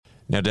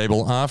Now,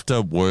 Dable,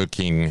 after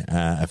working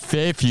a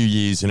fair few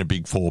years in a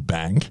Big Four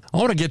bank, I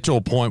want to get to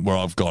a point where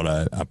I've got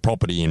a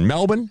property in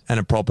Melbourne and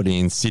a property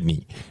in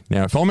Sydney.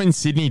 Now, if I'm in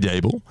Sydney,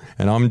 Dable,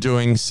 and I'm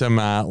doing some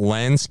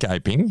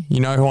landscaping, you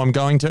know who I'm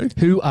going to?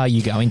 Who are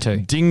you going to?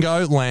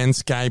 Dingo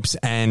Landscapes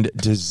and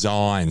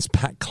Designs.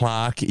 Pat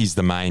Clark is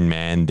the main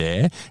man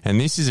there,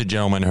 and this is a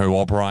gentleman who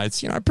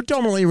operates,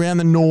 predominantly around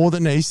the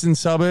northern, eastern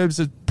suburbs.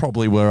 It's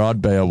probably where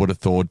I'd be, I would have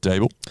thought,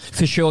 Dable.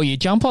 For sure. You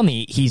jump on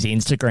his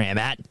Instagram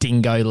at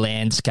Dingo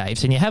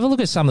Landscapes and you have a look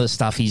at some of the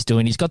stuff he's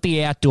doing. He's got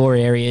the outdoor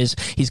areas.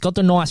 He's got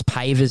the nice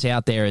pavers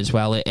out there as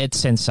well. It's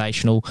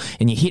sensational.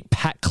 And you hit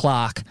Pat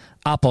Clark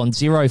up on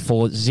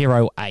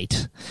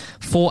 0408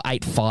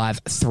 485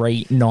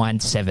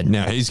 397.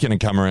 Now, he's going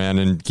to come around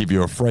and give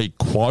you a free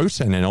quote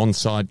and an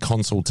on-site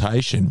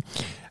consultation.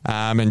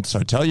 And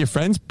so tell your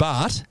friends,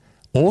 but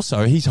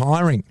also he's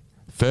hiring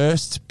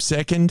first,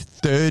 second,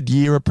 third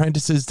year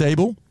apprentices,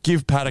 Dable.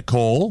 Give Pat a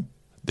call.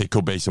 There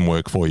could be some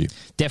work for you.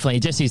 Definitely.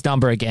 Just his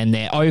number again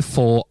there,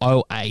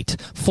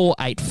 0408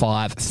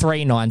 485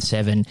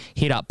 397.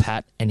 Hit up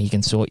Pat and he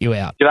can sort you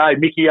out. G'day,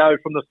 Mickey O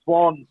from the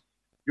Swans.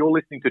 You're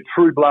listening to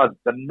True Bloods,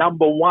 the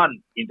number one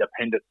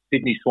independent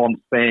Sydney Swans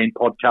fan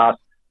podcast.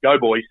 Go,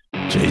 boys.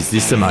 Jeez,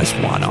 this is the most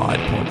one-eyed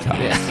podcast.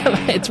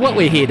 Yeah, it's what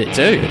we're here to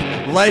do.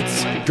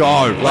 Let's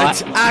go.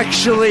 Let's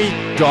actually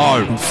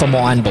go. For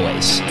mine,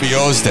 boys. For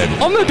yours, then.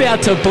 I'm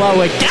about to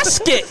blow a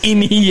gasket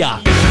in here.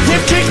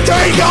 You've kicked 3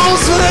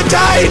 goals for the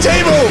day,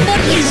 Dable.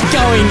 What is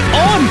going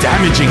on?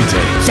 Damaging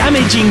team.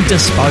 Damaging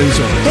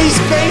disposal. He's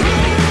been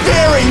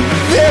very,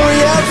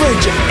 very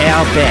average.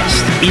 Our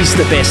best is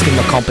the best in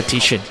the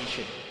competition.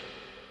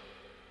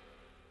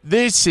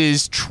 This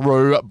is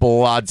True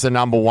Bloods, the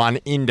number one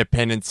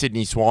independent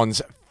Sydney Swans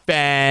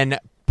fan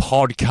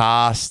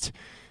podcast.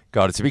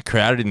 God, it's a bit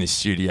crowded in this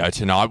studio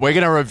tonight. We're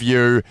going to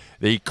review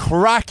the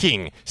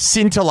cracking,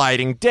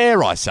 scintillating,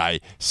 dare I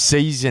say,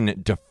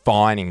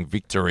 season-defining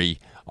victory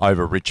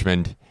over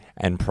Richmond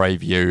and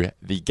preview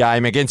the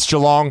game against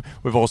Geelong.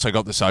 We've also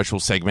got the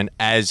social segment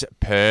as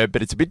per,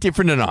 but it's a bit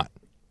different tonight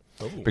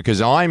because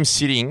I'm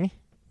sitting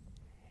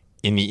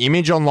in the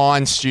Image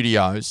Online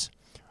studios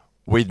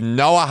with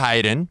Noah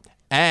Hayden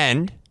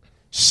and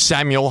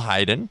Samuel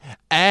Hayden,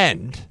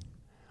 and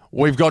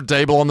we've got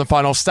Dable on the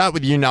phone. I'll start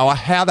with you, Noah.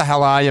 How the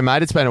hell are you,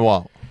 mate? It's been a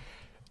while.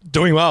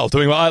 Doing well.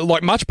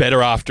 Like, much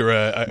better after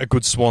a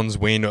good Swans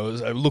win.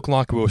 It looked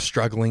like we were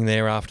struggling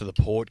there after the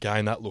Port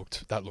game. That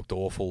looked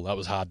awful. That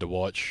was hard to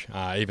watch,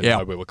 even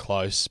though we were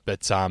close.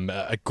 But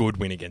a good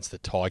win against the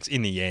Tigers.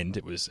 In the end,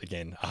 it was,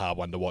 again, a hard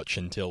one to watch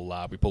until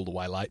we pulled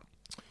away late.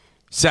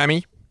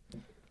 Sammy,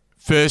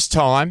 first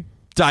time,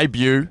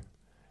 debut.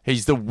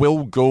 He's the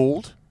Will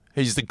Gould.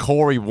 He's the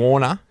Corey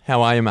Warner.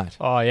 How are you, mate?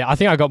 Oh, yeah. I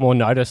think I got more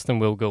notice than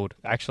Will Gould,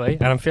 actually.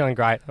 And I'm feeling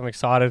great. I'm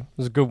excited. It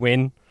was a good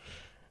win.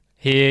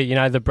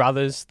 Here, the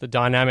brothers, the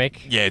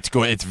dynamic. Yeah, it's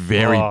good. It's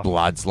very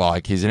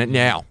Bloods-like, isn't it?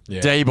 Now,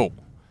 Dable,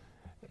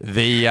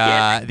 the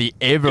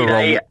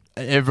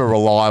ever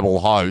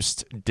reliable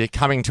host,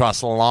 coming to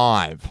us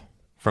live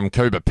from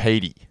Coober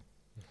Pedy.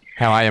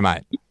 How are you,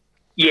 mate?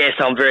 Yes,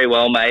 I'm very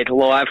well, mate.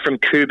 Live from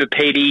Coober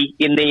Pedy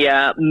in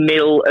the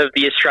middle of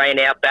the Australian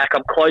outback.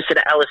 I'm closer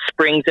to Alice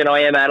Springs than I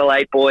am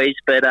Adelaide, boys,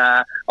 but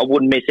I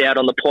wouldn't miss out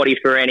on the potty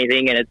for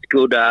anything, and it's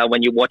good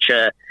when you watch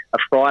a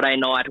Friday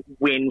night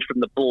win from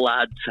the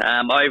Bloods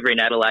over in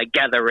Adelaide.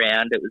 Gather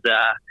round. It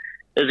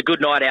was a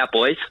good night out,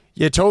 boys.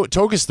 Yeah,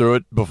 talk us through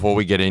it before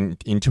we get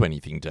into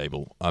anything,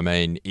 Dable. I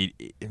mean,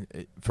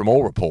 from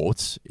all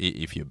reports,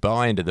 if you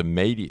buy into the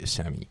media,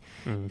 Sammy,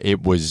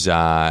 it was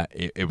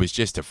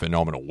just a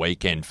phenomenal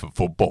weekend for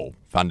football,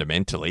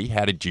 fundamentally.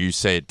 How did you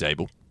see it,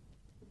 Dable?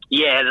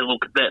 Yeah,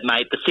 look,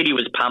 mate, the city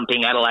was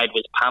pumping. Adelaide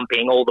was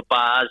pumping. All the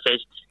bars,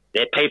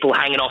 there are people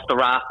hanging off the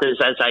rafters,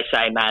 as they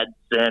say, Mads,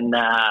 and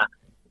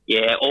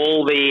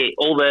all the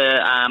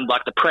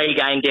like the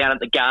pre-game down at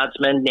the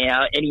Guardsman.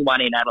 Now,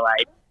 anyone in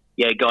Adelaide,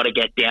 got to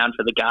get down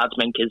for the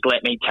Guardsman because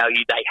let me tell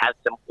you, they have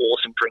some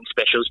awesome drink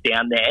specials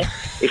down there.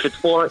 If it's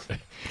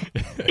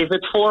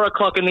 4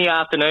 o'clock in the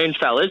afternoon,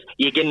 fellas,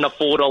 you're getting a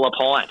 $4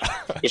 pint.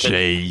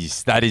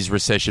 Jeez, that is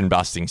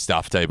recession-busting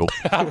stuff, Dable.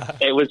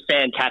 It was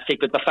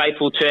fantastic, but the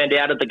faithful turned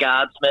out at the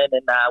Guardsman,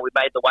 and we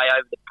made the way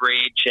over the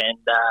bridge, and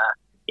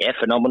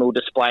phenomenal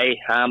display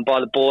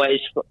by the boys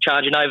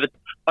charging over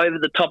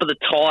the top of the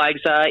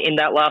Tigers in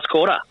that last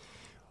quarter.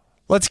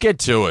 Let's get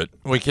to it.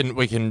 We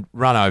can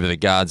run over the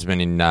Guardsmen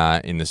in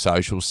the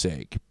social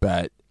seg,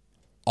 but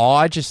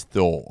I just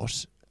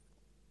thought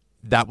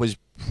that was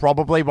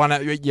probably one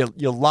of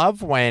you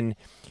love when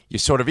you're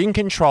sort of in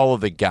control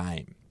of the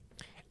game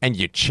and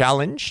you're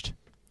challenged,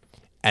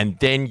 and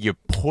then you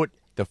put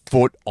the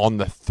foot on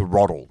the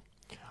throttle.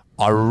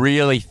 I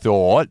really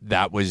thought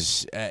that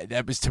was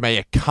to me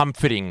a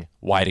comforting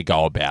way to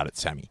go about it,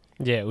 Sammy.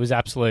 Yeah, it was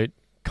absolute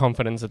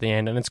confidence at the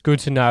end, and it's good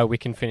to know we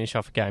can finish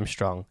off a game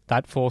strong.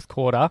 That fourth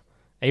quarter,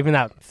 even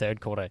that third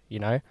quarter,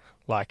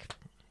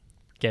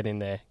 get in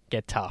there,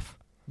 get tough.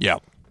 Yeah.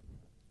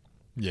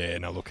 Yeah,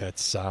 no, look,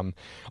 it's I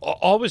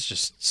was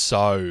just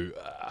so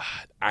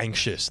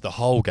anxious the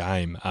whole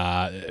game.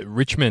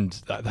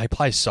 Richmond, they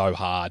play so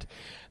hard.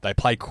 They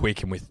play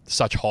quick and with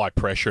such high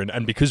pressure,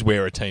 and because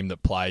we're a team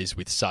that plays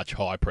with such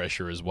high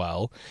pressure as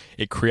well,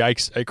 it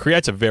creates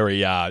a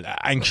very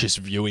anxious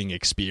viewing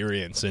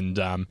experience. And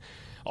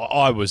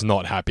I was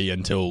not happy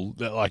until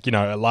the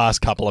last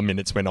couple of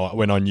minutes when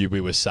I knew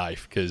we were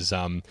safe because.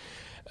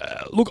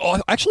 Look,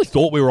 I actually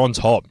thought we were on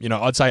top.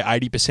 I'd say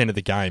 80% of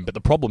the game, but the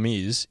problem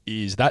is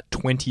that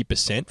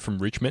 20% from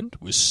Richmond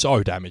was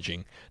so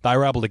damaging. They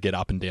were able to get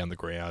up and down the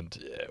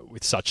ground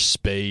with such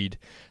speed,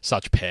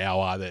 such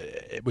power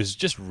that it was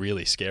just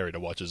really scary to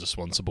watch as a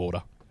Swan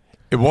supporter.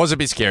 It was a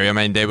bit scary. I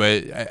mean, there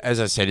were, as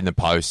I said in the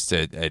post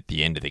at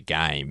the end of the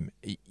game,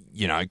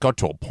 it got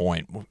to a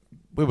point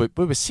we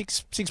were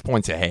six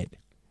points ahead.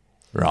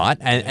 Right,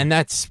 and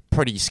that's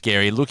pretty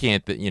scary. Looking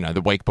at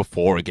the week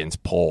before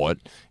against Port,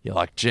 you're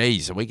like,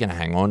 geez, are we going to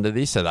hang on to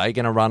this? Are they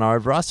going to run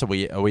over us? Are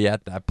we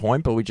at that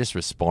point? But we just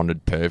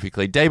responded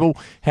perfectly. Dable,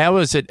 how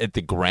was it at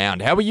the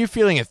ground? How were you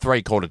feeling at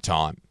 3/4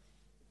 time?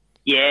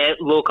 Yeah,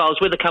 look, I was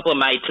with a couple of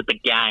mates at the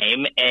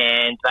game,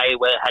 and they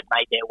had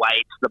made their way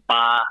to the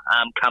bar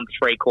come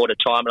 3/4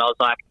 time, and I was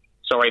like,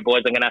 sorry,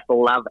 boys, I'm going to have to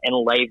love and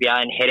leave you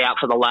and head out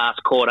for the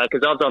last quarter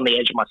because I was on the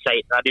edge of my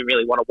seat and I didn't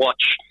really want to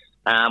watch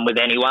with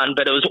anyone,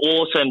 but it was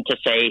awesome to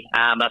see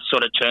us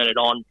sort of turn it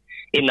on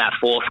in that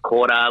fourth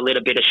quarter. A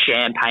little bit of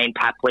champagne,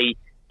 Papley,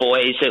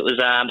 boys. It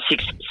was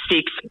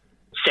six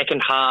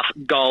second half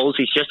goals.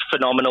 It's just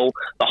phenomenal.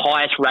 The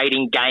highest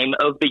rating game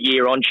of the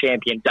year on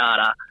Champion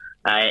Data,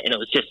 and it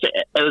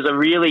was a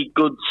really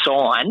good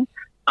sign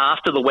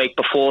after the week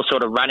before,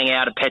 sort of running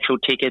out of petrol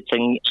tickets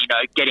and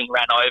getting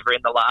ran over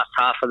in the last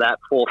half of that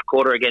fourth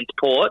quarter against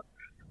Port.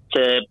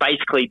 To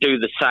basically do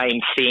the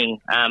same thing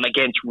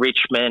against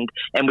Richmond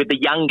and with the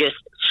youngest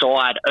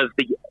side of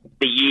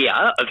the year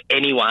of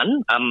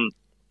anyone,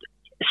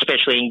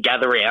 especially in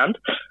gather round,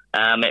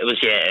 it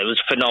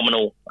was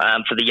phenomenal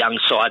for the young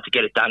side to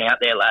get it done out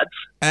there, lads.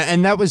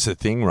 And that was the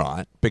thing,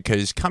 right?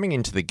 Because coming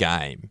into the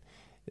game,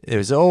 there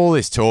was all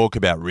this talk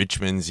about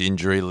Richmond's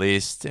injury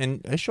list,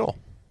 and sure,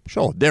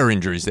 there are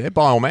injuries there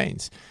by all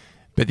means.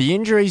 But the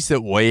injuries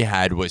that we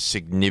had were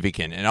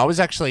significant. And I was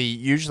actually,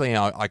 usually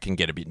I can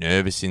get a bit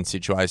nervous in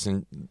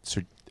situations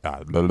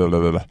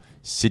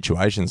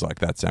like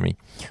that, Sammy,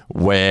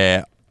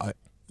 where,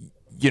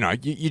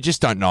 you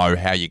just don't know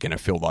how you're going to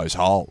fill those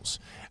holes.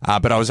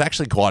 But I was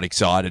actually quite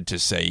excited to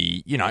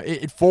see,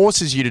 it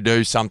forces you to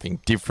do something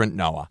different,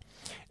 Noah.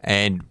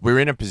 And we're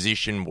in a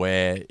position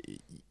where,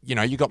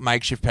 you got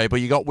makeshift people.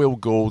 You got Will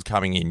Gould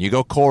coming in. You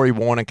got Corey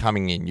Warner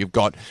coming in. You've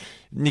got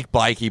Nick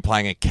Blakey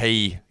playing a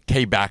key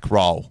back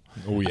role,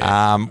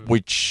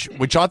 which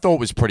I thought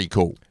was pretty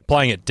cool.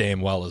 Playing it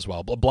damn well as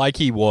well. But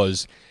Blakey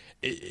was,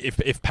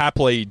 if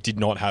Papley did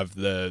not have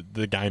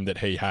the game that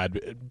he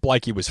had,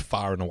 Blakey was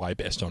far and away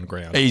best on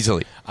ground.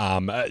 Easily.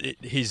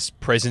 His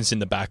presence in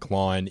the back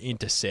line,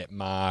 intercept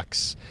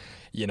marks,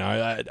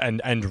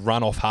 and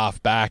run off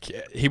half back.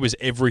 He was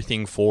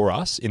everything for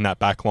us in that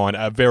back line,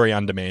 a very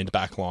undermanned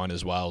back line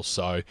as well.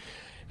 So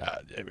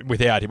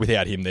without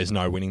him, there's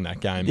no winning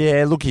that game.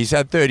 Yeah, look, he's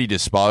had 30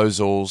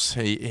 disposals.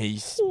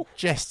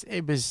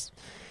 It was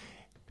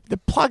the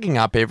plugging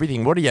up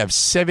everything. What do you have,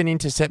 7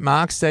 intercept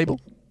marks,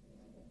 Stable?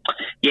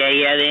 Yeah,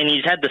 and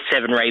he's had the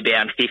 7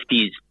 rebound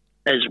 50s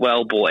as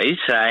well, boys.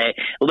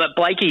 But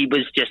Blakey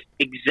was just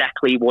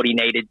exactly what he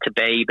needed to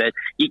be. But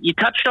you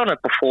touched on it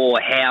before,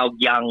 how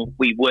young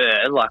we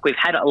were. Like, we've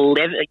had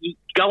 11... You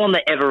go on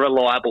the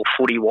ever-reliable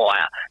footy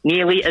wire.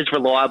 Nearly as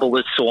reliable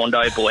as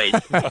Saundo, boys,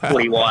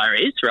 footy wire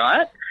is,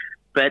 right?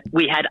 But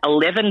we had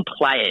 11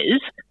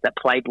 players that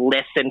played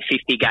less than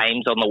 50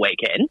 games on the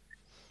weekend.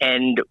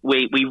 And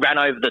we ran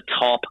over the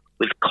top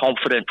with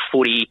confident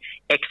footy,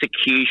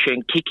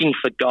 execution, kicking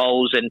for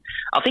goals. And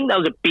I think that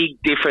was a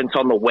big difference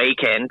on the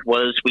weekend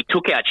was we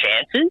took our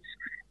chances.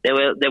 There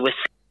were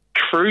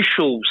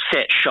crucial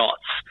set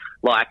shots.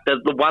 Like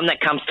the one that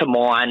comes to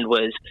mind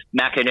was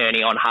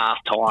McInerney on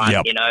halftime.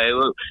 Yep.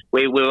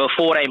 We were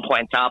 14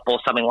 points up or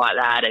something like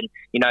that. And,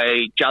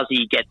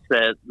 Juzzy gets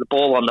the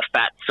ball on the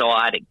fat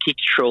side and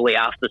kicks truly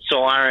after the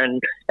siren.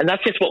 And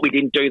that's just what we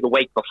didn't do the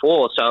week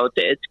before. So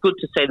it's good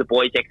to see the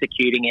boys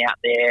executing out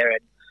there.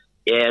 And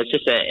yeah,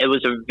 it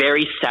was a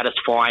very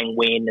satisfying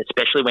win,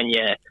 especially when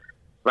you're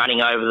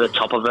running over the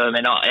top of them,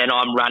 and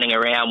I'm running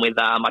around with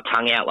my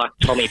tongue out like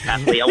Tommy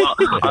Papley.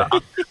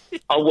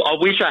 I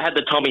wish I had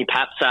the Tommy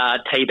Paps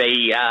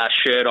TB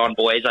shirt on,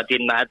 boys. I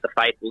didn't. I had the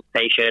Faithful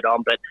T-shirt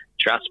on, but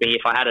trust me,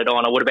 if I had it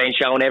on, I would have been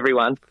showing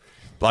everyone.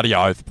 Bloody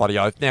oath.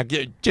 Now,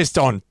 just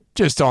on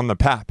the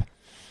Pap.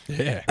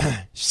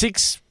 Yeah.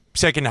 6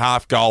 second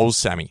half goals,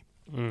 Sammy.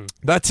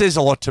 That says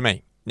a lot to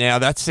me. Now,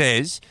 that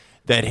says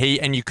that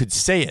and you could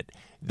see it,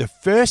 the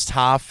first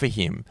half for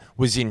him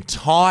was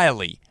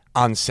entirely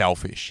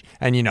unselfish.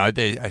 And,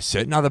 a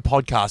certain other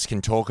podcast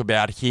can talk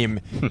about him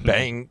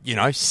being,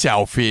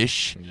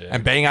 selfish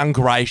and being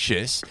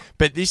ungracious.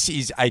 But this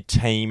is a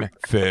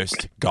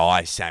team-first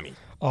guy, Sammy.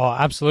 Oh,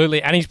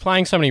 absolutely. And he's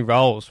playing so many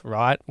roles,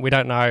 right? We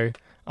don't know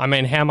I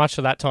mean, how much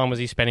of that time was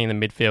he spending in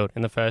the midfield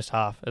in the first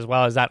half, as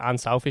well as that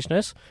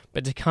unselfishness?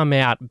 But to come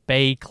out,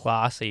 be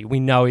classy. We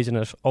know he's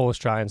an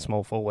All-Australian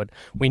small forward.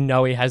 We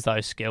know he has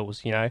those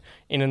skills,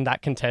 in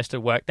that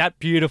contested work. That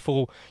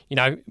beautiful,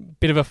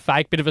 bit of a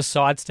fake, bit of a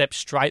sidestep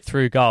straight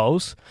through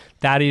goals.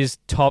 That is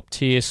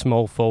top-tier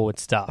small forward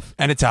stuff.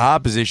 And it's a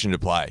hard position to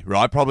play,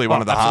 right? Probably one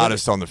of the absolutely.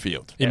 hardest on the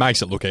field. It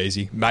makes it look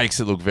easy. Makes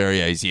it look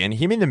very easy. And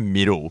him in the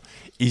middle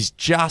is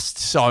just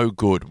so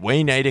good.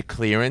 We need a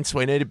clearance.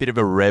 We need a bit of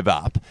a rev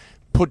up.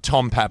 Put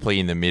Tom Papley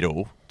in the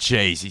middle.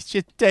 Jeez, he's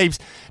just Dave's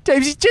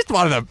he's just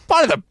one of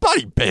the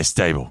bloody best,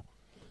 Dable.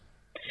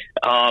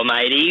 Oh,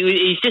 mate,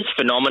 he's just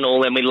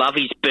phenomenal, and we love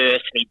his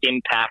burst and his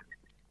impact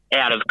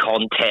out of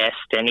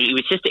contest, and he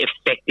was just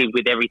effective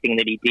with everything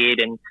that he did.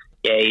 And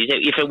yeah,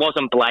 if it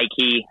wasn't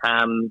Blakey,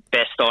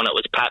 best on it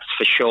was Paps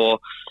for sure.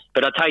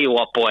 But I'll tell you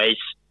what, boys,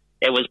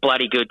 it was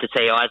bloody good to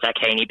see Isaac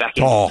Heaney back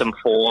in some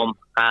form.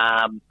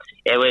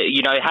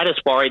 Had us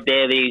worried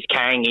there that he's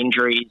carrying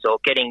injuries or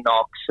getting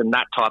knocks and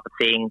that type of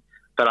thing.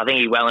 But I think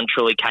he well and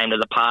truly came to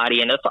the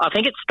party. And I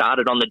think it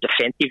started on the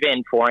defensive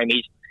end for him.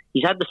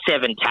 He's had the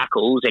 7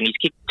 tackles and he's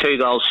kicked 2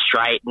 goals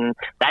straight. And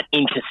that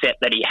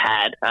intercept that he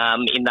had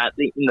in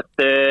the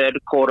third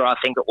quarter, I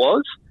think it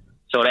was,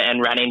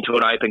 and ran into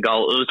an open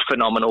goal. It was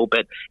phenomenal,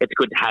 but it's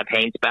good to have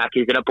Heaney back,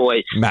 isn't it,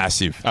 boys?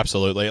 Massive.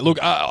 Absolutely.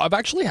 Look, I've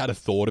actually had a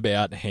thought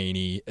about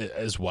Heaney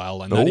as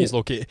well, and that is,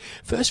 look,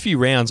 first few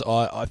rounds,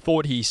 I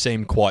thought he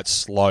seemed quite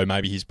slow.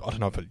 Maybe I don't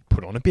know if he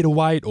put on a bit of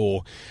weight,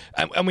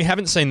 and we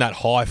haven't seen that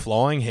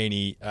high-flying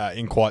Heaney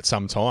in quite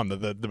some time, the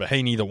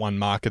Heaney, the one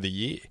mark of the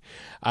year.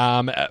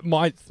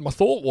 My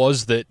thought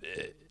was that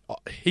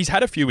he's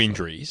had a few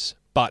injuries,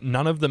 but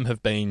none of them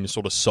have been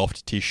sort of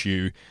soft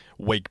tissue,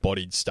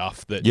 weak-bodied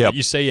stuff that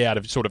you see out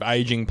of sort of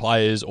aging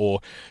players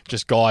or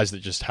just guys that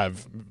just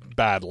have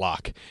bad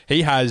luck.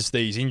 He has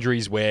these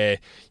injuries where,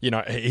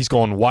 he's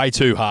gone way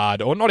too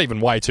hard, or not even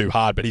way too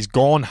hard, but he's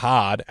gone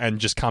hard and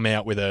just come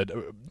out with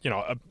a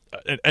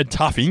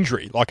tough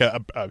injury, like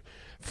a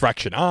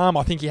fractured arm.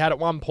 I think he had at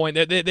one point.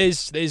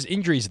 There's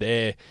injuries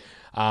there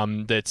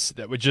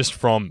that were just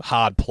from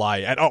hard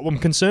play, and I'm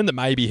concerned that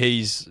maybe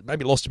he's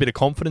lost a bit of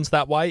confidence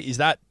that way. Is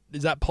that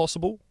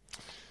possible?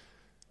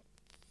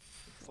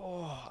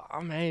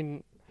 I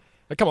mean,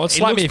 come on, he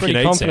slap looks me if you pretty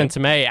need confident to.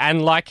 to me.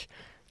 And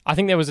I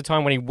think there was a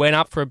time when he went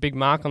up for a big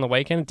mark on the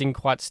weekend. It didn't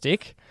quite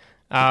stick.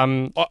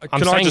 I'm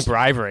saying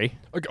bravery.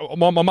 I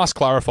must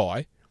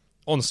clarify.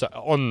 On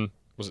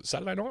was it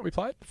Saturday night we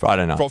played?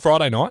 Friday night.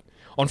 Friday night.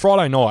 On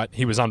Friday night,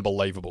 he was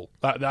unbelievable.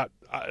 That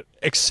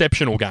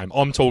exceptional game.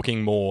 I'm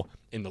talking more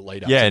in the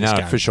lead up. Yeah, to this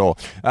game. for sure.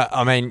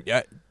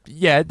 I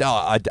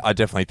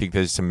definitely think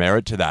there's some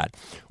merit to that.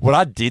 What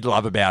I did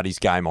love about his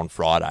game on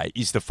Friday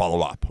is the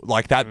follow-up.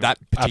 Like that particular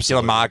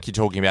Absolutely. mark you're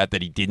talking about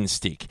that he didn't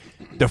stick.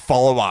 The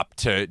follow-up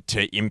to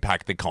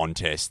impact the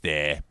contest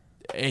there.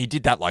 He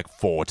did that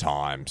 4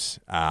 times.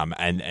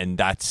 And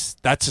that's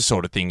the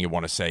sort of thing you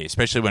want to see,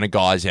 especially when a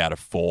guy's out of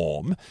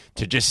form,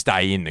 to just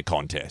stay in the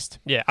contest.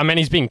 Yeah, I mean,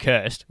 he's been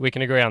cursed. We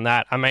can agree on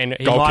that. I mean,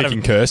 he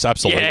Goal-kicking curse,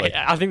 absolutely.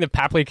 Yeah, I think the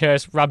Papley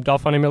curse rubbed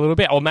off on him a little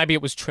bit, or maybe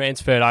it was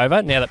transferred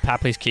over now that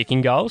Papley's kicking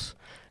goals.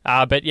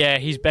 But yeah,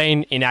 he's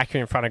been inaccurate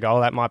in front of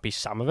goal. That might be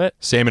some of it.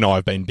 Sam and I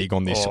have been big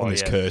on this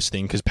curse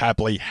thing because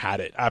Papley had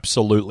it,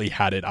 absolutely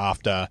had it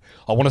after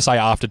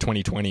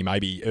 2020,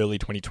 maybe early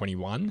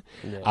 2021.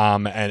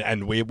 Yeah.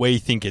 And we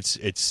think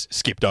it's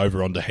skipped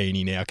over onto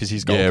Heaney now because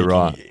his goal kicking,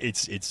 right.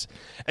 It's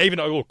even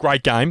though, look,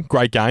 great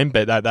game,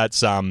 but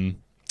that's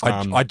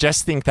I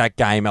just think that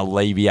game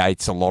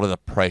alleviates a lot of the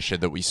pressure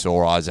that we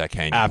saw Isaac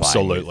Heaney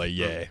absolutely,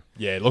 playing with.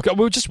 Yeah, look,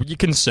 you're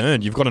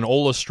concerned. You've got an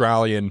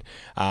All-Australian...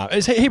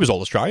 he was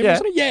All-Australian,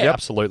 wasn't he? Yeah, yep.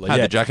 Absolutely.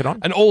 Had the jacket on.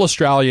 An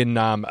All-Australian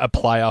a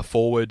player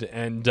forward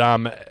and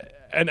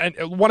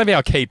one of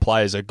our key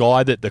players, a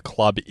guy that the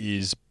club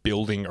is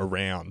building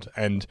around.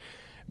 And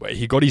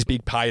he got his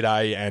big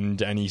payday and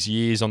his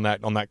years on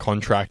that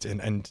contract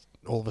and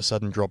all of a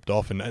sudden dropped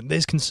off, and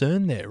there's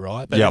concern there,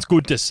 right? But it's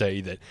good to see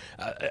that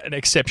an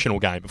exceptional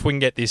game. If we can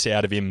get this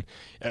out of him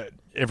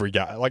every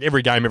game,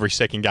 every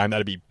second game,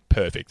 that'd be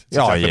perfect. It's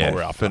exactly what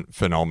we're after.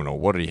 Phenomenal.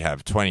 What did he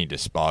have? 20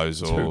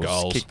 disposals, 2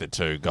 goals, kicked the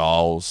 2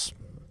 goals.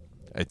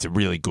 It's a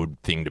really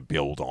good thing to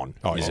build on,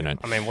 isn't it?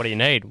 I mean, what do you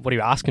need? What are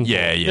you asking for?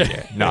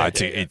 Yeah. No,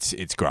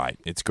 it's great.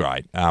 It's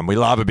great. We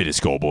love a bit of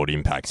scoreboard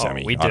impact,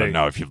 Sammy. We do. I don't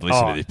know if you've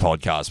listened to this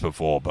podcast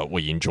before, but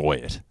we enjoy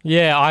it.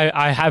 Yeah,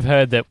 I have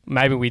heard that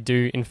maybe we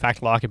do, in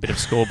fact, like a bit of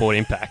scoreboard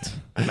impact,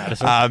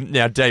 Madison.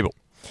 Now, Dable.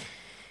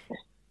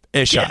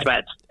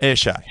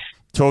 Eshay.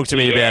 Talk to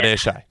me about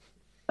Eshay.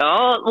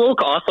 Oh, look,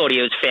 I thought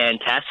he was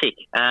fantastic.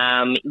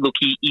 Look,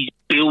 he's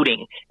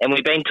building, and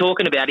we've been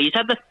talking about it. He's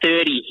had the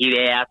 30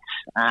 hit-outs,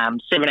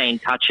 17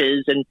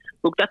 touches, and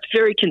look, that's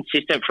very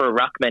consistent for a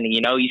ruckman.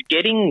 He's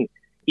getting...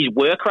 His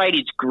work rate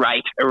is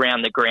great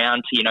around the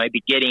ground to,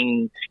 be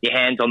getting your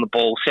hands on the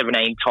ball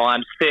 17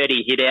 times,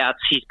 30 hit-outs.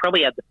 He's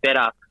probably had the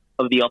better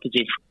of the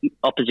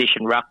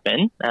opposition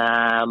ruckman.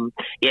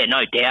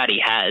 No doubt he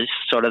has.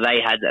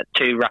 They had that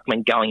 2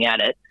 ruckmen going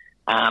at it.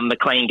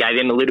 McLean gave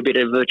him a little bit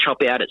of a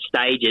chop out at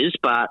stages,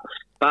 but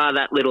bar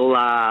that little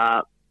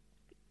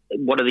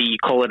what do you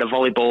call it, a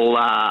volleyball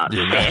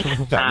set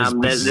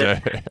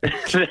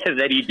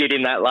that he did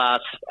in that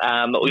last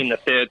in the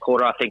third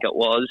quarter, I think it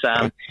was.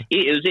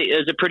 It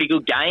was a pretty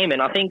good game,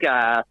 and I think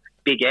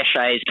Big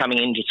Eshe is coming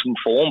into some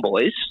form,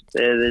 boys.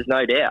 There's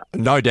no doubt.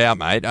 No doubt,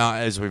 mate.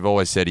 As we've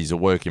always said, he's a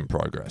work in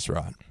progress,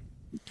 right?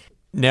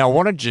 Now, I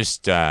want to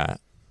just I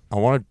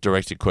want to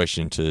direct a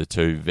question to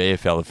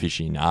VFL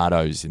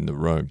aficionados in the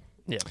room.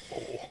 Yeah.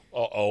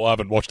 I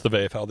haven't watched the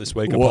VFL this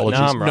week.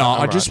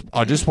 Apologies.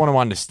 I just want to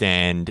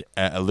understand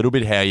a little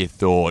bit how you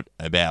thought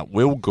about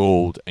Will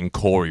Gould and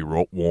Corey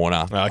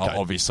Warner. Okay.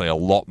 Obviously, a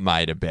lot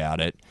made about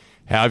it.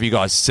 How have you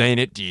guys seen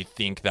it? Do you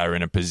think they were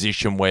in a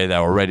position where they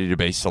were ready to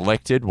be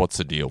selected? What's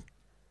the deal?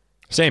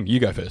 Sam,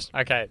 you go first.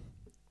 Okay.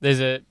 There's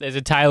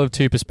a tale of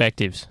two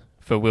perspectives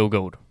for Will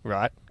Gould,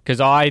 right? Because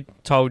I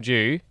told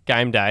you,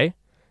 game day,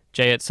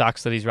 gee, it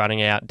sucks that he's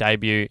running out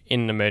debut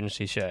in an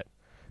emergency shirt.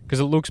 Because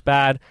it looks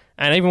bad.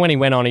 And even when he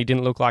went on, he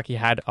didn't look like he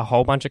had a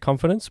whole bunch of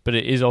confidence, but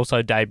it is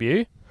also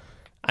debut.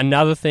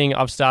 Another thing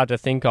I've started to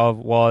think of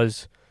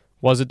was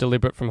it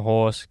deliberate from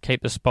Horse?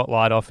 Keep the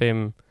spotlight off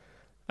him.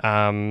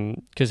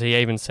 Because he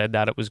even said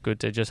that it was good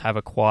to just have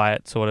a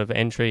quiet sort of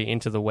entry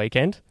into the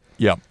weekend.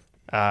 Yeah.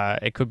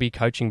 It could be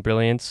coaching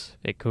brilliance.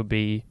 It could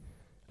be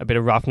a bit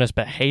of roughness,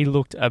 but he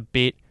looked a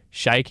bit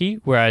shaky,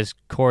 whereas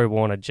Corey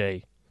Warner,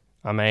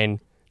 I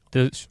mean,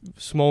 the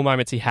small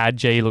moments he had,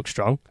 he looked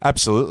strong.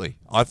 Absolutely.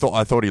 I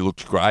thought he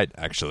looked great,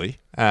 actually.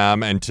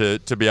 And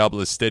to be able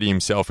to steady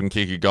himself and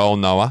kick a goal,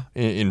 Noah,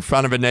 in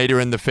front of Anita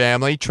and the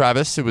family,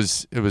 Travis, it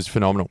was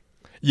phenomenal.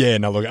 Yeah,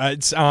 no, look,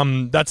 it's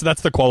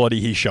that's the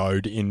quality he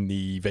showed in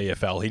the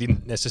VFL. He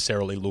didn't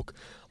necessarily look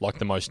like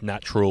the most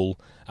natural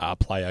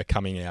player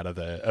coming out of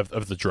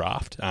the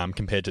draft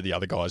compared to the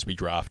other guys we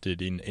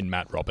drafted in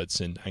Matt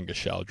Roberts and Angus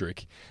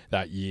Sheldrick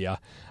that year.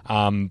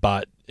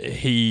 But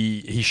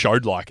he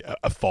showed like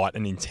a fight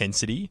and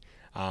intensity.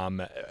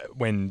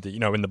 When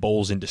the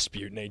ball's in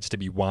dispute, needs to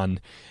be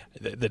won,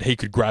 that he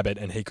could grab it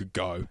and he could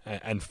go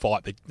and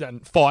fight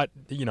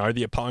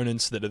the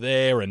opponents that are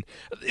there, and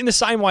in the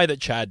same way that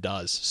Chad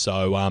does.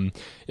 So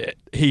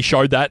he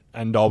showed that,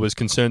 and I was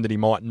concerned that he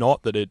might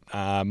not, that it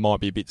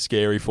might be a bit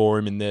scary for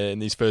him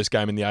in his first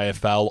game in the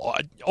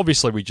AFL.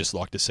 Obviously, we just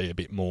like to see a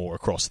bit more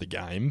across the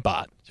game,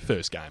 but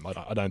first game,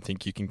 I don't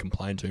think you can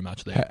complain too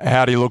much there.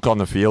 How do you look on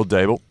the field,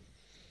 Deeble?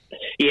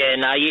 Yeah,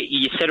 no,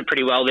 you said it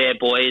pretty well there,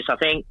 boys. I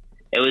think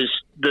it was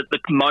the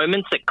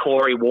moments that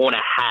Corey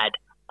Warner had.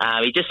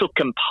 He just looked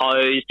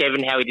composed.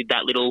 Even how he did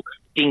that little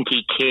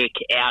dinky kick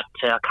out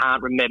to, I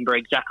can't remember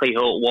exactly who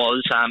it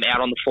was,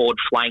 out on the forward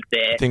flank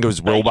there. I think it was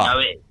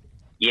Wilbur.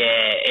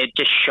 It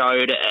just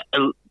showed a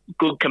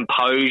good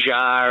composure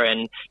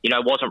and,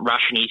 wasn't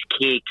rushing his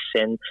kicks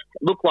and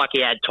looked like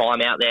he had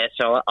time out there.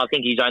 So I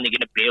think he's only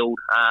going to build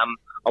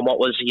on what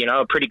was,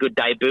 a pretty good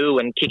debut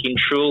and kicking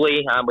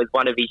truly with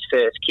one of his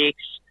first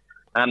kicks.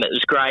 It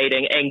was great.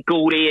 And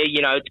Gouldy,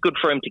 it's good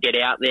for him to get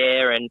out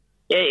there. And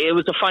yeah, it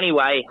was a funny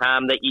way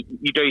that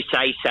you do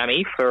say,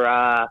 Sammy, for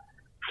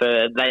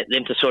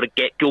them to sort of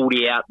get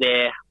Gouldy out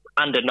there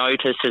under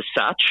notice as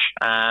such.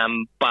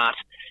 But,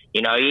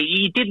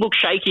 he did look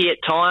shaky at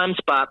times.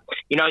 But,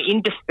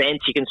 in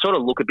defence, you can sort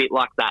of look a bit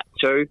like that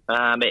too.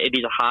 It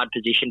is a hard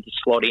position to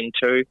slot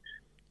into.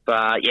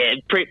 But, yeah,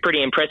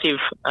 pretty impressive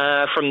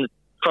from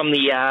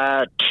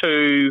the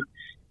two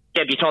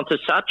debutants as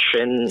such,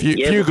 and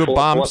few good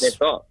bumps. What they've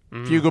got.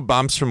 Few good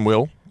bumps from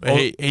Will.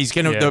 He's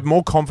going to. The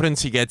more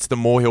confidence he gets, the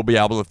more he'll be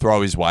able to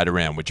throw his weight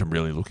around, which I'm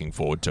really looking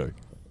forward to.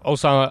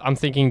 Also, I'm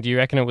thinking, do you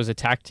reckon it was a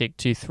tactic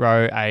to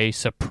throw a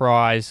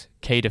surprise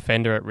key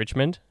defender at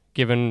Richmond,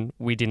 given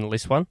we didn't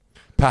list one?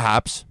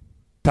 Perhaps.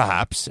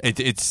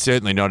 It's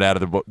certainly not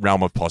out of the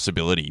realm of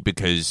possibility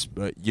because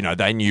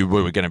they knew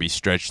we were going to be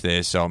stretched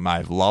there, so it may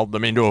have lulled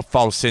them into a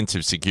false sense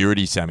of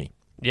security, Sammy.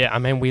 Yeah, I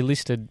mean, we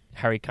listed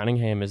Harry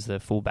Cunningham as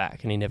the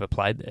fullback, and he never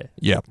played there.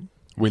 Yeah.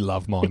 We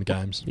love mind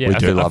games. Yeah, we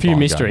do love a few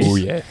mysteries. Oh,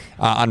 yeah.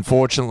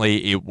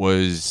 Unfortunately, it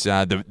was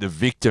the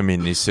victim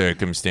in this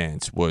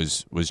circumstance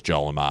was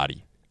Joel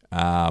Amati,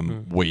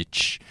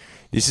 which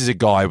this is a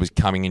guy who was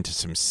coming into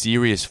some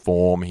serious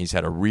form. He's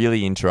had a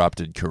really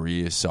interrupted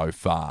career so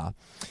far,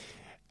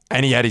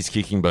 and he had his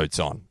kicking boots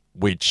on,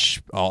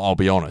 which I'll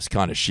be honest,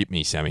 kind of shit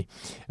me, Sammy,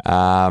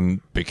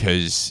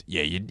 because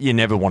you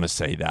never want to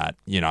see that.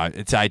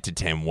 It's 8 to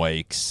 10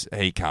 weeks.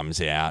 He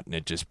comes out, and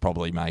it just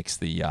probably makes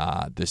the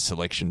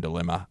selection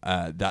dilemma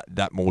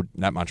that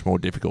much more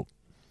difficult.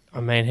 I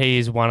mean, he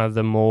has been one of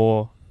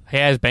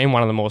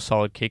the more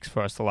solid kicks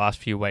for us the last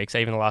few weeks,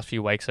 even the last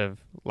few weeks of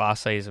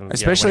last season,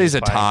 especially as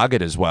a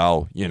target as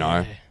well.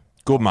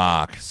 Good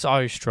mark,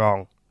 so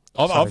strong.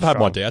 I've had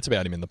my doubts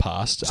about him in the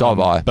past. So have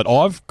I, but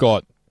I've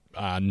got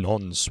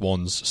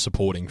non-Swans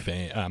supporting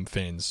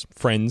friends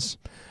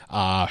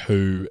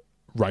who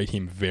rate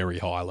him very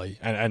highly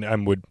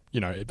and would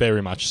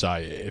very much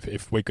say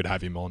if we could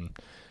have him on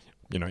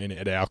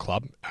at our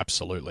club,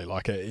 absolutely.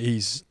 Like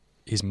his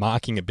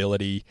marking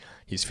ability,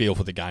 his feel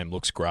for the game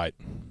looks great.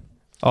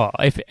 Oh,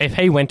 if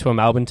he went to a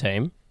Melbourne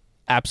team,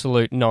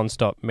 absolute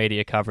non-stop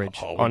media coverage.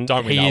 Don't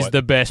we know he is it?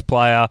 the best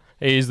player.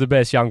 He is the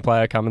best young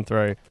player coming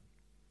through.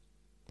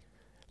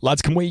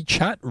 Lads, can we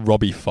chat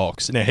Robbie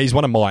Fox? Now, he's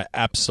one of my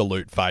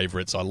absolute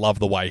favourites. I love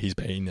the way he's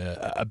been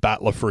a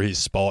battler for his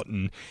spot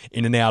and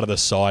in and out of the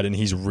side, and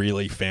he's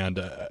really found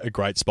a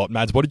great spot.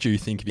 Mads, what did you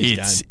think of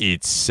his game?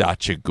 It's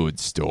such a good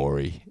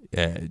story.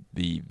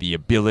 The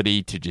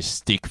ability to just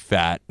stick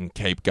fat and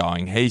keep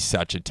going. He's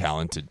such a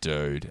talented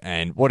dude.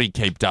 And what did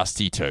he keep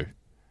Dusty to?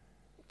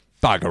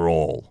 Bugger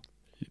all.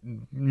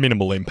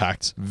 Minimal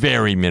impact.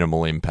 Very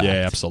minimal impact.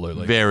 Yeah,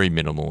 absolutely. Very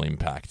minimal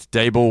impact.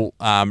 Dable,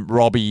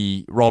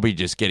 Robbie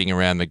just getting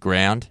around the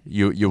ground,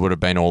 you would have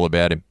been all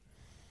about him.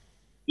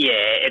 Yeah,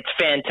 it's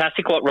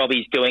fantastic what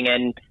Robbie's doing,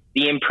 and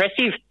the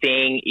impressive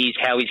thing is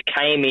how he's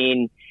came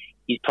in.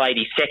 He's played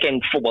his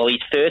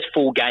first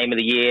full game of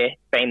the year,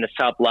 being the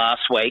sub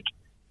last week,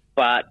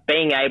 but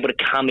being able to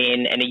come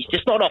in and he's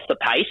just not off the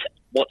pace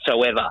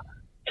whatsoever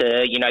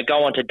to,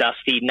 go on to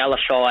Dusty,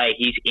 nullify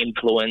his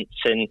influence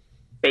and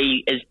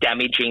be as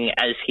damaging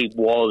as he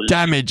was.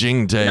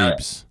 Damaging,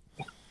 Deebs.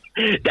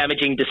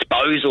 Damaging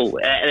disposal,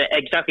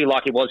 exactly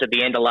like he was at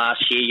the end of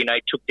last year.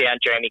 Took down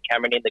Jeremy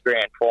Cameron in the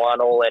grand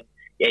final, and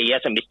he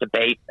hasn't missed a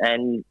beat.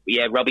 And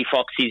Robbie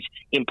Fox is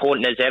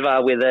important as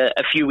ever with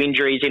a few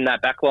injuries in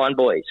that backline,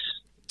 boys.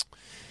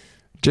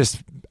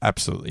 Just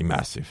absolutely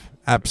massive.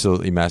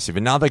 Absolutely massive.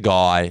 Another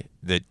guy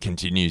that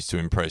continues to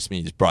impress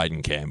me is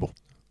Braden Campbell.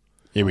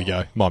 Here we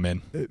go, my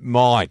man.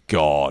 My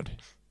God.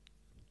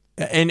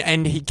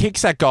 And he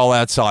kicks that goal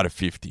outside of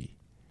 50.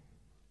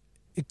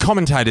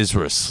 Commentators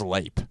were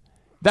asleep.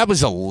 That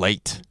was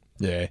elite.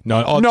 Yeah,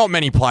 no, not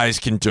many players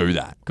can do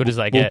that. Good as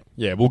they get.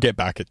 Yeah, we'll get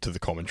back to the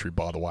commentary.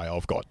 By the way,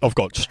 I've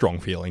got strong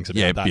feelings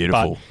about that.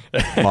 Beautiful.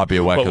 Might be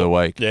a whack of the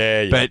week.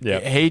 Yeah, but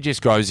he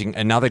just grows in.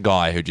 Another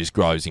guy who just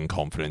grows in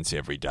confidence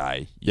every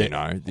day.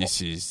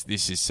 This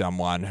is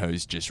someone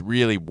who's just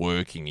really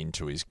working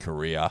into his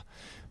career.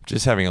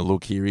 Just having a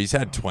look here, he's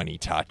had 20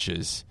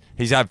 touches.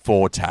 He's had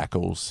 4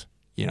 tackles.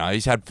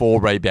 He's had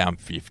 4 rebound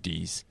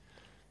 50s.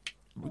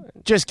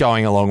 Just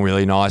going along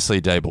really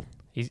nicely, Deeble.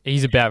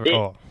 He's about...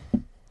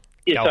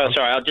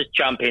 Sorry, I'll just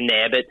jump in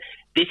there. But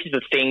this is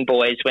the thing,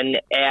 boys. When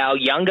our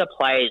younger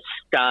players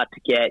start to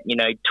get,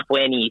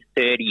 20,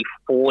 30,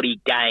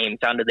 40 games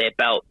under their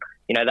belt,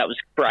 that was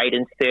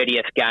Braden's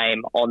 30th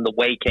game on the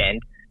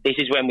weekend. This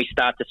is when we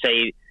start to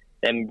see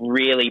them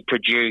really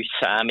produce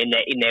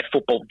in their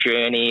football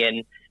journey.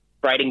 And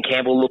Braden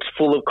Campbell looks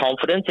full of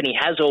confidence, and he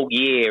has all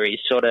year.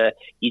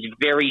 He's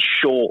very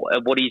sure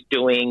of what he's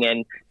doing,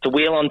 and to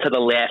wheel onto the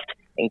left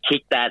and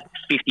kick that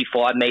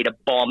 55-metre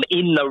bomb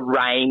in the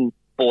rain,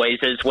 boys,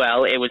 as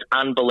well. It was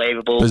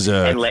unbelievable.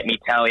 Berserk. And let me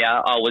tell you,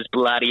 I was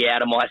bloody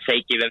out of my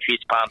seat giving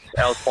fist pumps.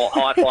 I was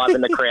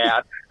high-fiving the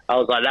crowd. I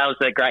was like, that was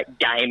a great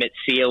game. It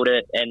sealed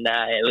it, and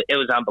it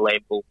was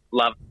unbelievable.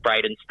 Loved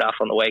Braden's stuff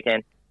on the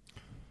weekend.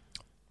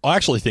 I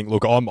actually think,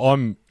 look,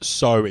 I'm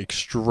so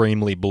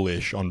extremely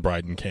bullish on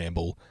Braden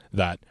Campbell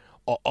that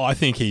I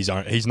think he's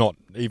not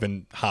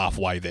even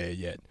halfway there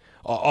yet.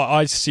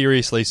 I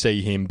seriously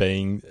see him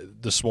being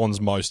the Swans'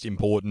 most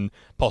important,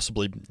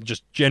 possibly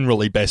just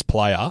generally best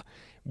player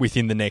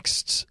within the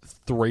next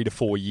 3 to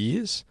 4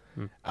 years.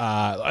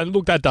 And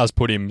look, that does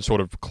put him sort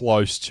of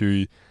close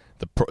to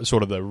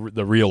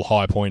the real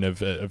high point of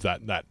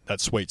that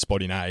sweet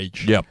spot in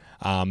age. Yep.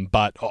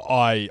 But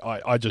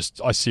I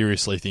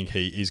seriously think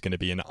he is going to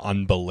be an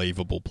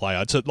unbelievable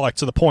player to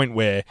the point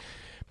where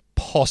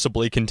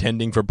possibly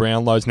contending for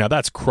Brownlows. Now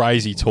that's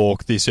crazy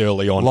talk this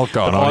early on. A lot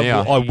going on here.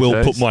 I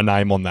will put my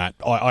name on that.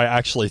 I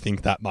actually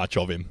think that much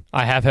of him.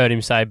 I have heard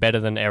him say better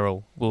than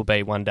Errol will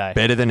be one day.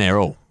 Better than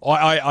Errol.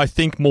 I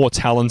think more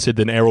talented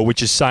than Errol,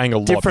 which is saying a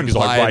lot. Different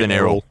because player I rate than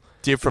Errol.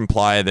 Different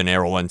player than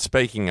Errol. And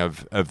speaking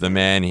of the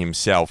man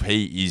himself,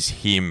 he is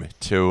him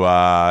to...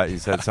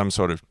 is that some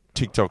sort of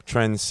TikTok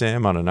trend,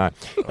 Sam? I don't know.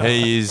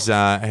 He is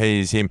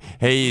him.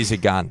 He is a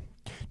gun.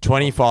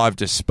 25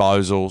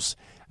 disposals.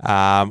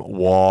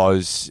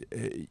 Was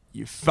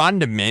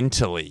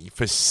fundamentally,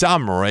 for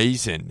some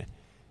reason,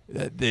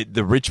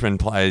 the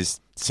Richmond players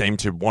seemed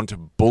to want to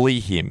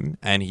bully him,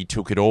 and he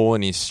took it all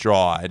in his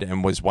stride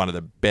and was one of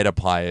the better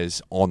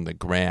players on the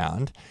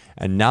ground.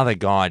 Another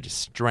guy, just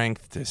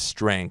strength to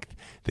strength.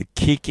 The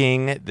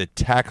kicking, the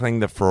tackling,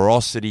 the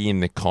ferocity in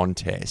the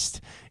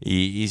contest.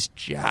 He is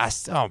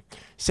just... I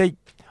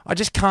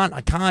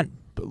can't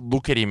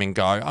look at him and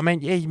go, I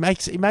mean, yeah, he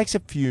makes a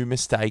few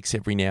mistakes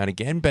every now and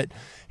again, but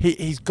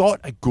he's got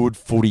a good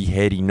footy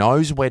head. He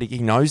knows he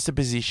knows the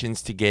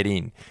positions to get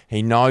in.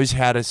 He knows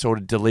how to sort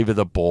of deliver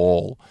the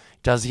ball.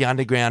 Does the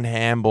underground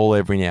handball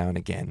every now and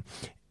again.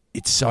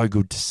 It's so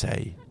good to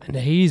see. And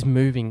he's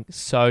moving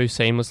so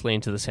seamlessly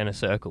into the centre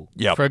circle.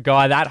 Yep. For a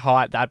guy that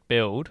height, that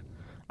build,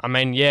 I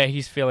mean, yeah,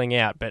 he's filling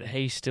out, but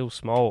he's still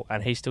small,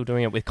 and he's still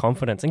doing it with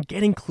confidence and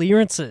getting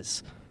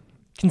clearances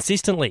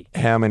consistently.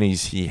 How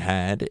many's he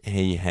had?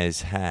 He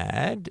has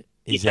had...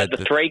 He's had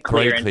the three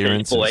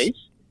clearances, boys.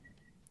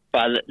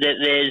 But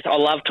I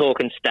love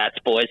talking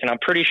stats, boys, and I'm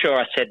pretty sure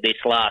I said this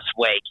last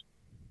week.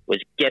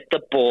 was get the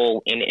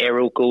ball in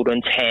Errol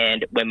Goulden's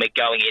hand when we're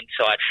going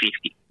inside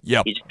 50.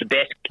 Yep. He's the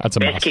best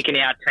must. kick in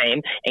our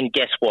team. And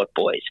guess what,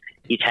 boys?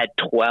 He's had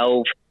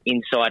 12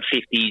 inside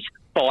 50s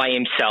by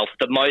himself,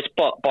 the most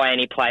by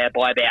any player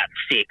by about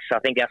 6. I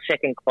think our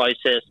second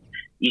closest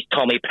is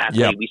Tommy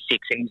Papley with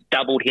 6, and he's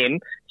doubled him.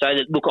 So,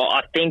 look,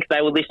 I think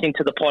they were listening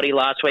to the potty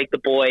last week, the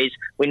boys.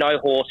 We know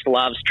Horse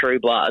loves True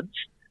Bloods.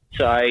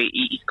 So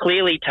he's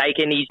clearly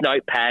taken his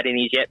notepad and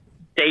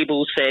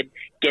Deeble said,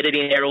 get it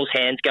in Errol's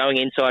hands going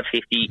inside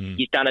 50.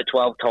 He's done it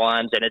 12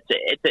 times, and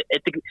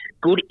it's a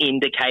good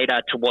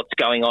indicator to what's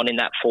going on in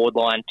that forward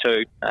line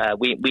too.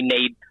 We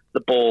need the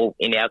ball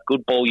in our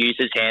good ball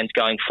users' hands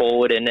going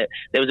forward, and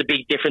there was a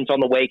big difference on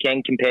the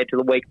weekend compared to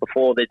the week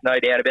before. There's no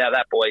doubt about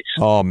that, boys.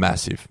 Oh,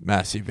 massive.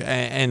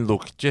 And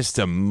look, just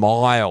a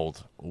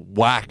mild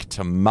whack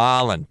to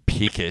Marlon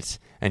Pickett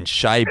and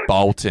Shea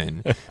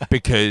Bolton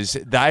because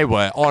they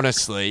were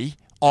honestly,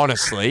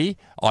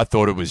 I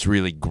thought it was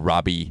really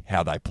grubby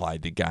how they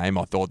played the game.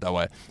 I thought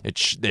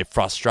their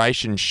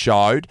frustration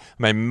showed.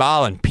 I mean,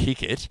 Marlon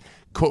Pickett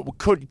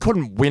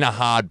couldn't win a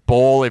hard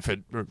ball if it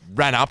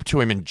ran up to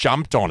him and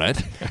jumped on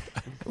it.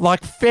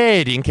 Like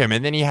fair dinkum,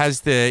 and then he has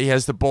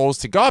the balls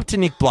to go up to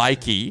Nick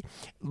Blakey,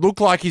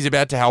 look like he's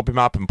about to help him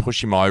up and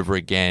push him over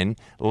again.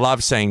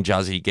 Love seeing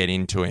Juzzy get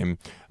into him.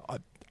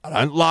 I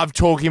don't love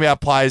talking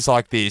about players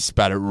like this,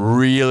 but it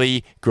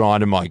really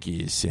grinded my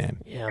gears, Sam.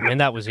 Yeah, I mean,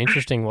 that was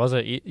interesting, was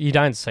it? You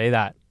don't see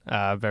that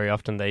very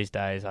often these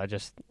days.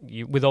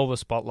 With all the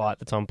spotlight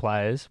that's on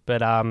players.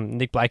 But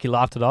Nick Blakey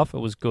laughed it off. It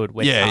was good.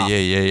 We're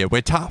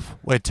tough.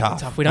 We're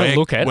tough. We don't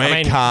look it.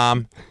 We're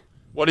calm.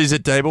 What is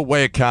it, Deeble?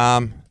 We're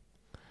calm.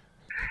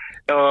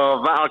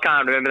 Oh, I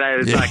can't remember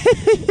that.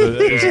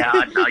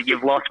 It was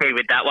you've lost me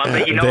with that one.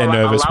 But you know, they're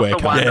nervous. I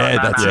love the one.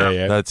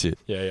 That's it.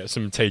 Yeah,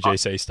 some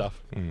TGC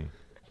stuff.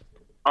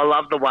 I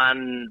love the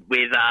one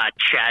with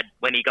Chad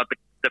when he got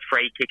the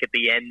free kick at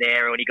the end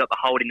there, when he got the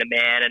hold in the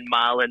man, and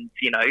Marlon's,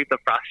 the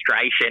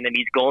frustration, and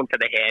he's gone for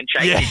the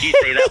handshake. Yeah. Did you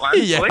see that one?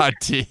 Yeah, boy? I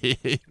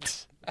did.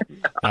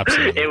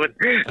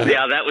 Absolutely.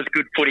 That was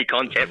good footy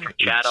content from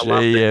Chad. I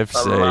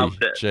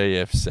loved it.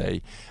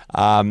 GFC.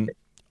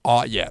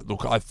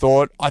 Look, I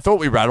thought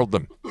we rattled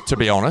them, to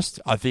be honest.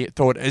 I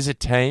thought as a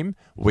team,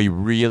 we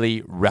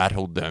really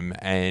rattled them,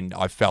 and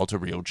I felt a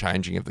real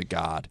changing of the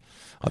guard.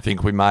 I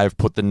think we may have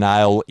put the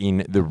nail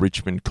in the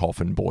Richmond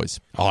coffin, boys.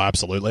 Oh,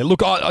 absolutely.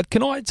 Look,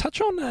 can I touch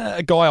on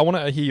a guy? I want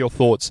to hear your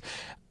thoughts.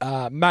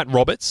 Matt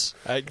Roberts,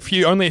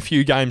 only a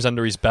few games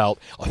under his belt.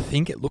 I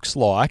think it looks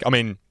like,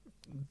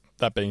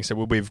 that being said,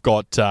 we've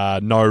got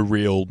no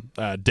real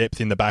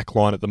depth in the back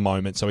line at the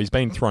moment, so he's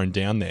been thrown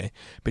down there.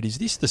 But is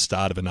this the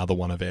start of another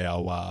one of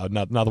our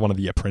another one of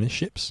the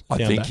apprenticeships? I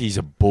think he's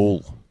a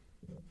bull.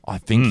 I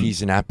think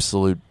he's an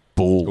absolute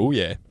bull. Oh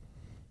yeah,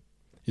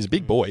 he's a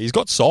big boy. He's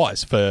got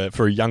size for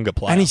a younger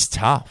player, and he's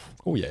tough.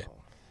 Oh yeah,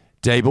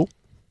 Deeble.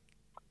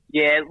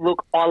 Yeah,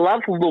 look, I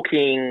love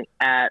looking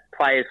at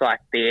players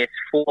like this.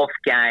 Fourth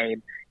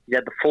game, he's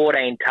had the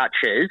 14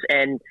 touches,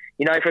 and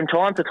from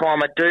time to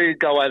time, I do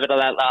go over to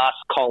that last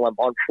column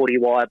on Footy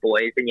Wire,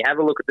 boys, and you have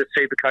a look at the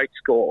Supercoach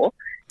score,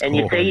 and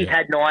you see he's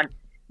had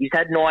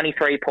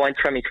 93 points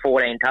from his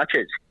 14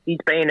 touches. He's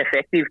been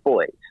effective,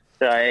 boys.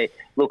 So,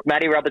 look,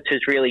 Matty Roberts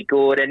is really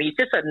good, and he's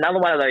just another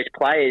one of those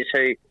players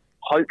who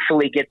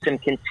hopefully get some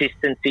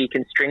consistency,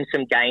 can string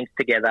some games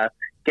together,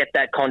 get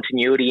that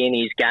continuity in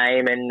his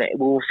game, and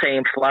we'll see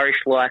him flourish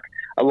like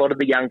a lot of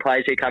the young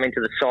players who come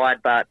into the side.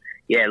 But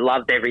yeah,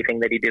 loved everything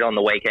that he did on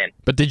the weekend.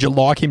 But did you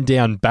like him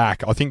down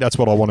back? I think that's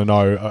what I want to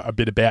know a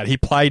bit about. He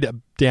played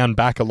down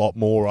back a lot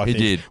more, I think.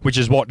 He did. Which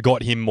is what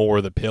got him more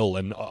of the pill.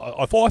 And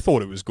I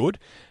thought it was good.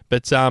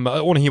 But I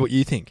want to hear what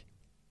you think.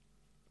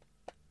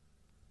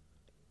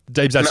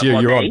 Deebs, that's you.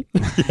 You're on.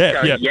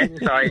 Yeah.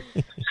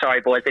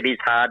 Sorry, boys. It is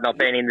hard not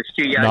being in the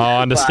studio. No,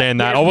 I understand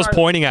that. I was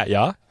pointing at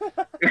you.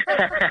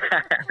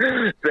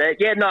 But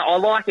yeah, no, I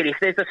like it. If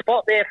there's a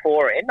spot there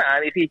for him,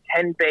 if he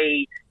can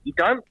be, you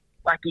don't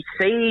like you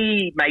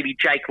see maybe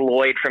Jake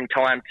Lloyd from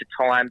time to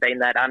time being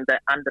that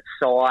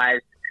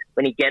undersized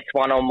when he gets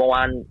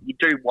one-on-one. You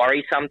do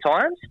worry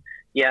sometimes.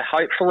 Yeah,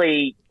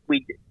 hopefully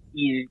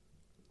he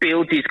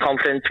builds his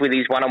confidence with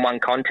his one-on-one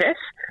contests.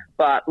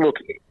 But look,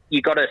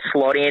 you got to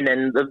slot in,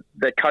 and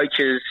the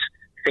coaches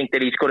think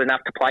that he's good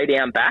enough to play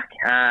down back.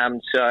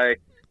 So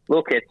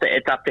look,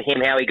 it's up to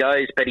him how he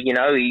goes. But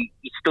he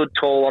stood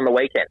tall on the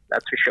weekend.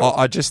 That's for sure.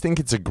 I just think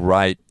it's a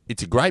great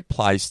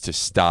place to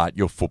start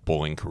your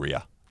footballing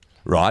career,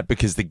 right?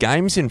 Because the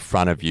game's in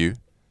front of you,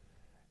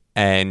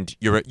 and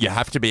you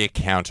have to be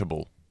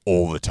accountable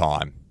all the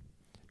time.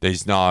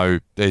 There's no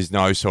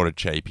sort of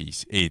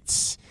cheapies.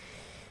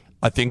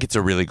 I think it's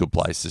a really good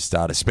place to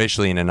start,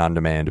 especially in an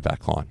undermanned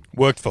backline.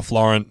 Worked for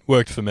Florent,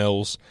 worked for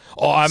Mills.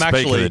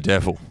 Speak of the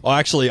devil.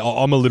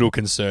 I'm a little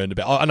concerned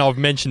about, and I've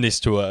mentioned this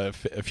to a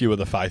few of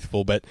the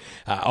faithful, but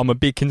I'm a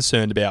bit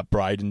concerned about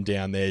Braden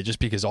down there just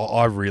because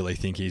I really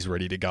think he's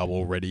ready to go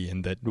already,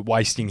 and that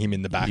wasting him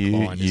in the back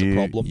line is a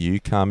problem. You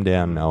calm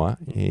down, Noah.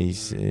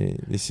 This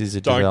is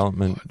a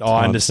development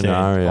I understand.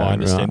 scenario. I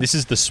understand. Right? This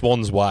is the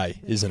Swans way,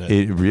 isn't it?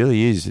 It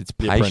really is. It's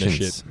The patience.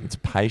 apprenticeship. It's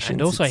patience.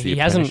 And also, It's the he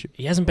hasn't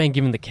apprenticeship. been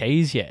given the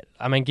keys yet.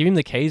 I mean, give him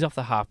the keys off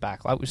the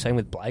halfback, like we were saying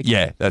with Blake.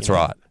 Yeah, that's You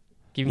know, right.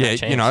 Give him Yeah, that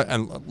chance. you know,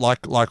 and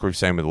like we've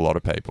seen with a lot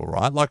of people,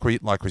 right? Like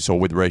we saw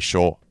with Reece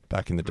Shaw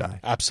back in the day.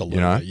 Absolutely.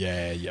 You know?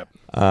 Yeah, yep.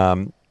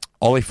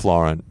 Ollie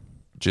Florent,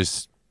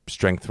 just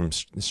strength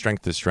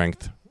to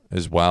strength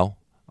as well.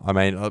 I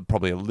mean,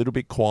 probably a little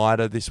bit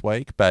quieter this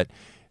week, but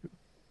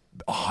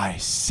I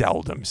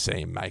seldom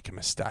see him make a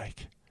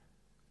mistake.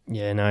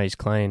 Yeah, no, he's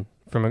clean.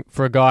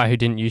 For a guy who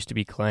didn't used to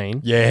be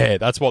clean. Yeah,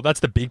 that's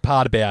the big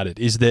part about it,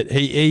 is that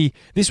he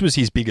this was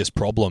his biggest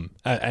problem,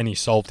 and he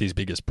solved his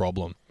biggest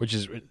problem, which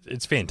is,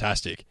 it's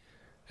fantastic.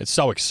 It's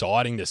so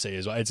exciting to see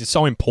as well. It's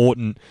so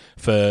important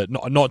for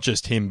not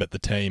just him but the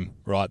team,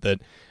 right? That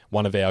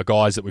one of our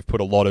guys that we've put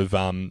a lot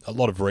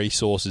of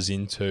resources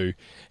into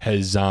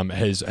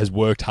has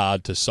worked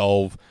hard to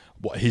solve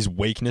his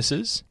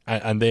weaknesses,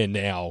 and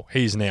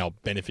he's now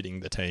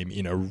benefiting the team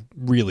in a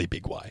really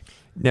big way.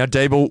 Now,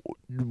 Deeble,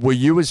 were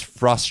you as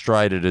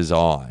frustrated as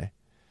I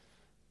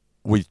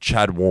with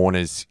Chad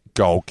Warner's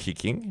goal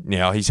kicking?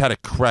 Now, he's had a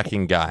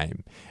cracking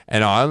game,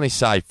 and I only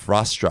say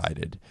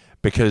frustrated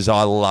because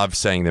I love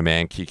seeing the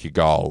man kick a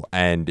goal.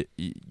 And,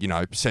 you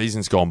know,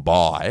 seasons gone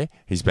by,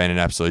 he's been an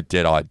absolute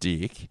dead-eyed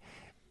dick.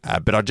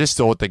 But I just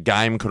thought the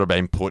game could have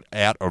been put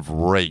out of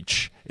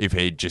reach if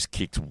he'd just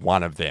kicked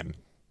one of them.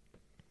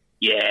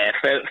 Yeah,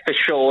 for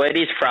sure. It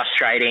is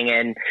frustrating,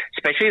 and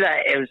especially that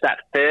it was that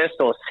first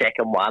or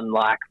second one,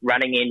 like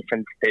running in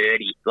from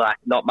 30, like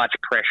not much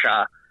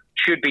pressure,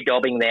 should be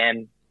dobbing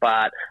them.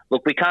 But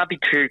look, we can't be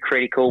too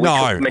critical. We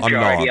took the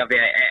majority of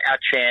our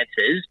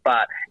chances.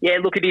 But yeah,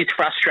 look, it is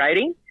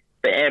frustrating.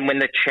 And when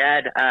the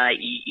Chad,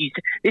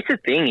 this is the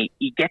thing,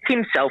 he gets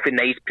himself in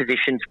these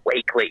positions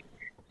weekly.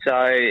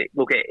 So,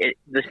 look,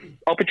 the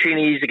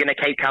opportunities are going to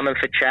keep coming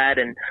for Chad,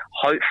 and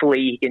hopefully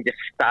he can just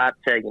start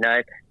to, you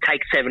know,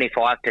 take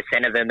 75%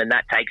 of them, and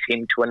that takes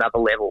him to another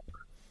level.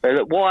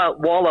 But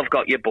while I've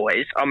got you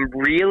boys, I'm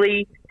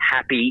really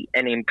happy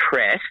and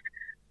impressed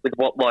with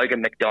what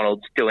Logan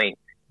McDonald's doing.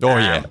 Oh,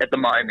 yeah. At the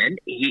moment.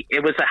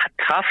 It was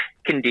tough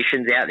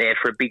conditions out there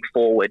for a big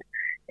forward,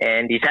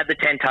 and he's had the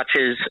 10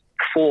 touches,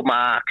 4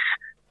 marks,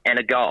 and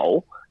a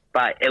goal.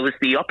 But it was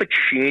the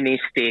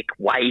opportunistic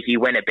way he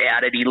went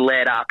about it. He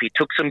led up, he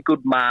took some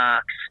good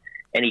marks,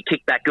 and he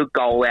kicked that good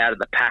goal out of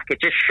the pack.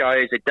 It just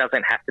shows it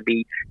doesn't have to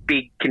be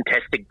big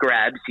contested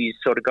grabs. He's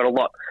sort of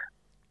got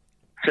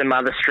some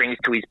other strings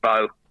to his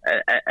bow,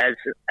 as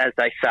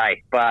they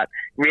say. But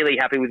really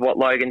happy with what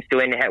Logan's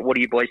doing. What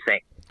do you boys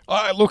think?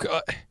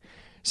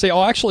 See,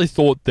 I actually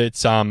thought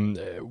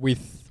that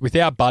with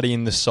our buddy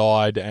in the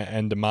side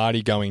and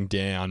Marty going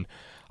down,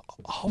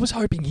 I was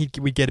hoping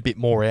we'd get a bit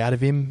more out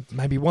of him.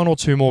 Maybe 1 or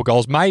 2 more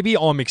goals. Maybe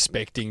I'm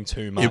expecting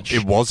too much.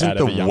 It wasn't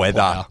out of the a weather.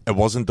 player. It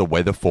wasn't the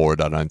weather for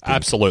it, I don't think.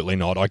 Absolutely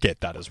not. I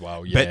get that as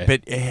well. Yeah.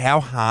 But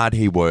how hard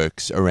he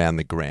works around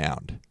the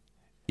ground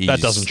that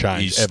doesn't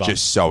change is ever.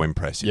 just so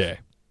impressive. Yeah.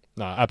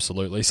 No,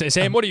 absolutely.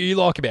 Sam, what do you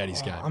like about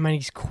his game? I mean,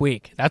 he's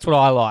quick. That's what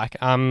I like.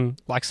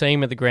 Like seeing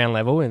him at the ground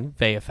level in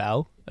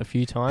VFL a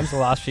few times the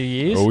last few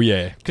years. Oh,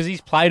 yeah. Because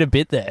he's played a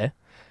bit there.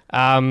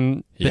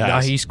 No,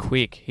 has. he's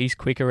quick. He's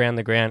quick around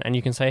the ground, and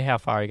you can see how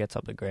far he gets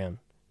up the ground,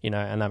 you know,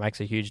 and that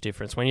makes a huge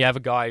difference. When you have a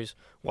guy who's,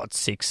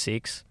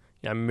 6'6",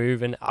 you know,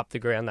 moving up the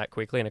ground that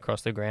quickly and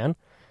across the ground,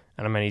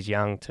 and I mean, he's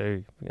young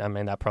too. I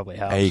mean, that probably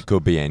helps. He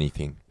could be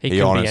anything.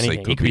 He honestly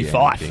could could be be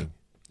 5. anything.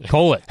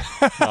 Call it.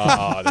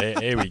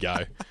 There we go.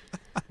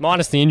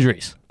 Minus the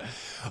injuries.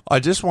 I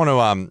just want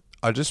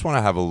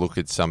to have a look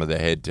at some of the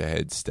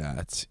head-to-head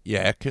stats.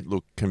 Yeah,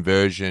 look,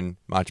 conversion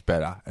much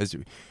better.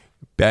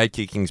 Bad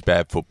kicking's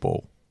bad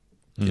football.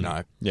 You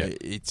know, yeah.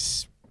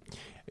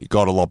 It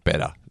got a lot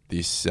better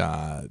this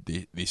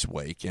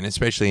week, and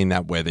especially in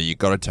that weather, you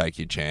got to take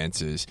your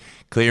chances.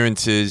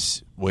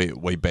 Clearances,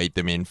 we beat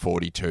them in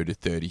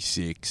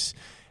 42-36.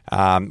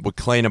 We're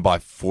cleaner by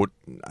foot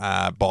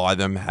by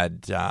them.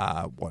 Had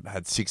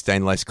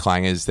 16 less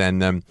clangers than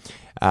them,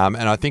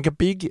 and I think a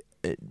big,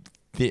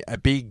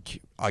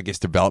 I guess,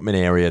 development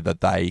area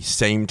that they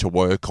seemed to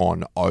work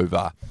on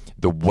over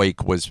the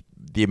week was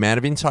the amount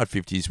of inside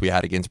 50s we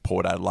had against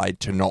Port Adelaide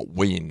to not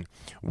win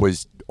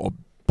was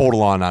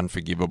borderline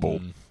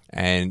unforgivable,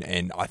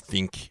 and I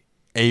think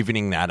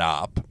evening that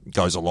up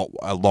goes a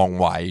long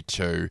way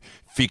to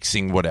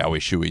fixing what our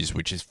issue is,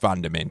 which is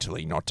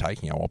fundamentally not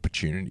taking our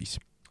opportunities.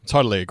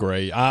 Totally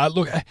agree.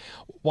 Look,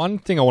 one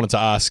thing I wanted to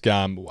ask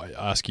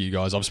you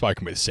guys. I've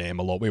spoken with Sam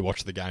a lot. We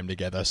watched the game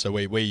together, so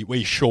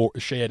we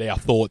shared our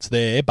thoughts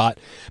there. But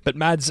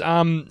Mads,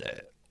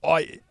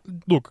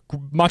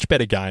 much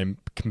better game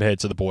compared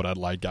to the Port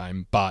Adelaide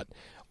game. But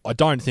I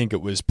don't think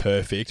it was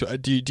perfect.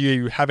 Do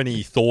you have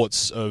any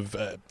thoughts of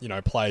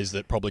players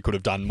that probably could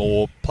have done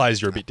more?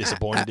 Players you're a bit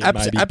disappointed in,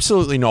 maybe?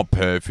 Absolutely not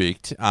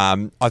perfect.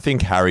 I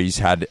think Harry's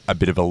had a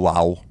bit of a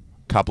lull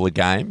couple of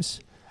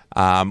games,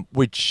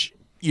 which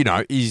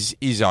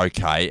is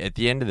okay. At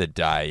the end of the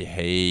day,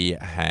 he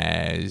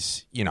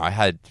has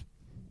had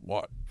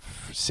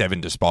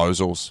 7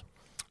 disposals,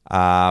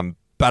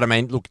 but I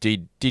mean, look,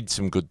 did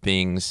some good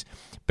things,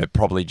 but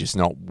probably just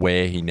not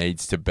where he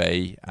needs to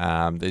be.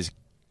 There's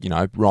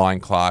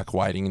Ryan Clark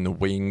waiting in the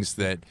wings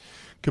that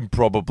can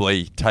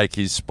probably take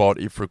his spot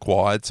if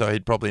required, so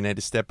he'd probably need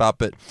to step up.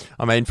 But,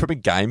 I mean, from a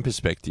game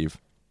perspective,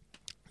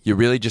 you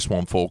really just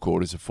want 4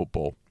 quarters of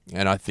football.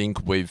 And I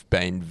think we've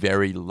been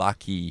very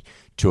lucky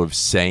to have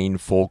seen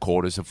 4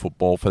 quarters of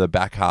football for the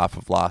back half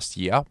of last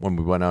year when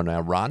we went on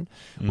our run.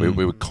 We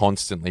were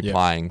constantly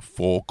playing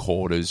 4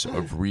 quarters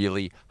of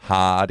really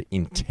hard,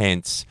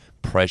 intense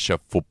pressure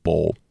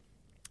football.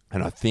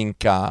 And I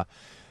think,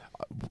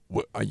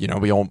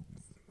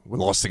 we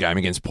lost the game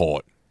against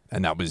Port,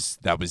 and that was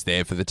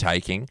there for the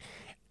taking.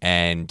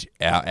 And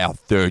our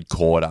third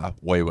quarter,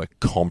 we were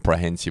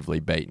comprehensively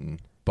beaten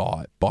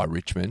by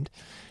Richmond.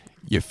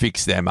 You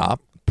fix them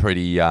up,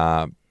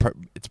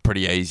 it's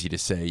pretty easy to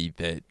see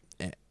that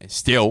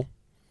still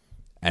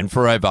and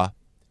forever,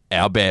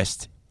 our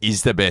best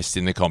is the best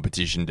in the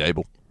competition,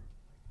 Deeble.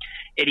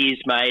 It is,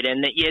 mate.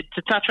 And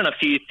to touch on a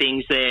few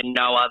things there,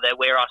 Noah,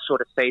 where I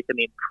sort of see some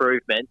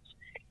improvements.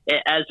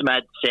 As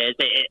Mad says,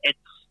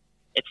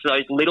 it's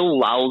those little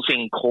lulls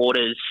in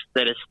quarters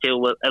that are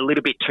still a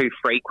little bit too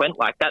frequent.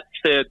 Like that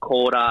third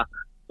quarter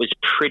was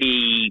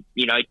pretty,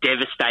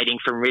 devastating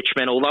from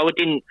Richmond, although it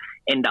didn't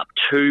end up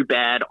too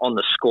bad on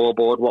the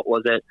scoreboard. What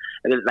was it?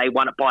 They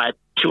won it by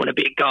 2 and a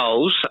bit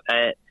goals.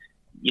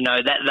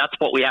 That's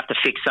what we have to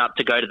fix up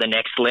to go to the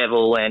next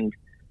level. And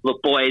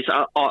look, boys,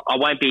 I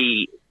won't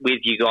be with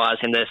you guys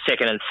in the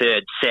second and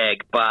third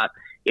seg, but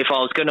if I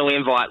was going to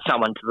invite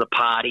someone to the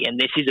party, and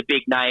this is a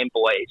big name,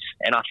 boys,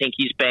 and I think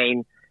he's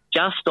been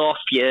just off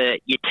your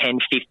 10,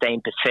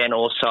 15%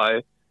 or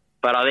so,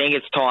 but I think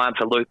it's time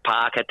for Luke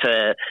Parker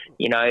to,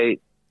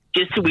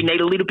 we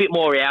need a little bit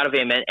more out of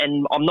him.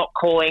 And I'm not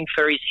calling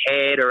for his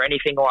head or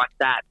anything like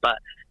that, but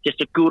just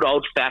a good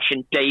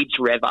old-fashioned Deeds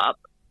rev up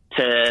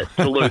to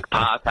Luke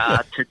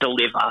Parker to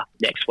deliver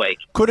next week.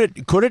 Could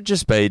it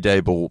just be,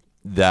 Deeble,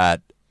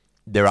 that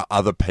there are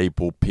other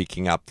people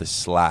picking up the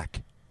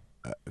slack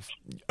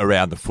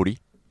around the footy?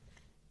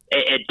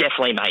 It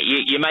definitely, mate.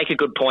 You make a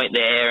good point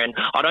there, and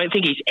I don't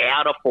think he's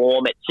out of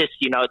form. It's just,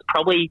 it's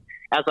probably,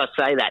 as I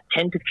say, that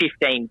 10 to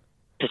 15%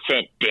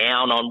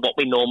 down on what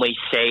we normally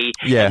see.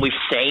 Yeah. And we've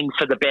seen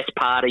for the best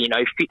part of,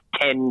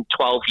 10,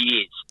 12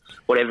 years,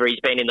 whatever he's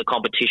been in the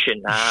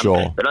competition.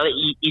 Sure. But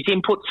his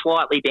input's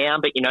slightly down,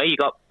 but, you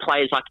got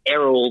players like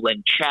Errol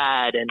and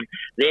Chad, and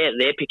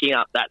they're picking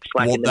up that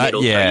slack in the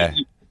middle. Yeah.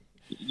 So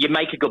you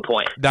make a good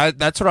point.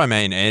 That's what I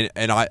mean,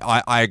 and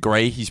I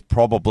agree. He's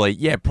probably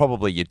your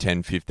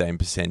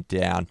 10-15%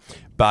 down.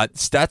 But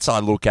stats I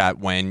look at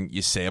when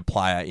you see a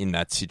player in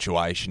that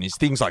situation is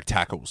things like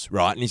tackles,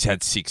 right? And he's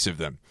had 6 of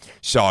them.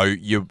 So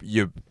you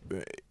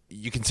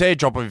can see a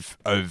drop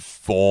of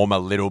form a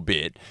little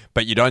bit,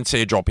 but you don't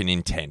see a drop in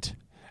intent.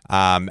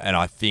 And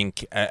I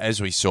think,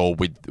 as we saw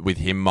with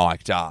him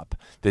mic'd up,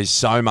 there's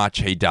so much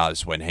he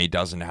does when he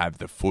doesn't have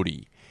the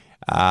footy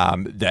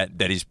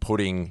that is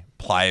putting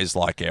players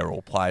like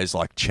Errol, players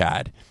like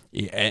Chad,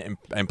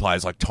 and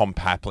players like Tom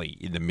Papley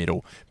in the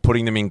middle,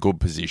 putting them in good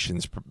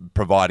positions,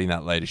 providing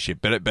that leadership.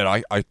 But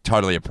I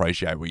totally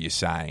appreciate what you're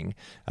saying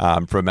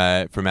from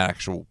an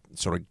actual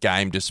sort of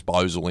game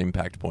disposal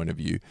impact point of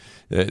view.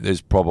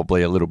 There's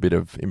probably a little bit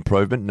of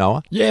improvement,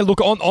 Noah. Yeah,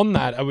 look, on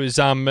that, I was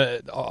I'm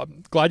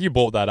glad you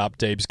brought that up,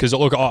 Deebs, because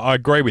look, I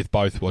agree with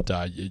both what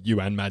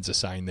you and Mads are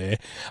saying there,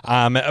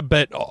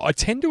 but I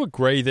tend to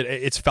agree that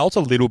it's felt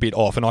a little bit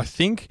off, and I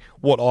think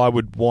what I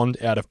would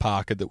want out of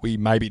Parker that we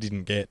maybe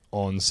didn't get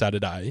on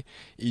Saturday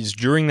is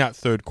during that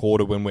third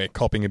quarter when we're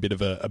copping a bit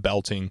of a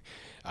belting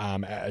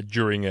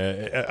during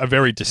a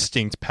very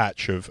distinct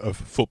patch of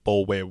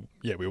football where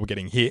we were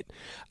getting hit.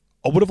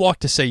 I would have liked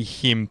to see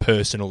him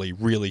personally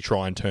really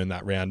try and turn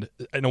that round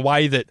in a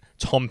way that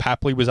Tom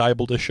Papley was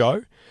able to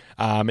show.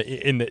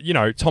 In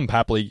that, Tom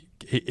Papley,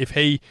 if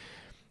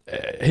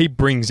he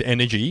brings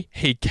energy,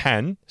 he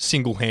can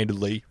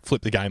single-handedly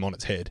flip the game on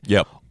its head.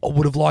 Yep. I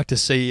would have liked to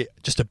see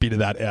just a bit of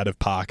that out of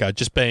Parker,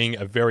 just being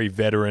a very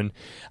veteran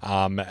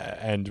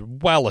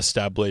and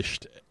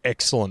well-established,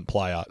 excellent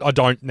player. I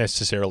don't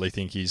necessarily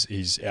think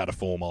he's out of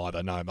form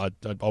either. No,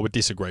 I would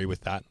disagree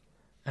with that.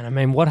 And I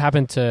mean, what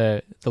happened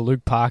to the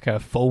Luke Parker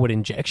forward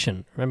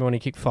injection? Remember when he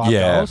kicked 5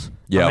 goals?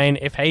 Yeah. I mean,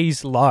 if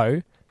he's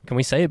low, can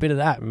we see a bit of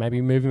that?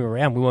 Maybe move him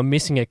around. We were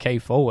missing a key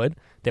forward.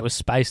 There was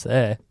space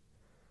there.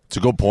 It's a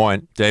good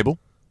point, Deeble.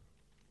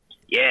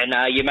 Yeah,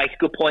 no, you make a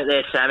good point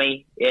there,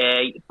 Sammy.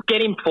 Yeah,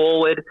 get him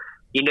forward.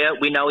 We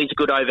know he's a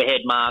good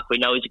overhead mark. We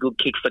know he's a good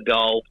kick for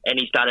goal, and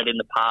he's done it in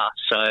the past.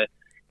 So,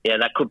 yeah,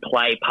 that could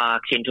play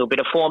Parks into a bit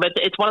of form.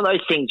 It's one of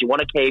those things you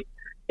want to keep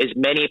as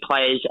many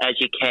players as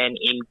you can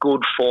in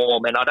good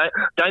form. And I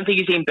don't think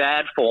he's in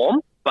bad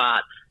form,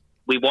 but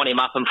we want him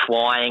up and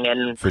flying.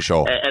 And for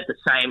sure. At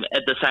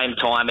the same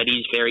time, it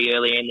is very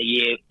early in the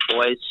year,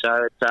 boys.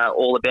 So it's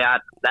all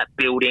about that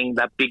building,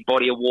 that big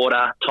body of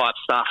water type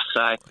stuff.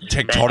 So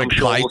tectonic I'm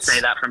sure plates. We'll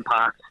see that from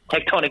past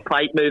tectonic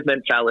plate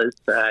movement, fellas.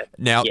 So,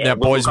 now,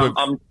 boys,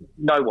 I'm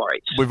no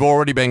worries. We've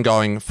already been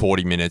going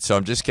 40 minutes, so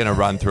I'm just going to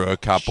run through a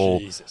couple.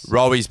 Jesus.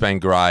 Rowi's been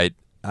great.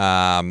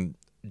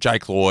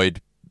 Jake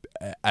Lloyd,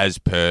 as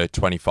per,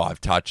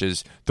 25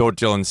 touches. Thought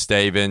Dylan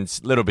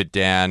Stevens, a little bit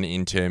down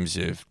in terms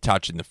of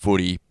touching the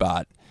footy,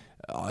 but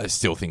I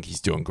still think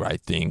he's doing great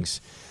things.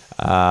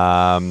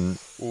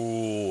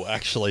 Ooh,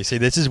 actually, see,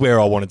 this is where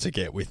I wanted to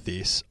get with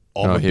this.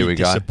 I'm a bit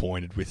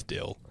disappointed with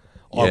Dill.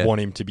 Yeah. I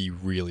want him to be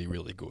really,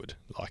 really good.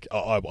 Like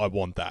I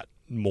want that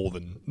more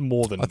than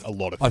a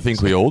lot of things. I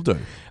think we all do.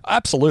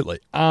 Absolutely.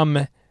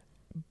 But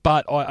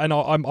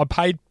I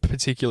paid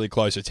particularly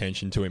close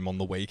attention to him on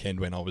the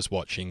weekend when I was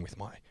watching with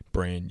my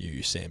brand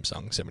new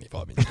Samsung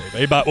 75-inch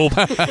TV. But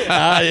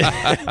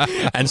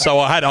and so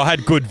I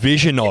had good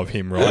vision of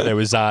him. Right, there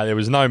was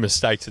no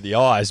mistake to the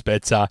eyes.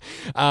 But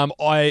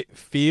I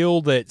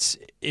feel that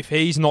if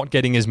he's not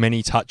getting as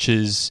many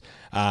touches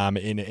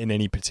in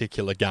any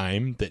particular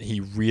game, that he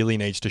really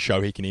needs to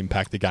show he can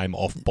impact the game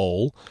off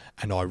ball.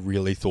 And I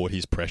really thought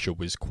his pressure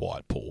was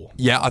quite poor.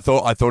 Yeah, I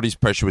thought his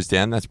pressure was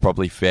down. That's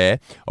probably fair.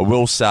 I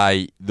will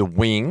say the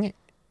wing.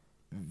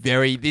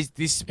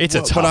 It's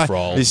a tough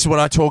role. This is what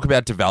I talk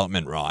about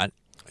development, right?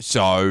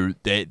 So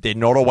they're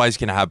not always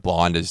going to have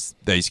blinders,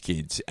 these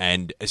kids,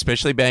 and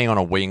especially being on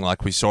a wing,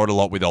 like we saw it a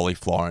lot with Ollie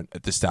Florent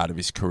at the start of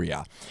his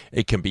career.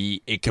 It can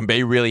be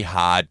really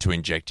hard to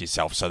inject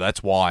yourself. So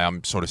that's why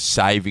I'm sort of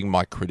saving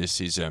my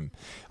criticism.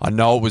 I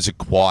know it was a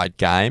quiet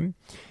game.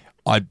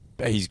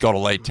 He's got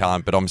elite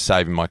talent, but I'm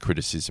saving my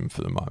criticism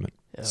for the moment.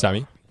 Yeah.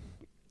 Sammy?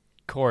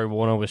 Corey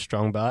Warner was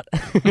strong, but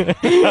I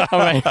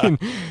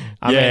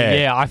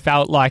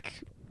felt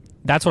like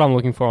that's what I'm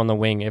looking for on the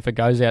wing. If it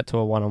goes out to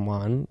a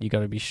one-on-one, you got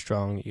to be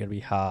strong, you got to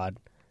be hard.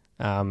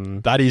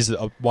 That is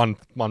one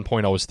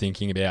point I was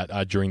thinking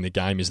about during the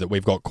game, is that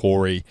we've got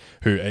Corey,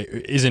 who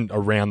isn't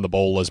around the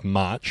ball as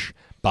much,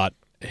 but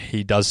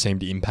he does seem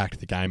to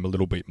impact the game a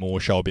little bit more,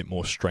 show a bit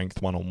more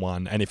strength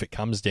one-on-one. And if it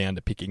comes down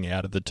to picking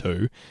out of the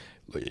two,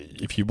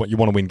 if you want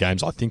to win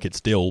games, I think it's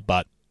Dill,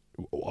 but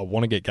I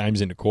want to get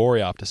games into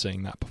Corey after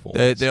seeing that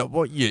performance.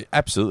 Well, you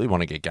absolutely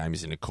want to get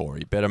games into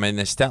Corey, but I mean,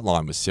 their stat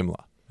line was similar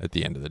at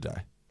the end of the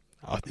day.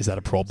 Is that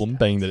a problem,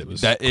 being that it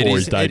was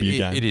Corey's debut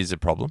game? It is a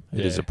problem.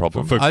 It is a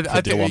problem. For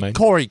Dill, I mean.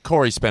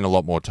 Corey spent a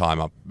lot more time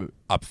up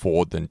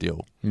forward than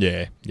Dill.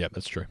 Yeah,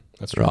 that's true.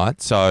 That's true.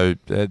 Right, so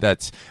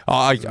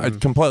I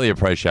completely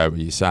appreciate what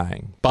you're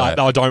saying. But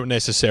I don't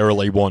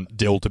necessarily want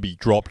Dill to be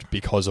dropped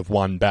because of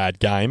one bad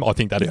game. I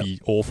think that'd be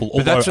awful.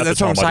 But that's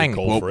what I'm saying.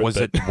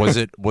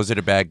 Was it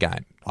a bad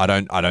game? I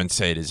don't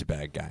see it as a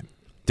bad game.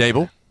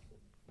 Deeble?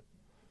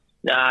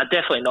 Nah,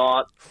 definitely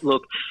not.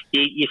 Look,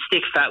 you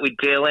stick fat with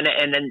Dill, and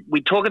then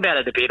we talk about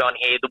it a bit on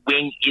here. The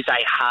wing is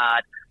a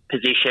hard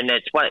position.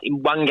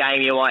 In one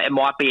game it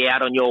might be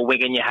out on your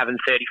wing and you're having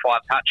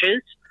 35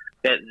 touches.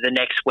 The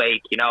next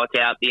week, it's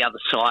out the other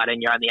side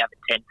and you're only having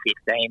 10,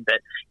 15.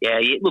 But yeah,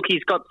 look,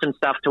 he's got some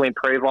stuff to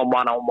improve on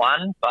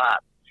one-on-one.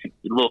 But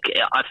look,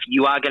 if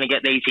you are going to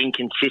get these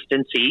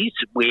inconsistencies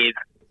with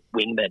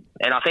wingmen,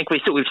 and I think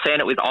we've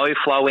seen it with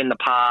Oflo in the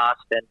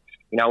past, and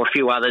a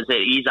few others. It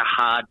is a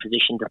hard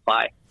position to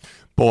play.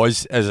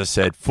 Boys, as I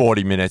said,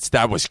 40 minutes.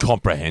 That was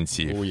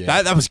comprehensive. Oh,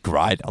 yeah. That was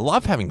great. I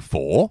love having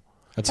 4.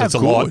 It's a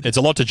lot. It's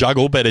a lot to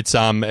juggle, but it's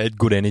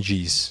good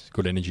energies.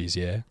 Good energies,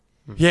 yeah.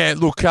 Yeah,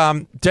 look,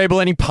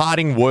 Deeble, any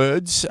parting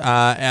words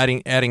out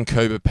in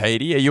Cooper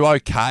Petey? Are you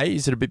okay?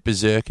 Is it a bit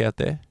berserk out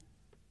there?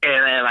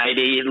 Yeah, mate.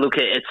 Look,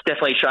 it's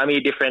definitely showing me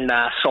a different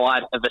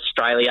side of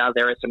Australia.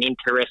 There are some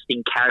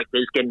interesting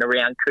characters getting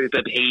around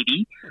Cooper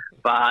Petey.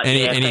 But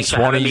any thanks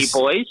for having me,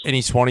 boys.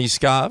 Any Swanee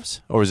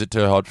scarves, or is it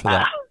too hot for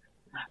that?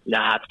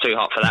 Nah, it's too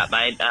hot for that,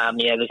 mate.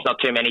 There's not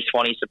too many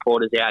Swanee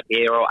supporters out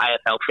here, or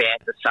AFL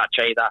fans as such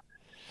either.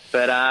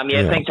 But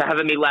thanks for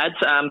having me, lads.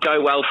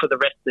 Go well for the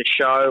rest of the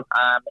show,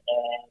 and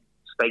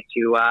speak to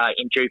you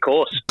in due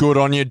course. Good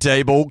on you,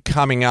 Deeble.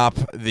 Coming up,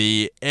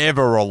 the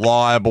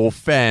ever-reliable,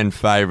 fan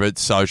favourite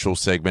social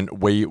segment.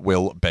 We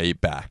will be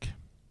back.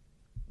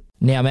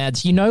 Now,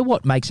 Mads, you know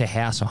what makes a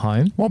house a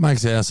home? What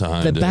makes a house a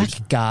home, The dude?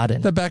 back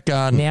garden. The back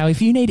garden. Now, if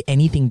you need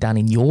anything done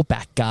in your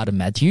back garden,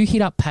 Mads, you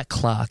hit up Pat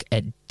Clark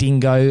at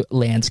Dingo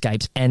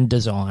Landscapes and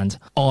Designs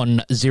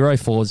on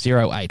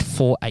 0408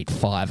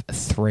 485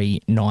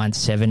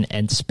 397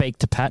 and speak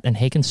to Pat and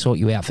he can sort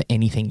you out for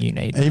anything you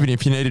need. Even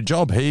if you need a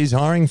job, he's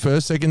hiring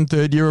first, second,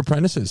 third year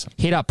apprentices.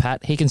 Hit up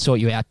Pat. He can sort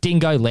you out.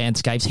 Dingo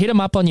Landscapes. Hit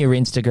him up on your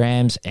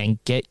Instagrams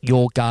and get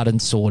your garden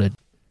sorted.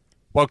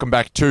 Welcome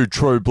back to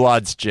True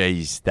Bloods.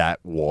 Geez, that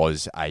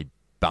was a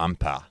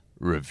bumper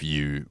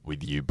review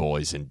with you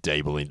boys and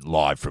Deeble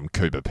live from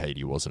Cooper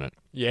Petey, wasn't it?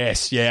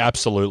 Yes, yeah,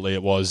 absolutely.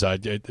 It was a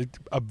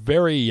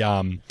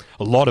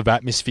lot of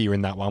atmosphere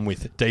in that one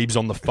with Deebs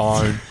on the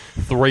phone,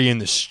 3 in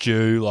the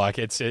stew. Like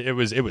it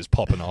was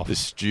popping off. The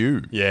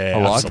stew. Yeah,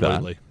 I like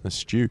absolutely. that. The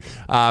stew.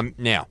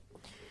 Now,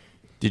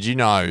 did you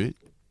know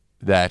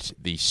that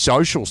the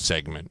social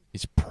segment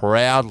is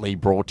proudly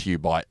brought to you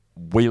by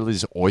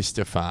Wheeler's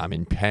Oyster Farm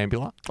in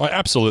Pambula? I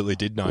absolutely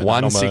did know that.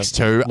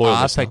 162 loyal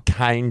Arthur listener.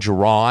 Kane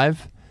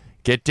Drive.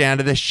 Get down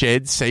to the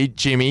shed, see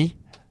Jimmy.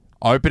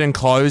 Open and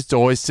closed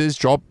oysters.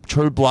 Drop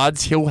True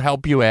Bloods. He'll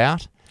help you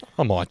out.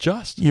 I might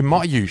just. You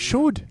might. You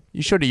should.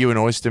 You should. Are you an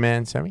oyster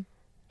man, Sammy?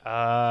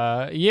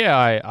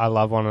 Yeah, I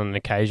love one on an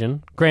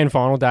occasion. Grand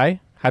final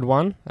day, had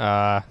one.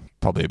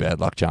 Probably a bad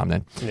luck charm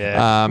then.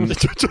 Yeah.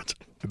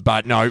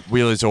 But no,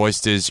 Wheeler's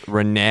Oysters,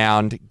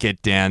 renowned.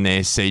 Get down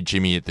there, see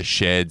Jimmy at the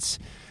sheds.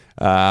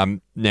 Now,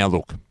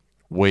 look,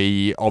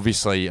 we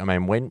obviously,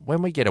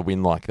 when we get a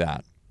win like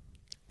that,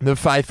 the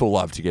faithful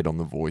love to get on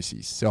the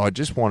voices. So I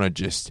just want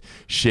to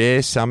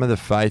share some of the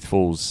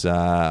faithfuls'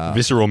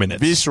 Visceral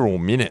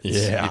minutes.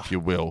 Yeah. If you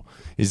will.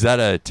 Is that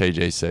a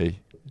TGC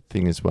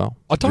thing as well?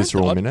 I don't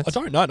Visceral minutes? I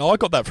don't know. No, I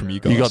got that from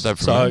you guys. You got that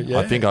from me? yeah.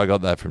 I think I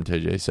got that from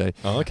TGC.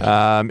 Oh,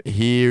 okay.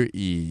 Here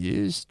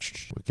is...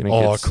 We're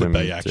gonna get it could some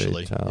be,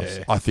 actually. details.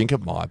 Yeah. I think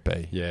it might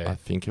be. Yeah. I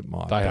think it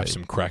might be. They have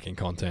some cracking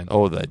content.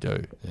 Oh, they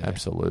do. Yeah.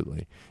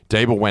 Absolutely.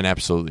 Deeble went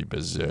absolutely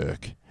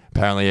berserk.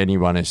 Apparently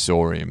anyone who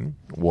saw him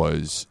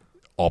was...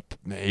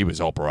 he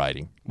was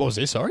operating. What was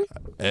this, sorry?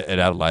 At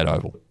Adelaide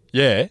Oval.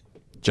 Yeah.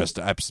 Just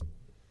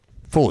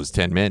full as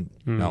 10 men,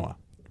 Noah.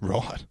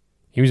 Right.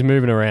 He was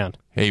moving around.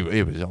 He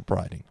was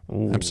operating.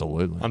 Ooh.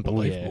 Absolutely.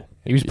 Unbelievable. Yeah.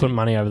 He was putting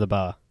money over the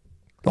bar.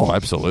 Oh,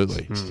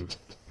 absolutely.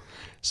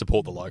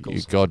 Support the locals.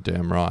 You're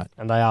goddamn right.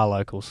 And they are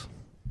locals.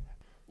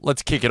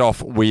 Let's kick it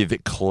off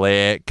with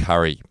Claire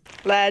Curry.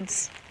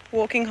 Lads,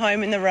 walking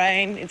home in the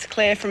rain. It's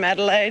Claire from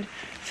Adelaide,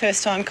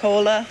 first time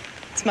caller.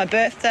 It's my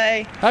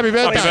birthday. Happy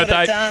birthday. Always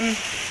got it done.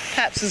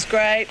 Paps was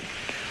great.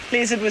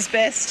 Lizard was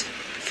best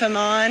for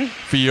mine.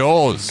 For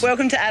yours.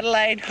 Welcome to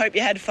Adelaide. Hope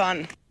you had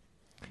fun.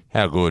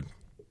 How good?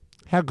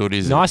 How good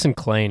is Nice and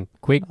clean.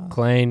 Quick,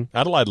 clean.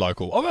 Adelaide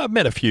local. I've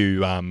met a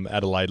few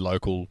Adelaide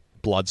local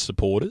blood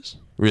supporters.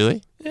 it?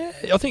 Really? Yeah,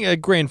 I think a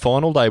grand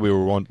final day we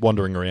were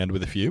wandering around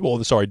with a few. Or,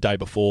 day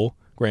before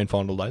grand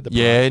final day.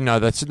 Yeah,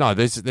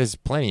 there's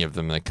plenty of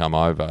them that come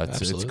over.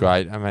 It's Absolutely.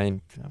 great.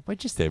 We're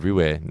just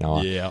everywhere,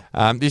 Noah. Yeah.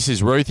 This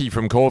is Ruthie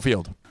from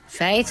Caulfield.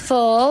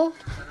 Faithful,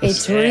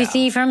 it's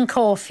Ruthie from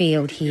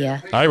Caulfield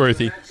here. Hey,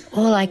 Ruthie.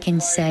 All I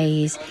can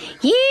say is,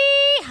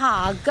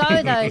 yeehaw,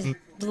 go those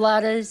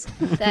blooders.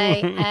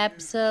 They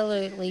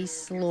absolutely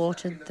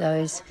slaughtered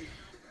those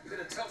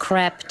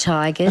crap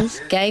Tigers,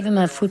 gave them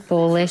a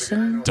football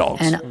lesson.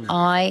 Dogs. And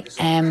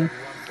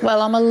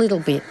I'm a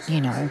little bit,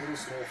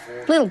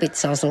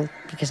 sozzled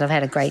because I've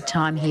had a great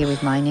time here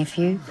with my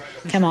nephew.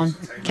 Come on,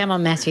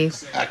 Matthew.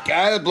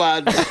 Go the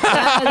blood. Go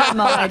the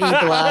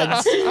mighty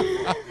bloods.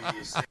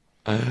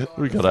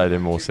 We got 18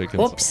 more seconds.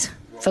 Whoops,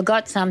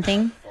 forgot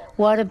something.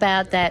 What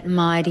about that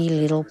mighty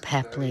little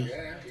Papley?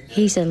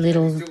 He's a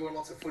little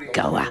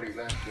goer.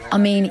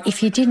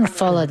 If you didn't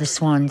follow the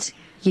Swans,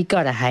 you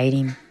got to hate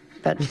him.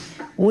 But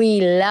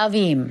we love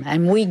him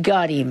and we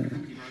got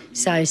him.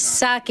 So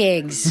suck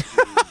eggs.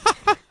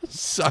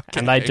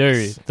 And they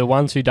do. The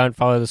ones who don't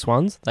follow the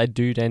Swans, they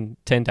do tend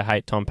to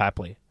hate Tom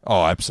Papley.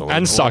 Oh, absolutely.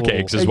 And suck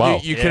eggs as well.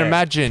 You can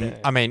imagine,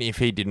 if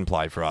he didn't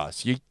play for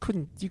us, you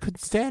couldn't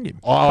stand him.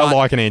 I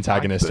like an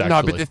antagonist, actually.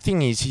 No, but the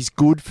thing is, he's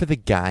good for the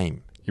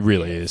game. He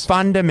really is.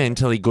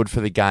 Fundamentally good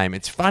for the game.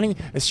 It's funny.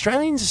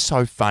 Australians are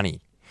so funny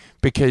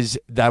because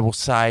they will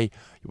say,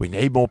 we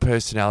need more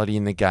personality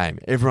in the game.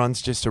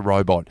 Everyone's just a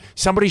robot.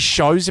 Somebody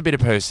shows a bit of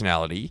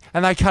personality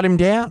and they cut him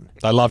down.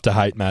 They love to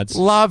hate, Mads.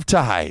 Love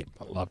to hate.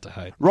 Love to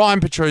hate. Ryan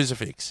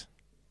Petrusevich.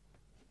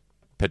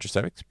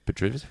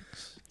 Petrusevich?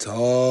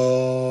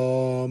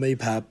 Tommy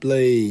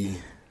Papley.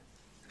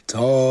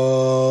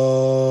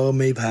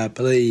 Tommy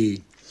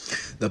Papley.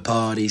 The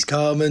party's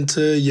coming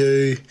to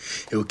you.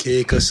 He'll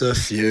kick us a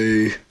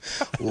few.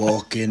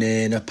 Walking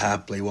in a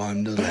Papley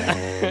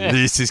wonderland.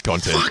 This is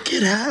content.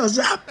 Fucking how's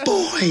that,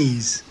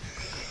 boys?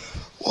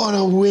 What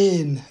a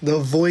win. The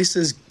voice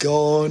is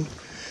gone.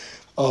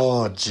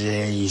 Oh,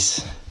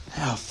 jeez.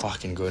 How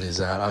fucking good is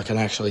that? I can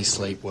actually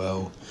sleep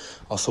well.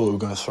 I thought we were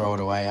going to throw it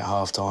away at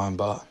halftime,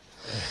 but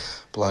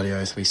bloody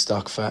oath, we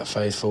stuck fat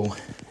faithful.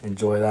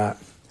 Enjoy that.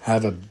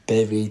 Have a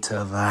bevy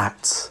to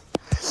that.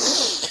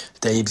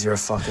 Deebs, you're a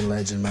fucking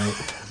legend, mate.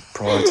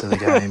 Prior to the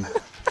game.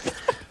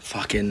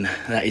 Fucking,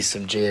 that is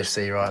some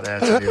GFC right there,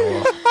 to be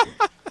honest.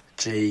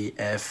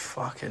 GF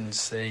fucking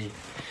C.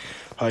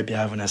 Hope you're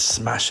having a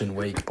smashing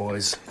week,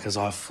 boys, because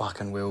I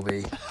fucking will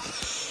be.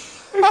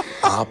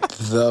 Up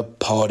the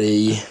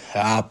potty,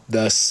 up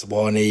the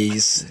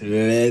Swannies,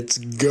 let's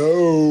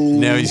go.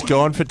 Now, he's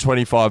gone for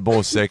 25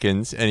 more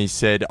seconds, and he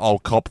said, I'll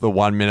cop the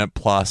 1 minute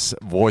plus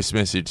voice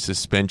message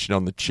suspension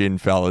on the chin,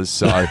 fellas.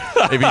 So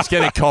if he's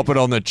going to cop it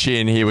on the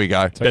chin, here we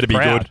go. Better be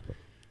proud.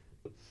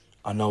 good.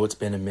 I know it's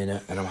been a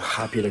minute, and I'm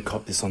happy to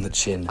cop this on the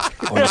chin.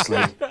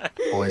 Honestly,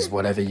 boys,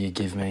 whatever you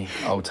give me,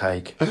 I'll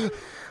take.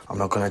 I'm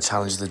not going to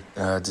challenge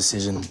the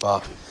decision,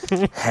 but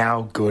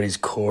how good is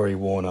Corey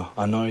Warner?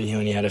 I know he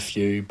only had a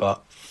few,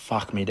 but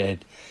fuck me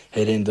dead.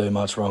 He didn't do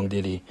much wrong,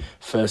 did he?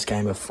 First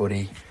game of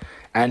footy.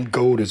 And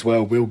Gould as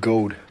well, Will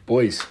Gould.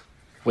 Boys,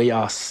 we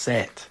are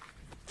set.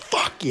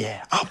 Fuck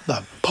yeah, up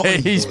the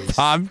potty, He's boys.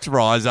 pumped,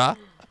 Riser.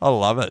 I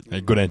love it.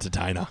 A good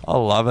entertainer. I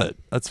love it.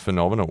 That's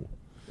phenomenal.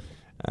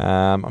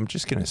 I'm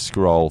just going to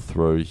scroll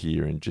through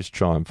here and just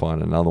try and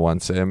find another one.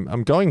 So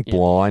I'm going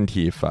blind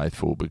here,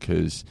 Faithful,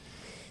 because,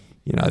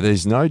 you know,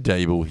 there's no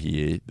Deeble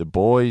here. The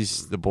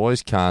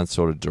boys can't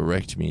sort of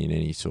direct me in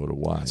any sort of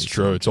way. It's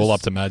true. It's all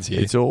up to Mads here.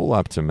 It's all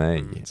up to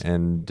me.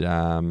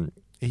 And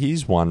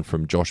here's one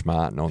from Josh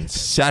Martin on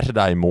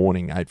Saturday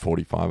morning,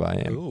 8:45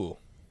 a.m. Ooh.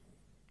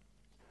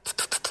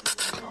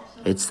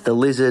 It's the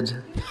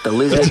lizard. The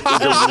lizard is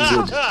a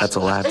lizard. That's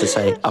all I have to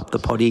say. Up the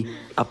potty,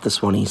 up the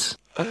Swannies.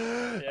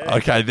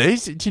 Okay,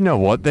 do you know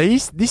what?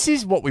 This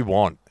is what we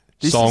want.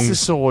 This Songs, is the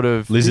sort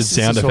of lizard this is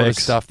the sound sort of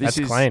effects. stuff. That's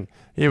clean.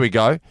 Here we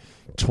go.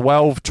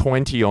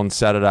 12:20 on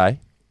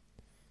Saturday.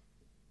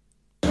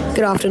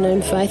 Good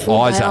afternoon, Faithful.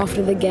 Isaac.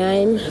 After the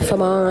game, for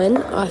mine,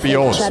 I think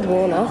yours. Chad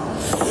Warner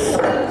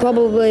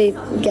probably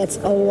gets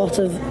a lot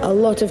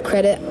of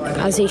credit,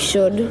 as he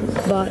should,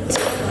 but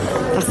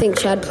I think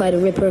Chad played a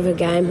ripper of a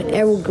game.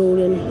 Errol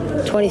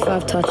Goulden,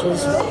 25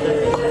 touches,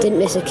 didn't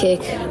miss a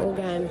kick all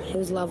game. It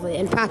was lovely.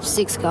 And perhaps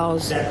 6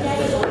 goals. So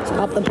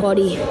up the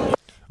potty.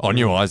 On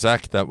you,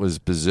 Isaac. That was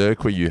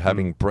berserk. Were you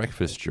having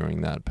breakfast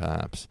during that,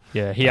 perhaps?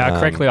 Yeah, he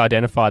correctly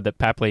identified that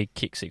Papley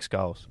kicked 6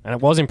 goals, and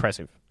it was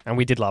impressive, and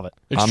we did love it.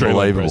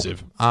 Unbelievable.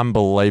 Impressive.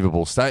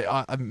 Unbelievable.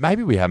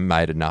 Maybe we haven't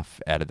made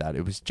enough out of that.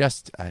 It was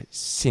just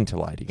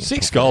scintillating.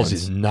 6 goals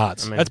is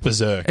nuts. That's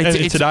berserk.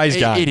 It's today's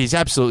game. It is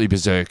absolutely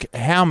berserk.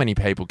 How many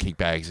people kick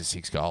bags of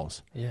 6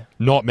 goals? Yeah,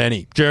 not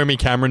many. Jeremy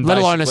Cameron, let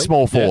alone a basically.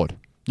 small forward.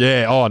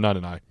 Yeah. Oh,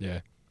 no. Yeah.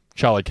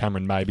 Charlie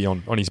Cameron maybe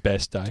on his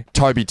best day.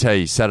 Toby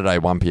T, Saturday,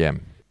 1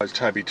 p.m. It's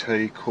Toby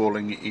T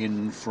calling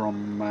in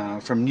from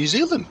New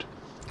Zealand.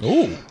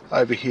 Ooh.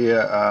 Over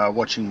here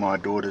watching my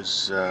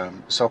daughter's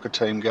soccer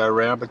team go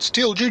around, but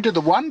still, due to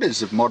the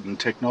wonders of modern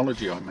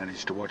technology, I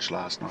managed to watch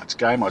last night's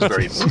game. I was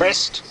very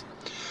impressed.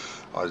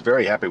 I was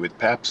very happy with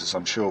Paps, as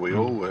I'm sure we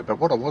all were, but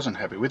what I wasn't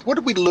happy with, what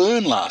did we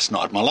learn last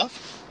night, my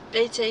love?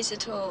 BT's a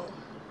tool.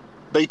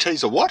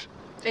 BT's a what?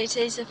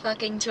 BT's a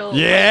fucking tool.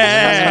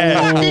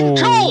 Yeah! Fucking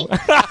tool!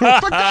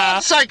 For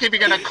God's sake, if you're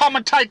going to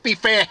commentate, be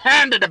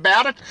fair-handed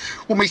about it.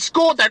 When we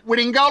scored that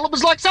winning goal, it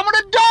was like someone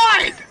had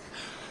died.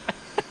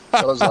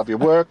 Fellas, love your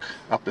work.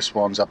 Up the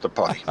Swans, up the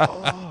potty.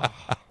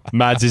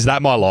 Mads, is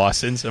that my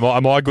licence?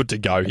 Am I good to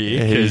go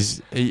here?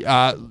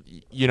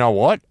 You know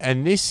what?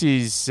 And this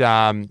is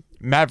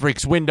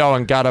Mavericks window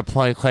and gutter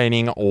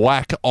cleaning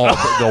whack of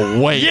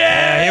the week.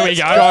 Yeah, here we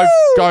go.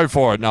 Go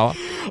for it, Noah.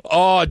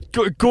 Oh,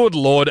 good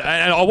Lord.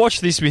 And I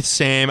watched this with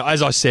Sam,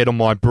 as I said, on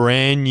my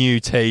brand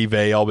new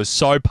TV. I was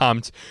so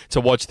pumped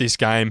to watch this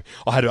game.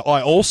 I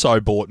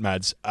also bought,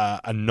 Mads,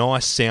 a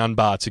nice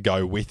soundbar to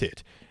go with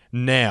it.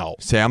 Now,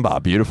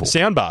 soundbar, beautiful.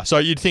 Soundbar. So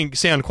you'd think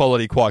sound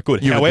quality quite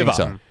good. You would However,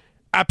 think so.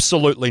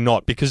 Absolutely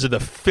not, because of the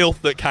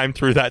filth that came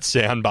through that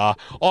soundbar.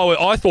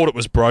 I thought it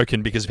was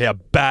broken because of how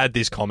bad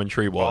this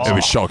commentary was. It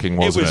was shocking,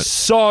 wasn't it? It was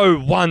so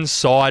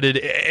one-sided.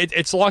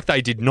 It's like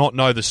they did not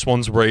know the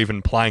Swans were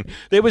even playing.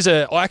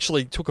 I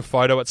actually took a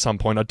photo at some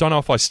point, I don't know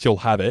if I still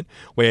have it,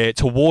 where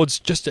towards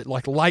just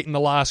late in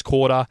the last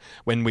quarter,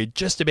 when we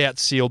just about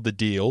sealed the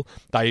deal,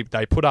 they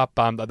put up,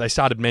 they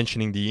started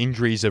mentioning the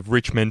injuries of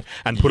Richmond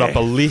and put up a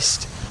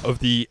list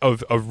of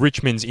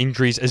Richmond's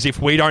injuries, as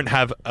if we don't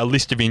have a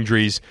list of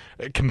injuries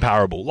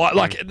comparable.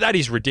 Like that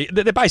is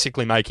ridiculous. They're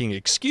basically making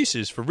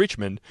excuses for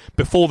Richmond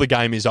before the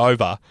game is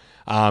over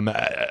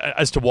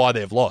as to why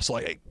they've lost.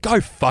 Like, go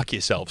fuck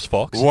yourselves,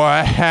 Fox.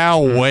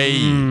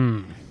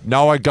 Wow-wee.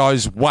 Noah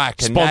goes whack.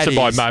 Sponsored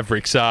by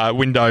Mavericks,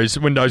 windows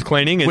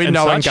cleaning and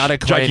gutter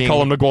cleaning. Jake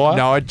Colin Maguire.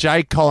 Noah,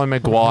 Jake Colin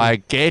Maguire.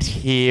 Get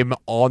him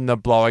on the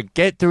blower.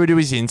 Get through to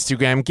his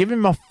Instagram. Give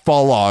him a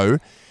follow.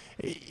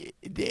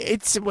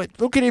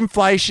 Look at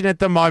inflation at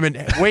the moment.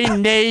 We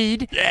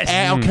need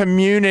our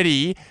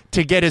community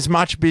to get as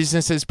much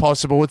business as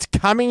possible. It's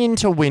coming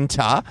into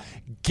winter.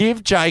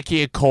 Give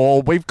Jakey a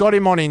call. We've got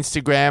him on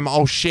Instagram.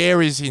 I'll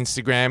share his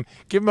Instagram.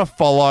 Give him a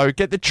follow.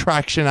 Get the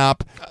traction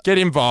up. Get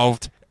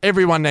involved.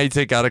 Everyone needs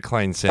their gutter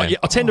clean, Sam.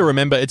 I tend to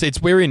remember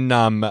we're in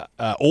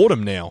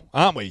autumn now,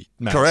 aren't we,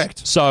 Matt?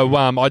 Correct. So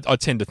I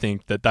tend to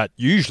think that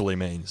usually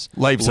means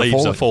leaves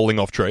are falling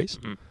off trees.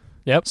 Mm.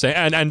 Yep. So,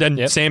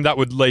 and Sam, that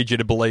would lead you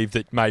to believe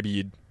that maybe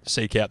you'd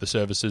seek out the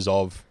services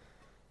of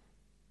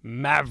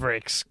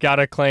Mavericks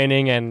gutter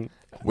cleaning and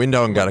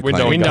window and gutter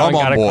cleaning. Window and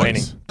gutter boys.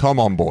 cleaning. Come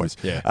on, boys.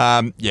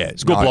 Yeah.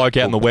 It's a good bloke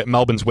out in the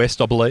Melbourne's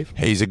West, I believe.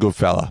 He's a good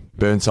fella.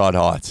 Burnside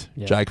Heights.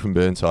 Yeah. Jake from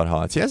Burnside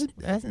Heights. He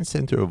hasn't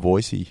sent through a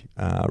voicey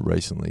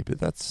recently, but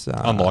that's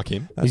unlike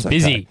him. He's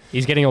busy.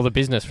 He's getting all the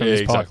business from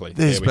this pod. Exactly.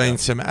 There's been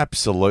some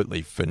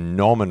absolutely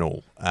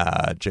phenomenal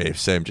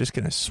GFC. I'm just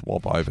going to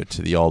swap over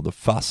to the old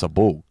Fusser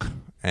book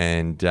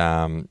and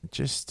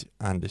just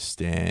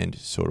understand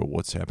sort of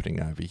what's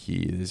happening over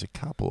here. There's a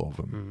couple of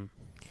them.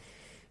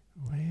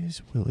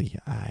 Where's Willie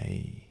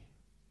A?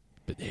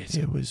 But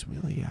There was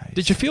Willie A.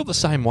 Did you feel the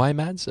same way,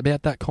 Mads,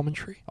 about that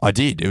commentary? I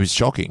did. It was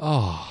shocking.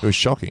 Oh, it was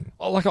shocking.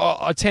 Like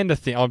I tend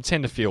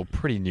to feel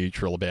pretty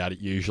neutral about it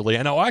usually,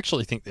 and I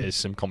actually think there's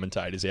some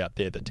commentators out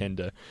there that tend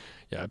to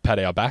pat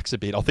our backs a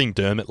bit. I think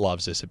Dermot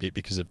loves us a bit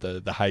because of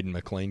the Hayden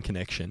McLean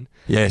connection.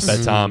 Yes,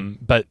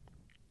 but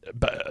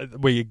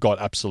we got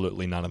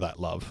absolutely none of that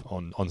love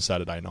on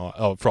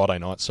Friday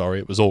night. Sorry,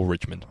 it was all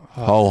Richmond.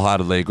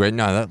 Wholeheartedly agree.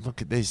 No, look,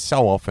 there's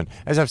so often,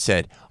 as I've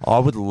said, I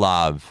would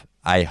love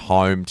a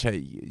home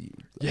team.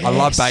 Yes. I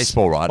love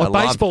baseball, right?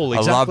 Like baseball, I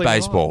love exactly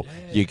baseball.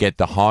 right. Yeah. You get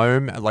the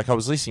home, like I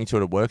was listening to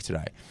it at work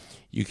today.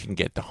 You can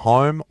get the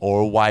home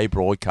or away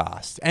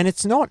broadcast, and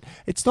it's not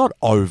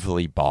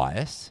overly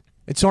biased.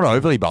 It's not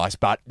overly biased,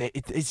 but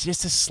it's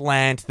just a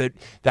slant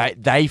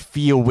that they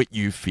feel what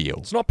you feel.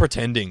 It's not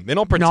pretending. They're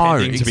not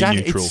pretending to be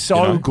neutral. It's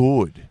so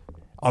good.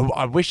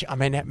 I wish. I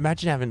mean,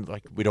 imagine having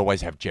we'd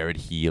always have Jared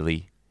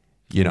Healy.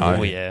 You know.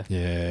 Oh yeah.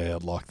 Yeah,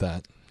 I'd like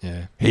that.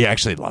 Yeah. He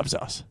actually loves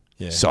us.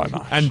 Yeah. So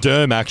much. And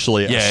Derm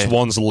actually, a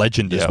Swans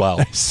legend as well.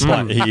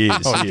 He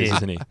is,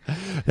 isn't he?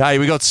 Hey,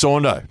 we got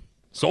Saundo.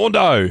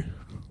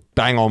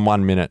 Bang on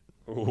 1 minute.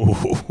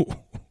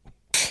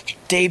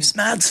 Deebs,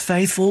 Mads,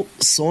 faithful,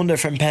 Saunder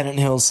from Pennant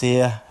Hills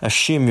here.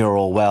 Assume you're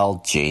all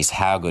well. Geez,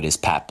 how good is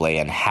Papley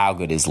and how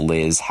good is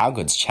Liz? How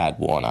good's Chad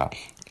Warner?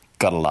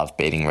 Gotta love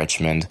beating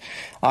Richmond.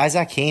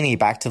 Isaac Heaney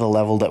back to the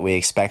level that we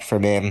expect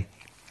from him.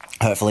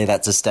 Hopefully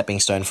that's a stepping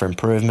stone for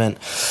improvement.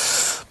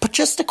 But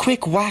just a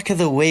quick whack of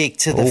the week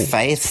to the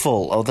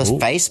faithful or the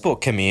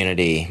Facebook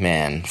community,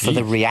 man, for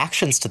the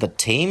reactions to the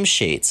team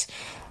sheets.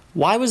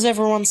 Why was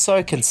everyone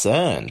so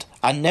concerned?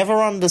 I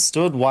never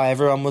understood why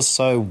everyone was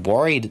so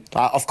worried.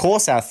 Of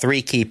course, our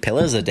 3 key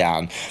pillars are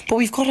down, but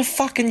we've got a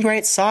fucking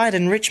great side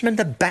and Richmond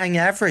are bang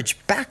average.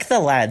 Back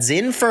the lads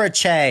in for a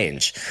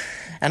change.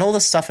 And all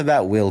the stuff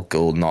about Will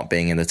Gould not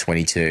being in the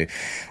 22.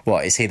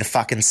 What, is he the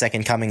fucking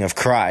second coming of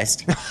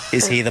Christ?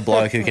 Is he the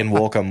bloke who can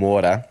walk on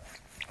water?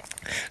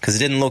 Because it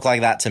didn't look like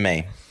that to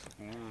me.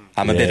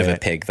 I'm a bit of a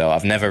pig, though.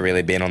 I've never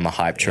really been on the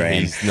hype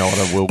train. He's not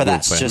a Will Gould But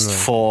that's fan. just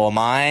for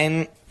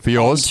mine. For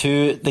yours? On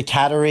to the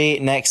Cattery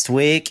next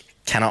week.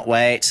 Cannot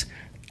wait.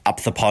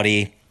 Up the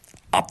potty.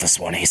 Up the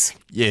Swannies.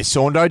 Yeah,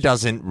 Saundo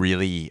doesn't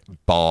really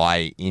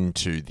buy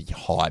into the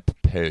hype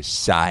per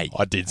se.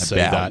 I did see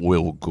about that.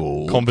 Will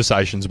Gould.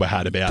 Conversations were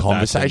had about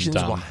Conversations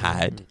that. were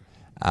had.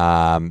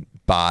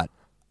 But,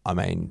 I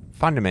mean,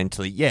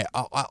 fundamentally,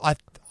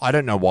 I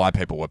don't know why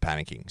people were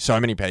panicking. So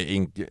many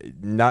people,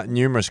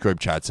 numerous group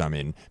chats I'm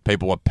in,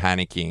 people were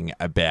panicking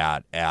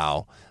about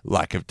our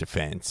lack of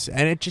defence.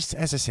 And it just,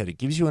 as I said, it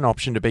gives you an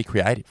option to be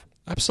creative.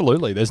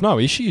 Absolutely, there's no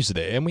issues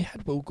there, and we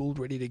had Will Gould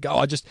ready to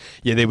go.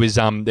 There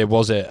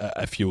was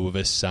a few of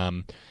us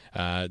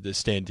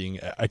standing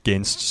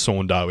against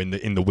Saundo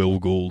in the Will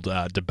Gould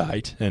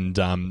debate, and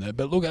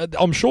but look,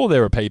 I'm sure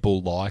there are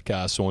people like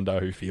Saundo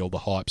who feel the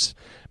hype's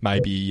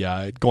maybe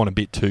gone a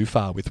bit too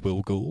far with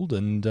Will Gould,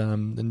 and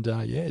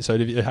So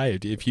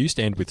if you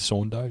stand with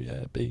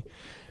Saundo,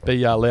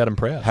 be loud and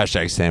proud.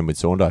 Hashtag stand with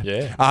Saundo.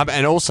 Yeah.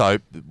 And also,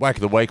 whack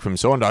of the week from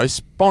Saundo,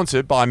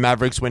 sponsored by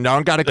Mavericks Window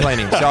and Gutter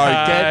Cleaning. So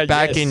get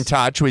back in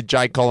touch with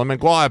Jake Colin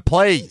McGuire,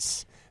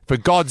 please, for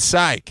God's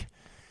sake.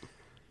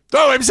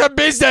 Do him some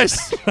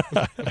business.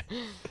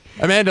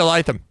 Amanda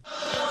Latham.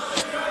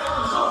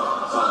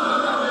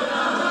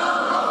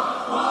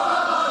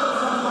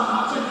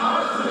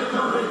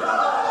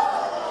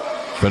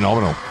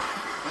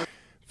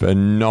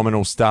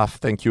 Phenomenal stuff.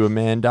 Thank you,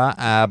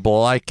 Amanda.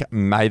 Blake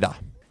Mather.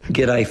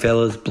 G'day,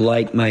 fellas.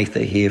 Blake Mather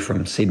here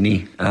from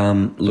Sydney.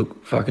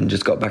 Look, fucking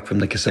just got back from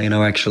the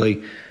casino,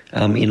 actually,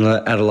 in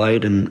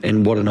Adelaide,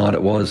 and what a night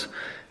it was.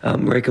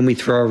 Reckon we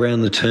throw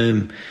around the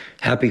term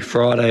Happy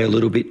Friday a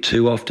little bit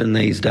too often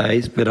these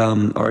days, but I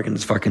reckon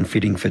it's fucking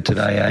fitting for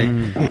today,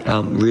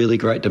 eh? Really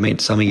great to meet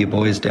some of you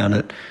boys down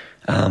at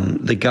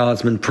the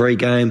Guardsman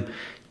pre-game.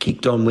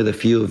 Kicked on with a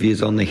few of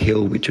yous on the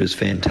hill, which was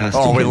fantastic.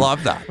 Oh, we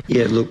love that.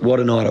 Yeah, look, what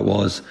a night it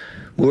was.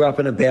 We were up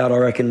and about, I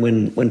reckon,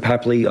 when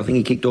Papley, I think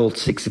he kicked all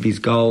 6 of his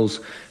goals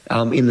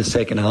in the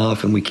second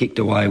half, and we kicked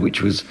away,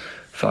 which was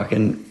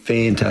fucking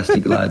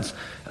fantastic, lads.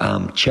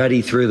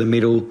 Chatty through the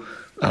middle,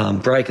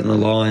 breaking the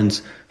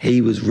lines. He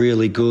was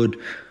really good.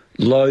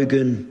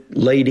 Logan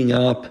leading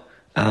up.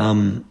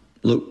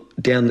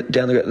 Look, down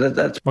the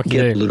that's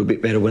get a little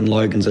bit better when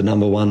Logan's a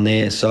number 1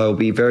 there. So it'll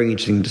be very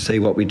interesting to see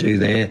what we do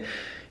there.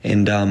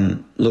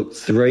 And look,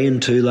 3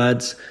 and 2,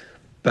 lads,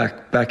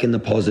 back in the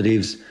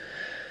positives,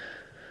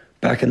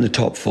 back in the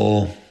top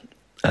 4.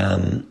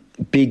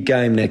 Big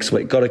game next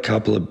week. Got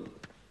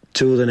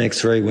 2 of the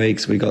next 3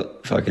 weeks. We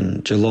got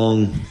fucking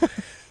Geelong. I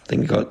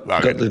think we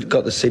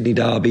got the Sydney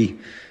Derby,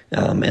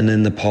 and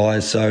then the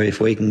Pies. So if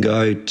we can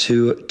go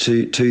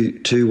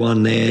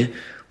 2-1 there,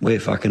 we're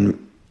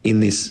fucking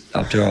in this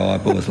up to our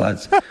eyeballs,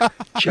 lads.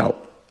 Ciao.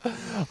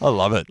 I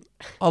love it.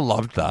 I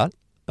loved that.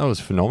 That was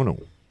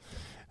phenomenal.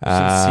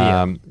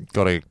 Sincere.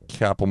 Got a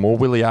couple more.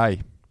 Willie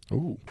A.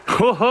 Ooh.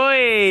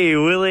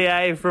 Ahoy! Willie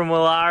A from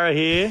Willara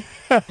here.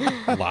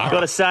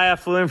 Got to say, I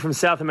flew in from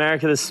South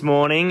America this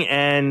morning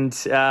and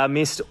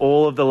missed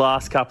all of the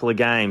last couple of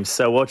games.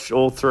 So watched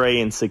all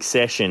three in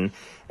succession.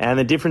 And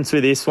the difference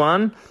with this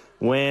one,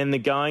 when the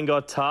going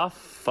got tough,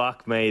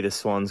 fuck me, the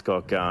Swans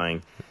got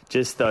going.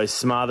 Just those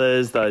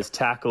smothers, those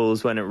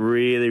tackles, when it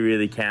really,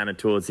 really counted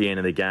towards the end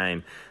of the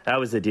game. That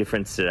was the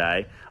difference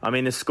today. I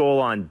mean, the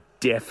scoreline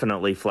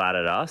definitely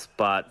flattered us,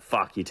 but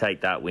fuck, you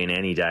take that win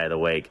any day of the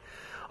week.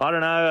 I don't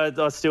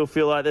know, I still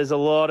feel like there's a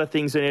lot of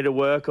things we need to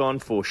work on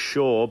for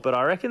sure, but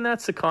I reckon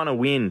that's the kind of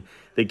win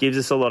that gives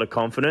us a lot of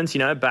confidence, you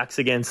know, backs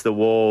against the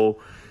wall,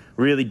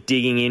 really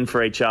digging in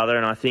for each other,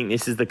 and I think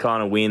this is the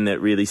kind of win that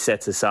really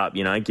sets us up,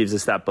 you know, gives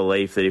us that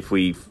belief that if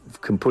we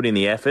can put in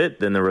the effort,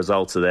 then the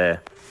results are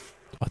there.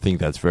 I think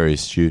that's very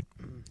astute.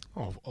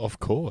 Oh, of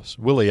course.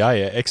 Willie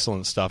A,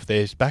 excellent stuff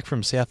there. He's back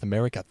from South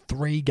America,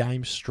 3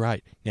 games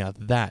straight. Now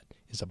that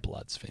is a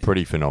Bloods fan.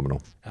 Pretty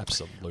phenomenal.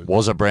 Absolutely.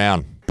 Was it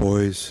Brown?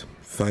 Boys,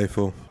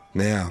 faithful.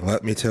 Now,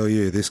 let me tell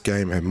you, this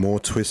game had more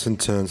twists and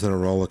turns than a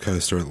roller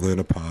coaster at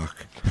Luna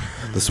Park.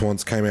 The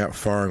Swans came out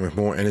firing with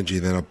more energy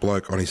than a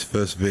bloke on his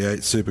first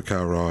V8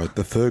 supercar ride.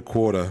 The third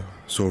quarter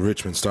saw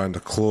Richmond starting to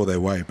claw their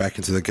way back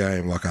into the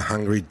game like a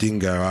hungry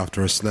dingo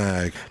after a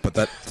snag, but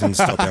that didn't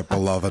stop our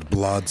beloved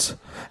Bloods.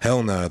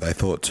 Hell no, they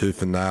thought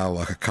tooth and nail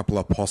like a couple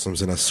of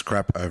possums in a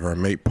scrap over a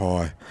meat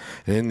pie.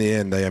 And in the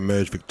end, they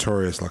emerged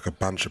victorious like a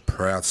bunch of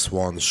proud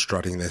swans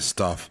strutting their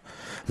stuff.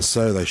 And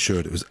so they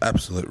should. It was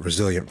absolute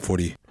resilient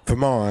footy. For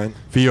mine,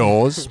 for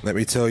yours, let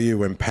me tell you,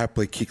 when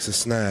Papley kicks a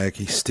snag,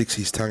 he sticks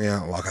his tongue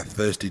out like a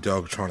thirsty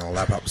dog trying to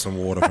lap up some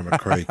water from a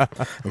creek.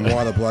 And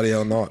why the bloody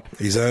hell not?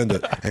 He's earned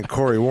it. And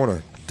Corey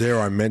Warner,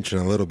 dare I mention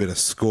a little bit of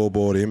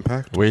scoreboard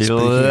impact? We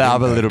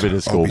love a little bit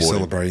of scoreboard. I'll be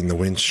celebrating the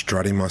win,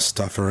 strutting my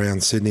stuff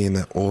around Sydney in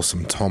that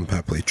awesome Tom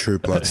Papley True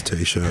Bloods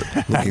t-shirt,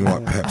 looking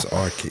like perhaps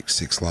I kicked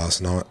 6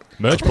 last night.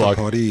 Merch plug. Up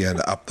the potty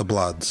and up the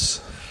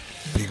Bloods.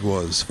 Big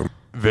was from...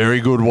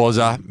 Very good,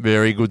 Wazza.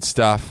 Very good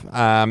stuff.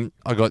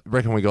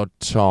 Reckon we got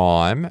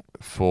time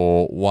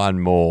for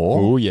one more.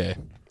 Oh, yeah.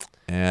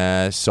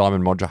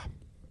 Simon Modra.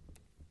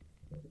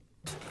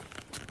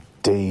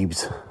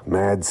 Deebs,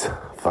 Mads,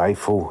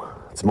 Faithful.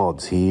 It's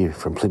Mods here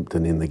from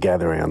Plympton in the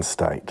Gatherround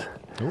State.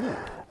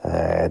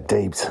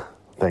 Deebs,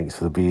 thanks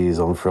for the beers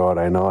on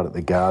Friday night at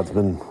the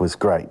Guardsman. It was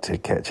great to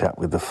catch up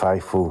with the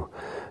Faithful.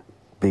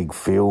 Big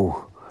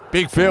Phil.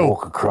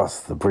 Walk across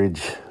the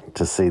bridge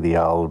to see the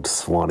old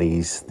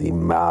Swannies, the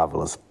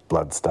marvellous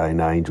Bloodstone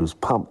Angels,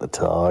 pump the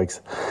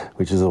Tiges,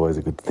 which is always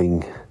a good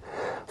thing.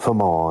 For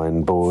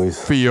mine, boys.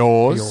 For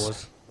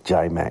yours.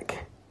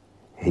 J-Mac.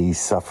 He's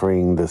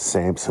suffering the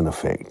Samson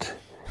effect.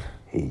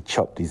 He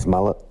chopped his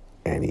mullet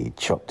and he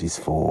chopped his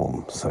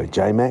form. So,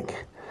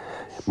 J-Mac,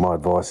 my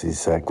advice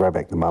is grab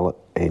back the mullet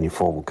and your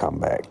form will come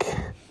back.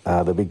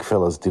 The big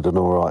fellas did an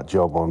all right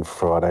job on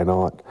Friday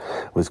night.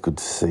 It was good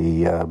to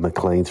see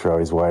McLean throw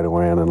his weight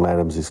around and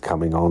Laddams is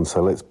coming on,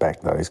 so let's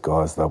back those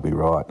guys. They'll be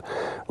right.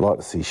 Like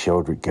to see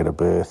Sheldrick get a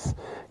berth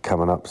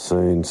coming up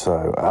soon,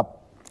 so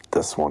up the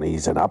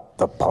Swannies and up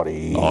the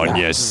potty. Oh,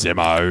 yes,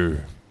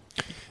 Simo.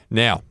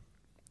 Now,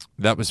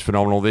 that was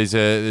phenomenal. There's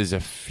a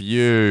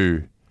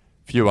few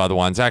other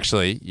ones.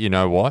 Actually, you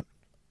know what?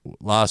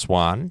 Last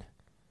one.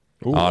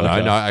 Ooh, no,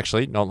 okay.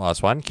 actually, not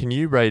last one. Can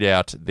you read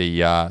out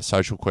the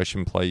social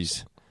question,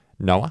 please,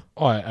 Noah?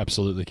 I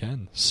absolutely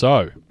can.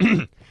 So,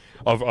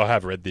 I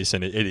have read this,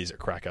 and it is a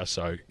cracker,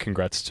 so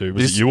congrats to...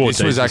 This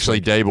was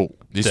actually Deeble.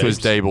 This was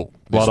Deeble.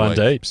 Well done,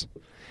 Deeps.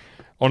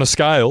 On a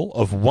scale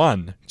of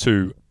 1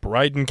 to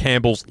Braden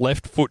Campbell's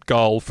left foot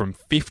goal from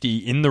 50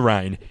 in the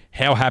rain,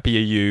 how happy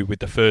are you with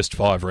the first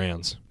 5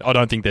 rounds? I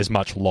don't think there's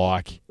much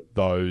like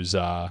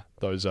that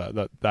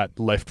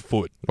left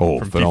foot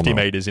from 50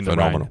 metres in the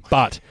rain.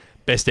 But...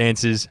 best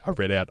answers are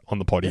read out on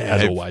the potty,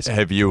 as always.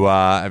 Have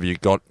you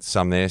got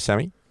some there,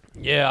 Sammy?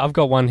 Yeah, I've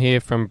got one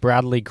here from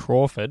Bradley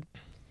Crawford,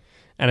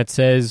 and it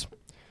says,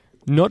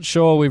 not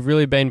sure we've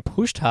really been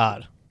pushed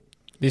hard.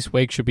 This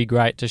week should be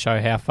great to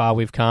show how far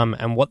we've come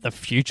and what the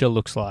future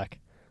looks like.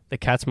 The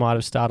Cats might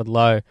have started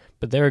low,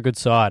 but they're a good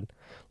side.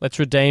 Let's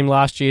redeem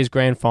last year's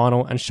grand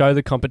final and show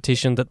the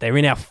competition that they're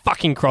in our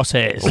fucking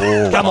crosshairs.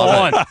 Come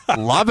on.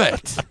 Love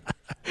it.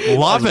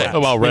 Love it.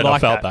 Well read. I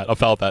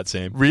felt that,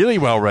 Sam. Really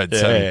well read,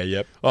 Sam.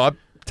 Yeah, yep.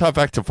 Tough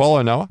act to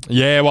follow, Noah.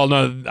 Yeah, well,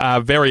 no,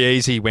 very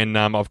easy when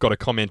I've got a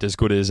comment as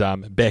good as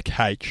Beck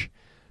H,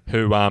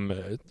 who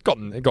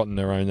gotten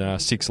their own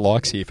 6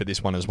 likes here for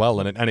this one as well,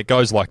 and it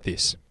goes like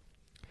this.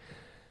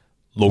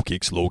 Low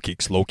kicks, low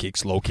kicks, low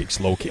kicks, low kicks,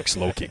 low kicks,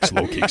 low kicks,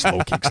 low kicks,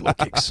 low kicks, low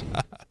kicks.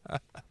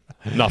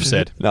 Enough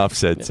said. Enough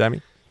said. Yeah.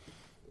 Sammy?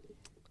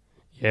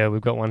 Yeah,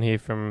 we've got one here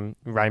from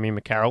Raimi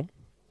McCarroll.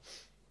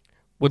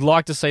 Would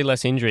like to see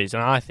less injuries,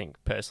 and I think,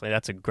 personally,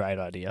 that's a great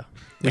idea.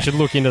 We should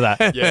look into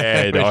that. Yeah,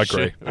 I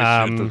agree. We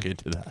should look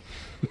into that.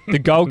 The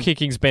goal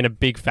kicking's been a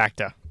big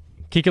factor.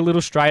 Kick a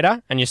little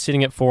straighter, and you're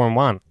sitting at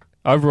 4-1.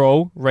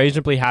 Overall,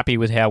 reasonably happy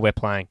with how we're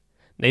playing.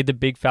 Need the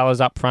big fellas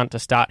up front to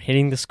start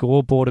hitting the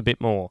scoreboard a bit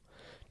more.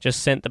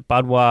 Just sent the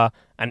Budwa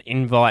an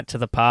invite to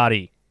the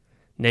party.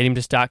 Need him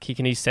to start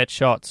kicking his set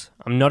shots.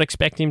 I'm not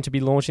expecting him to be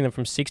launching them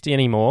from 60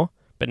 anymore,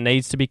 but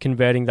needs to be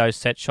converting those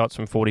set shots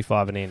from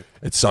 45 and in.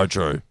 It's so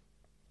true.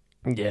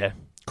 Yeah.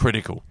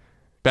 Critical.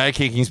 Bad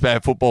kicking's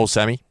bad football,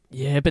 Sammy.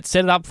 Yeah, but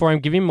set it up for him.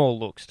 Give him more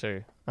looks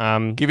too.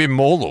 Give him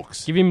more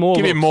looks. Give him more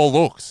Give looks. him more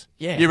looks.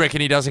 Yeah. You reckon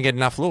he doesn't get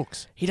enough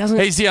looks? He doesn't.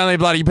 He's the only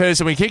bloody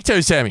person we kick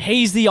to, Sammy.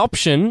 He's the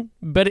option,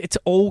 but it's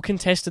all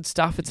contested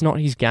stuff. It's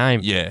not his game.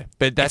 Yeah,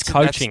 but that's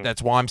coaching.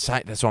 That's why I'm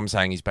saying. That's why I'm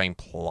saying he's being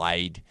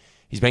played.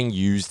 He's being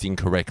used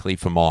incorrectly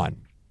for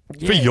mine.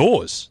 Yeah. For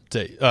yours?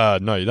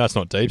 No, that's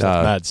not Deeps.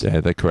 That's Mads.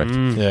 Yeah, they're correct.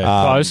 Yeah.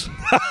 Close.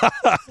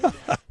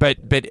 But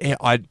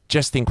I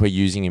just think we're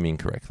using him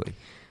incorrectly.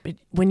 But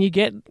when you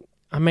get,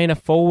 I mean, a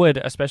forward,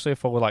 especially a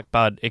forward like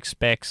Bud,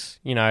 expects,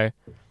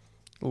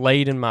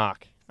 lead and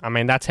mark. I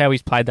mean, that's how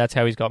he's played. That's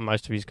how he's got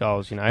most of his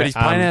goals, But he's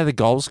playing out of the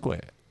goal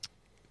square.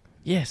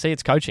 Yeah, see,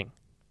 it's coaching.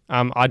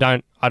 I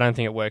don't think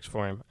it works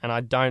for him. And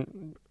I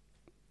don't...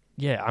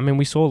 Yeah, I mean,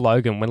 we saw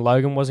Logan. When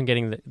Logan wasn't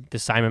getting the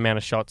same amount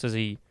of shots as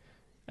he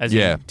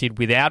did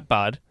without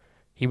Bud,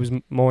 he was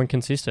more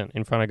inconsistent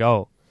in front of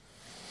goal.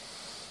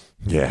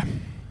 Yeah.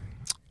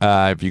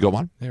 Have you got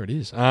one? There it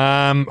is.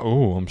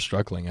 I'm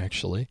struggling,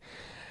 actually.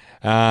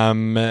 He's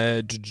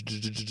had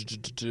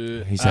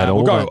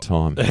all that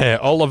time. Yeah,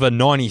 Oliver,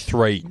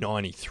 93.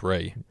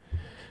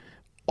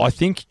 I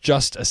think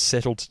just a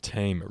settled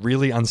team,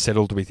 really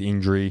unsettled with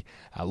injury.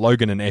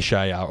 Logan and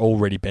Eshe are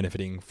already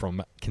benefiting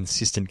from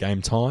consistent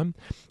game time.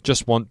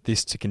 Just want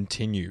this to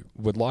continue.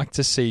 Would like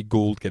to see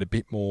Gould get a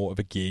bit more of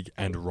a gig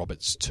and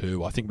Roberts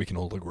too. I think we can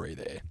all agree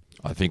there.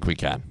 I think we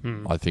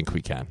can. I think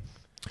we can.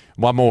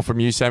 One more from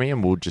you, Sammy,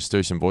 and we'll just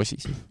do some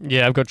voices.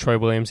 Yeah, I've got Troy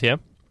Williams here.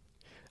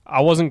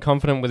 I wasn't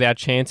confident with our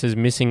chances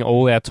missing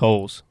all our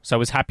tools, so I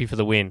was happy for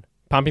the win.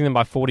 Pumping them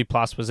by 40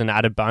 plus was an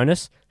added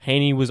bonus.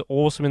 Heaney was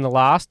awesome in the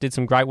last, did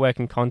some great work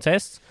in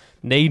contests.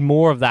 Need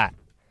more of that.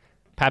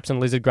 Paps and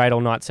Lizard great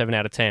all night, 7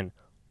 out of 10.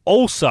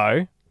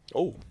 Also,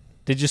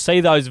 did you see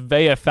those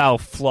VFL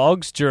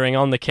flogs during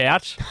On the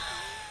Couch?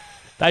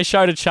 They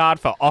showed a chart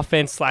for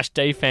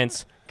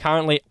offense/defense.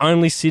 Currently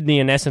only Sydney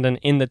and Essendon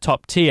in the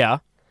top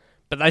tier,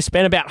 but they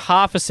spent about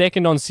half a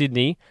second on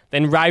Sydney,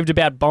 then raved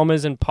about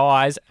Bombers and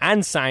Pies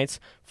and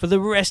Saints for the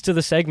rest of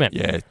the segment.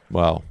 Yeah,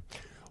 well...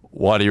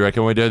 Why do you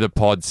reckon we do the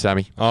pod,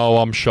 Sammy? Oh,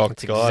 I'm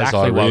shocked, guys.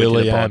 exactly I why we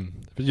really did the pod. am.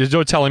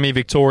 You're telling me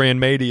Victorian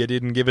media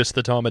didn't give us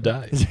the time of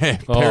day? Yeah,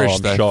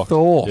 I'm their shocked.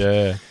 thought.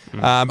 Yeah.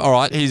 All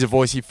right, here's a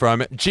voicey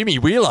from Jimmy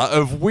Wheeler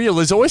of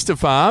Wheeler's Oyster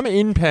Farm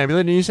in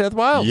Pambula, New South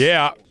Wales.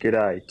 Yeah.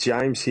 G'day,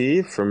 James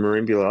here from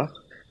Merimbula.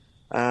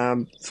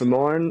 For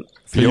mine,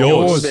 For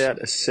yours.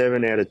 about a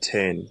 7 out of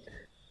 10.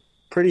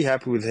 Pretty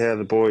happy with how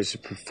the boys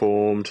have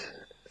performed.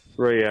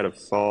 3 out of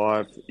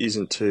 5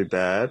 isn't too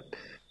bad.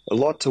 A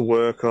lot to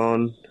work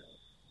on.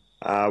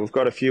 We've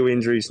got a few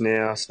injuries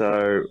now,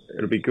 so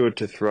it'll be good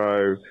to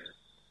throw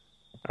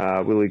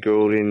Willie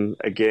Gould in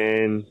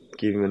again,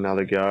 give him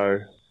another go.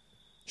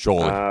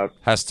 Surely.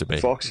 Has to be.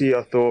 Foxy,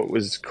 I thought,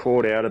 was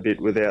caught out a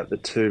bit without the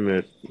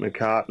two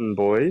McCartan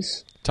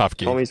boys. Tough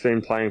gig. Tommy's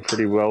been playing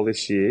pretty well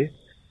this year.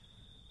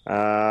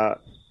 So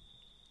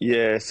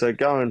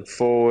going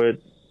forward,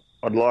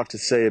 I'd like to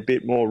see a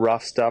bit more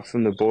rough stuff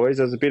from the boys.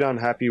 I was a bit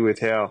unhappy with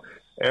how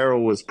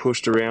Errol was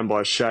pushed around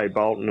by Shea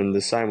Bolton, and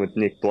the same with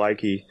Nick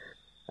Blakey.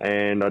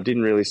 And I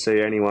didn't really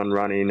see anyone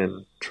run in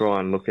and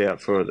try and look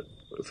out for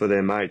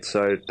their mates.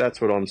 So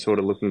that's what I'm sort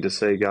of looking to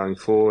see going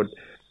forward,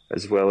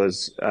 as well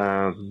as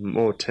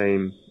more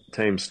team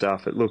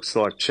stuff. It looks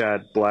like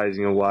Chad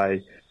blazing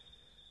away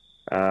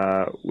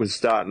was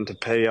starting to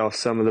pee off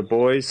some of the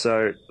boys.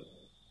 So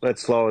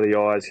let's lower the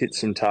eyes, hit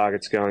some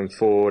targets going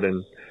forward,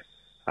 and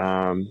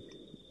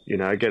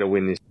get a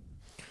win this.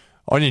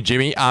 On you,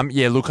 Jimmy.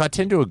 Look, I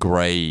tend to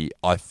agree.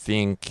 I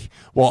think,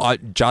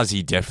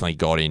 Juzzy definitely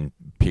got in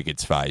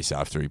Pickett's face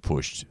after he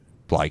pushed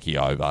Blakey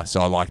over,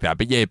 so I like that.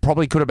 But yeah, it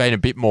probably could have been a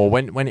bit more.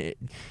 When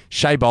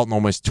Shea Bolton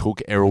almost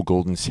took Errol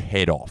Goulden's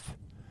head off,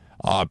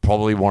 I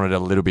probably wanted a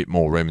little bit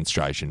more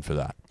remonstration for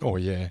that. Oh,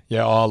 yeah.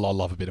 Yeah, I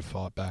love a bit of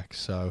fight back.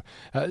 So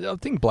I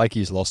think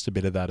Blakey's lost a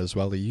bit of that as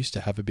well. He used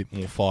to have a bit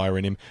more fire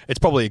in him. It's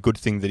probably a good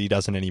thing that he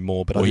doesn't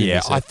anymore. But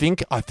I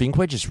think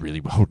we're just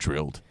really well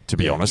drilled, to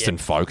be honest, and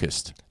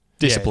focused.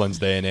 Discipline's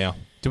there now.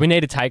 Do we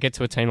need to take it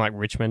to a team like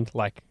Richmond,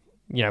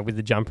 with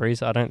the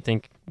jumperies? I don't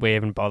think we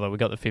even bother. We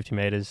got the 50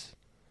 metres.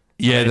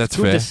 Yeah, that's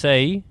fair. It's good to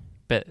see,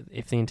 but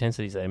if the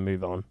intensity's there,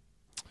 move on.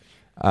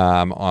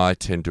 I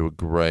tend to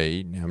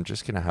agree. Now I'm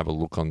just going to have a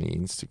look on the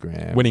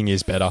Instagram. Winning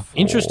is better.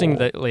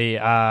 Interestingly,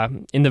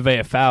 in the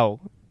VFL,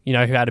 who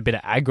had a bit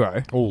of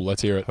aggro? Oh,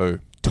 let's hear it. Who?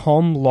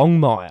 Tom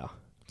Longmire.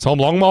 Tom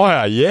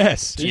Longmire,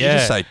 yes. Did you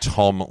just say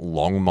Tom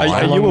Longmire?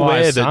 Are you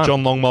aware Longmire's that son.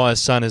 John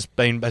Longmire's son has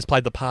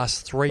played the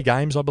past 3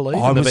 games, I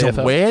believe? I in the was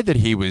VFL? aware that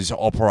he was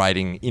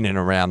operating in and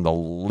around the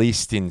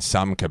list in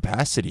some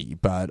capacity,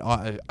 but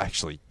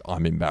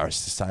I'm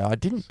embarrassed to say I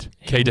didn't.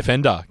 Key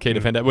defender.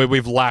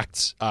 We've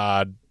lacked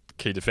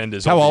key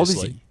defenders. How obviously.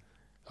 old is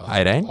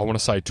he? 18? I want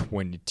to say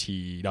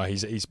 20. No,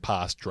 he's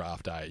past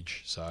draft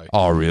age. So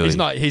oh,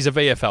 really? He's a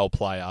VFL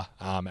player,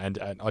 and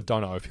I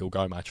don't know if he'll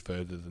go much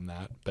further than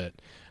that. But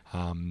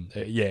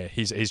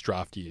his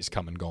draft year's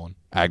come and gone.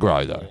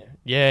 Aggro, though.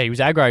 Yeah, he was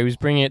aggro. He was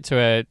bringing it to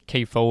a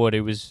key forward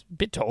who was a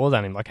bit taller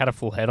than him, like had a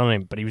full head on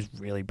him, but he was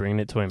really bringing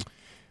it to him.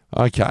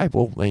 Okay,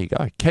 well, there you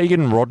go.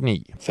 Keegan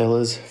Rodney.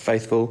 Fellas,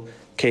 faithful,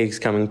 Keegs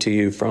coming to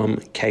you from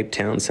Cape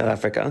Town, South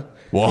Africa.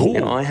 Whoa.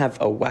 And I have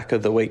a whack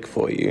of the week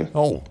for you.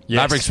 Oh, yes.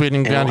 Mavericks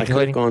winning down I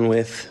could have gone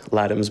with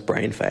Ladham's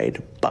brain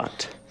fade,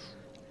 but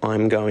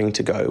I'm going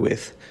to go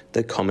with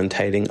the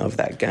commentating of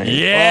that game.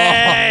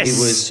 Yes! It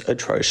was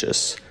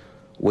atrocious.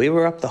 We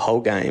were up the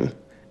whole game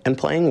and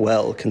playing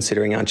well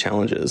considering our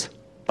challenges.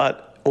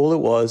 But all it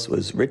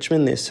was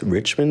Richmond this,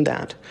 Richmond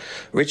that.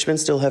 Richmond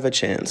still have a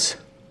chance.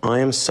 I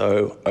am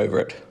so over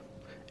it.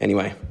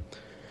 Anyway,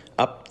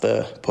 up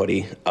the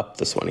potty, up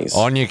the Swannies.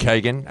 On you,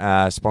 Keegan.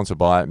 Sponsored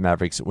by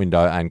Mavericks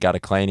Window and Gutter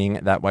Cleaning,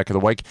 that whack of the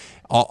week.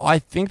 I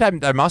think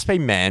they must be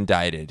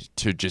mandated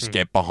to just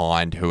get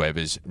behind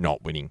whoever's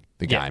not winning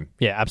the game.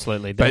 Yeah,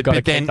 absolutely. They've got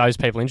to keep those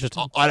people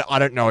interested. I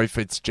don't know if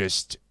it's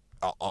just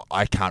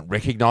I can't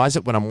recognise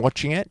it when I'm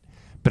watching it,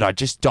 but I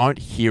just don't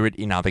hear it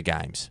in other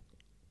games.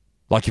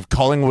 Like if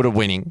Collingwood are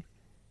winning,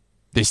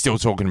 they're still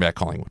talking about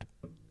Collingwood.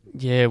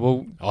 Yeah,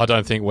 well, I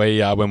don't think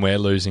we when we're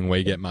losing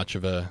we get much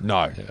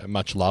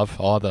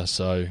love either.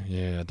 So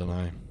yeah, I don't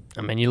know.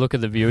 I mean, you look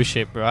at the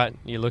viewership, right?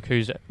 You look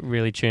who's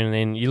really tuning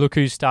in. You look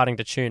who's starting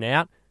to tune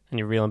out, and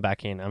you're reeling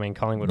back in. I mean,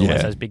 Collingwood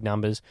always has big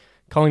numbers.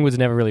 Collingwood's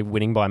never really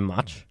winning by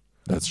much.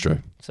 That's true.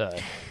 So,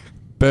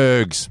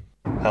 Bergs.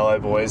 Hello,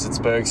 boys. It's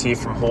Bergs here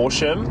from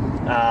Horsham.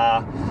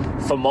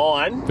 For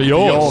mine, for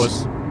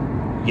yours,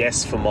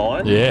 yes, for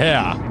mine.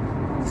 Yeah,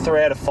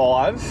 3 out of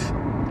 5.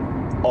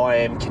 I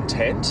am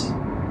content.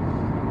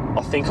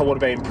 I think I would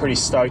have been pretty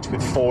stoked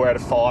with 4 out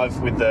of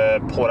 5 with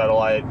the Port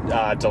Adelaide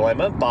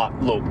dilemma, but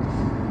look,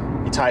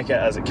 you take it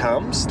as it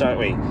comes, don't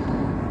we?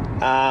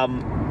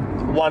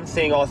 One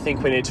thing I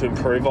think we need to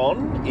improve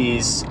on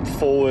is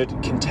forward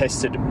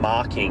contested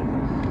marking.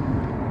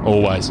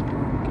 Always.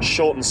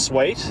 Short and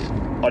sweet.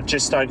 I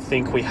just don't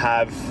think we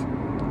have...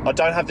 I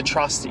don't have the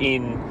trust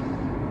in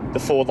the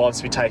forward lines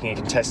to be taking a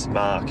contested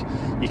mark.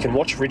 You can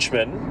watch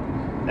Richmond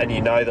and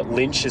you know that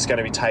Lynch is going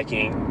to be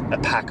taking a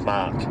pack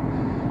mark.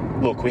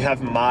 Look, we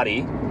have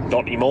Marty,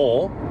 not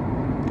anymore,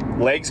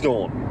 legs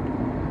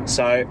gone.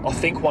 So I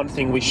think one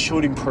thing we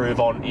should improve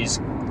on is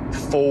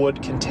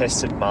forward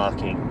contested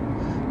marking.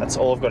 That's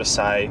all I've got to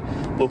say.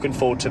 Looking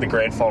forward to the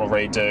grand final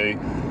redo.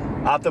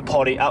 Up the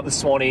potty, up the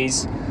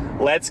Swannies.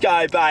 Let's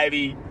go,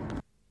 baby.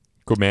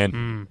 Good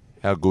man.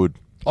 How good?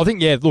 I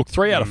think, look,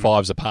 3 out of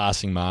 5 is a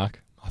passing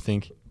mark, I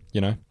think,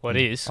 What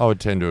is? I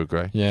would tend to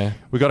agree. Yeah.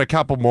 We got a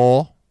couple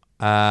more.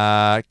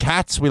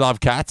 Cats, we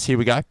love cats. Here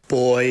we go.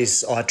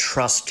 Boys, I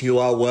trust you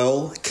are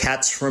well.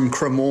 Cats from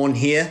Cremorne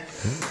here.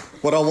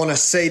 What I want to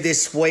see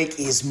this week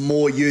is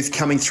more youth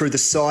coming through the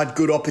side.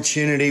 Good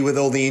opportunity with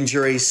all the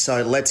injuries,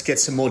 so let's get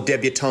some more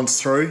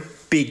debutantes through.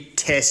 Big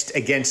test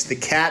against the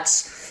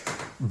Cats.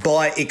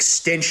 By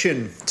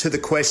extension to the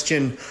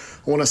question,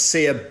 I want to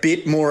see a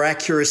bit more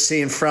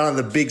accuracy in front of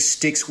the big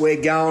sticks.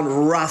 We're going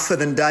rougher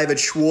than David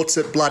Schwartz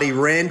at bloody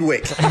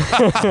Randwick. So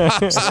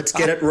let's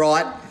get it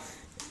right.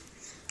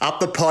 Up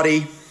the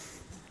potty,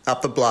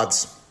 up the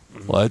Bloods.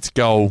 Let's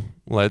go.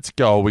 Let's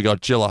go. We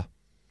got Gilla.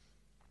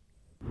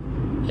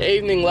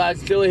 Evening,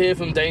 lads. Gilla here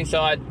from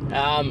Deanside.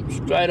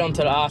 Straight on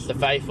to the Ask the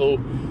Faithful.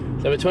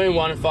 So between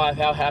 1 and 5,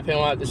 how happy am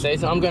I with the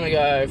season? I'm going to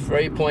go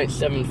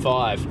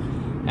 3.75.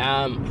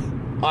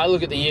 I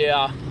look at the year.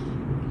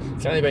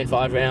 It's only been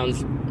 5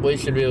 rounds. We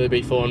should really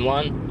be 4 and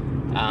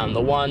 1.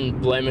 The one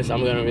blemish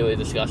I'm going to really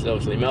discuss is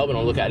obviously Melbourne.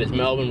 I'll look at is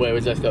Melbourne, where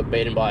we just got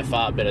beaten by a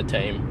far better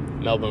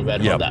team. Melbourne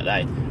Red Hot that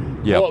day.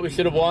 What we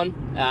should have won.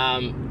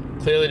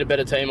 Clearly the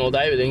better team all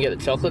day. We didn't get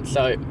the chocolate,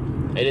 so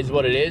it is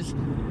what it is.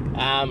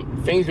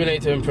 Things we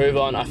need to improve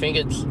on, I think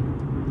it's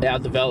our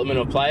development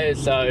of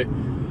players. So,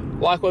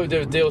 like what we did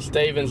with Dill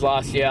Stevens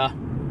last year,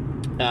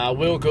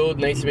 Will Gould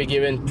needs to be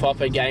given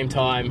proper game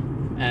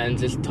time and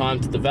just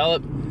time to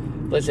develop.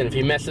 Listen, if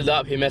he messes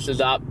up, he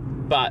messes up,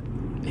 but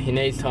he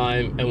needs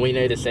time, and we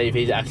need to see if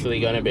he's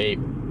actually going to be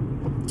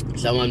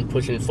someone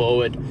pushing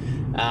forward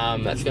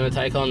that's going to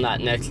take on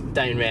that next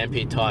Dane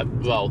Rampy type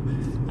role.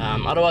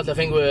 Otherwise, I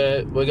think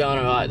we're going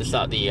all right at the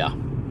start of the year.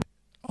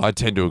 I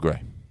tend to agree.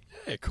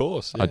 Yeah, of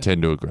course. I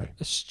tend to agree.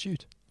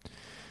 Astute.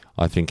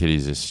 I think it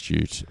is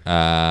astute.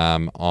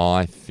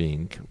 I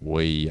think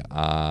we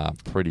are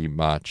pretty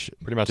much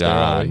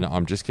done. done.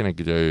 I'm just going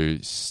to do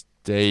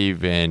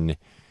Stephen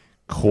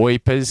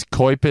Kuipers.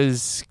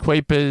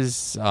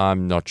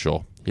 I'm not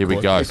sure. Here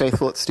we go. Hey,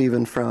 Faithful, it's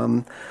Stephen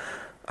from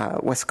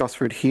West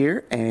Gosford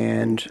here.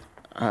 And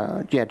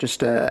just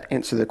to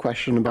answer the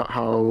question about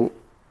how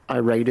I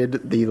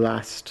rated the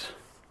last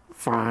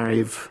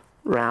 5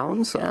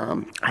 rounds,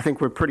 I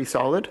think we're pretty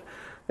solid.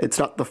 It's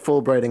not the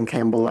full Braden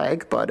Campbell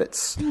leg, but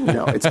it's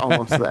it's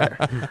almost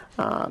there.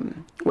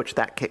 Which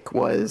that kick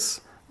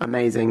was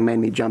amazing, made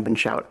me jump and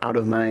shout out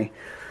of my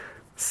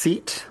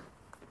seat.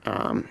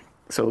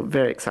 So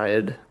very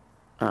excited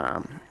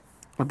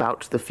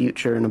about the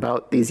future and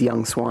about these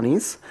young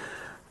Swannies.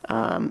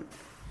 I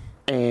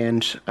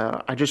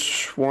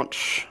just want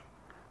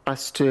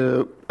us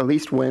to at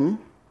least win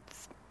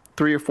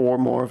 3 or 4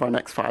 more of our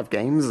next 5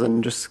 games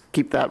and just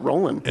keep that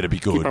rolling. It'd be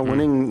good. Keep on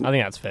winning. I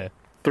think that's fair.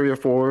 3 or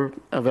 4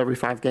 of every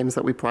 5 games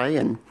that we play,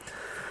 and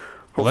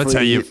Well, that's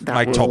how you that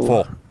make top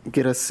will 4.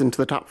 Get us into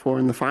the top 4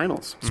 in the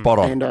finals. Spot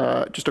on.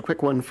 And just a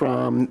quick one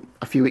from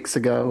a few weeks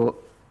ago.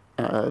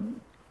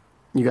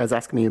 You guys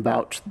asked me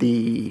about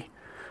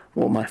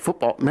my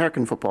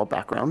American football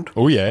background.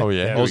 Oh yeah. I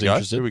was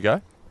interested. Here we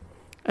go.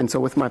 And so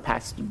with my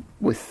past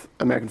with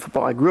American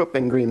football, I grew up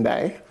in Green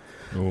Bay.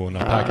 Oh, no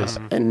Packers.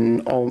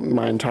 And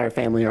my entire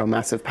family are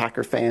massive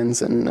Packer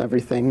fans and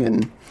everything.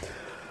 And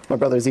my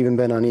brother's even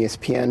been on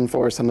ESPN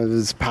for some of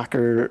his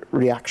Packer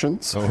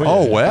reactions.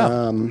 Oh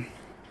wow.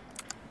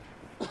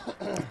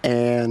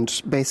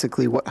 And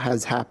basically what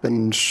has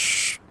happened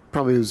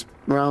probably was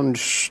around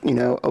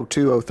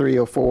 02,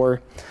 03,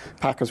 04.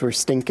 Packers were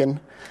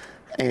stinking.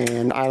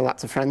 And I had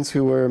lots of friends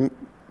who were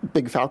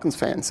big Falcons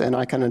fans, and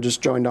I kind of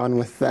just joined on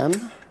with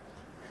them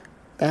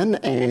then,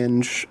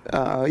 and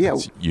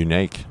It's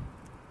unique.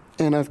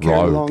 And I've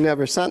carried along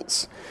ever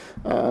since,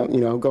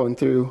 going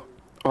through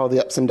all the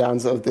ups and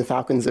downs of the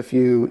Falcons, if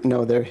you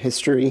know their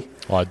history.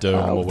 I do.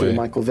 Through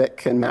Michael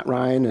Vick and Matt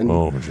Ryan,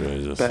 and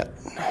Jesus. that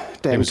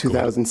damn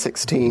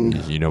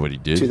 2016, You know what he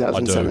did?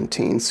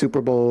 2017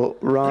 Super Bowl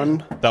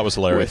run. That was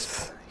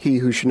hilarious. With he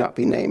who should not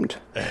be named.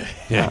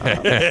 So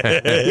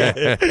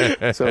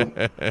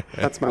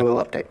that's my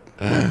little update.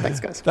 Thanks,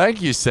 guys.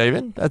 Thank you,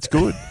 Stephen. That's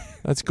good.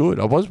 That's good.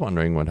 I was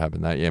wondering what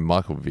happened there. Yeah,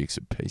 Michael Vick's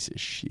a piece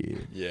of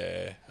shit.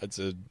 Yeah, it's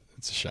a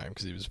shame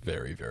because he was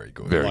very, very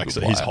good. Very good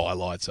his player.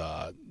 highlights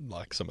are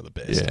like some of the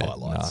best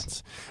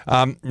highlights.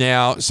 Nuts.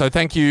 Now, so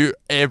thank you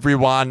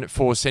everyone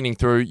for sending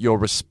through your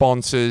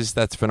responses.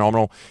 That's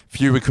phenomenal.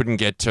 Few we couldn't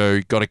get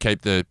to. Got to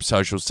keep the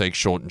social seg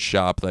short and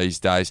sharp these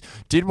days.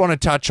 Did want to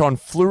touch on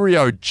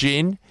Fluorio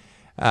Gin.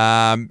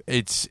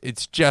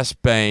 It's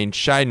just been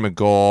Shane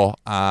McGaw.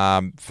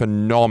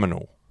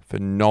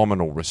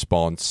 Phenomenal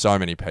response. So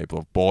many people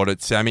have bought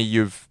it. Sammy,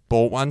 you've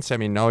bought one.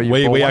 Sammy, no, you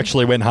bought one. We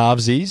actually went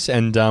halvesies,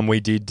 and we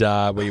did.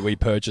 We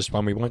purchased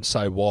one. We won't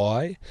say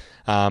why,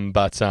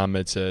 but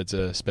it's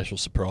a special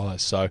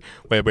surprise. So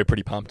we're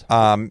pretty pumped.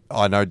 I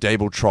know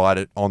Deeble tried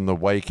it on the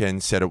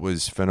weekend. Said it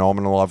was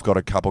phenomenal. I've got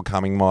a couple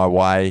coming my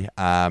way.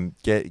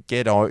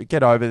 Get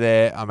over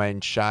there. I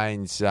mean,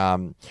 Shane's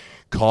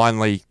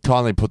kindly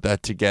put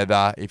that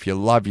together. If you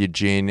love your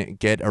gin,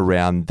 get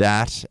around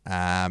that.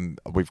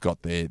 We've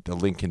got the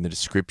link in the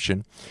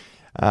description.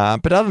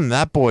 But other than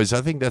that, boys,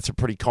 I think that's a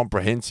pretty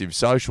comprehensive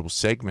social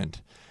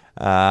segment.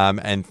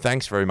 And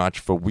thanks very much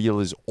for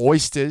Wheeler's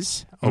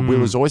Oysters,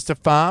 Wheeler's Oyster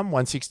Farm,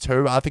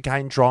 162 Arthur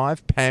Kane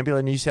Drive,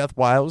 Pambula, New South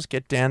Wales.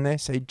 Get down there,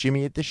 see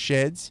Jimmy at the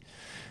sheds.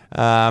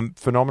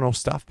 Phenomenal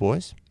stuff,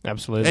 boys.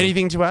 Absolutely.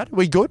 Anything to add? Are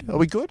we good?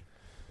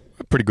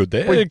 Pretty good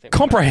there.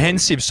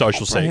 Comprehensive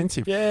social segment.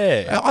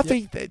 Yeah. I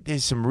think that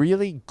there's some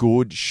really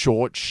good,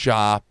 short,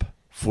 sharp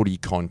footy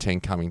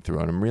content coming through,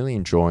 and I'm really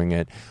enjoying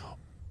it.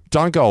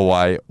 Don't go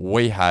away.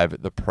 We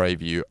have the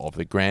preview of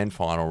the grand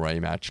final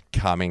rematch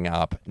coming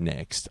up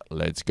next.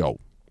 Let's go.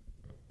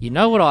 You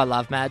know what I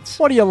love, Mads?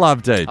 What do you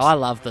love, dude? I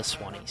love the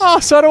Swannies. Oh,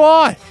 so do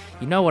I.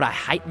 You know what I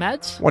hate,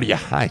 Mads? What do you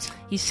hate?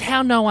 Is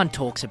how no one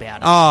talks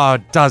about it. Oh,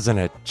 doesn't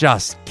it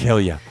just kill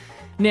you?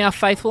 Now,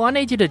 Faithful, I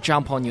need you to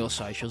jump on your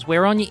socials.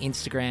 We're on your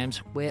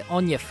Instagrams. We're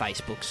on your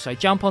Facebooks. So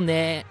jump on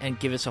there and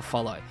give us a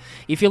follow.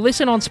 If you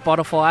listen on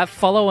Spotify,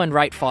 follow and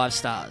rate 5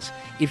 stars.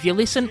 If you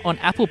listen on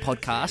Apple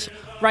Podcasts,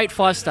 rate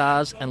 5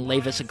 stars and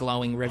leave us a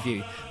glowing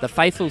review. The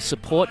Faithful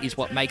support is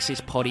what makes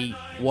this potty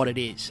what it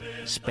is.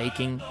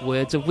 Speaking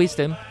words of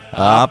wisdom.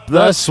 Up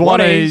the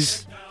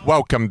Swannies!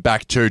 Welcome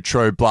back to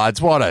True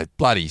Bloods. What a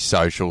bloody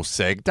social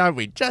seg. Don't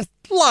we just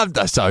love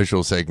the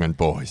social segment,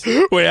 boys?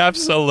 We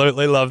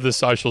absolutely love the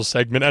social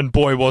segment, and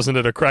boy, wasn't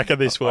it a cracker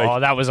this week. Oh,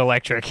 that was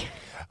electric.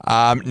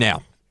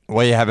 Now,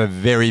 we have a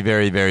very,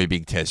 very, very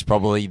big test.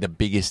 Probably the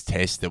biggest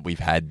test that we've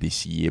had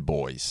this year,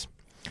 boys.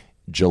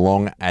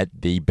 Geelong at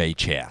the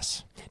Beach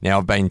House. Now,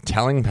 I've been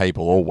telling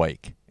people all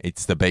week,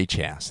 it's the Beach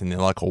House, and they're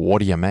like, well, what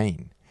do you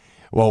mean?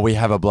 Well, we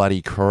have a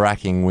bloody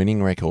cracking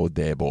winning record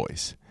there,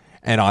 boys.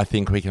 And I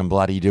think we can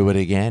bloody do it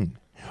again.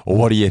 Or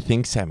what do you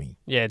think, Sammy?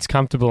 Yeah, it's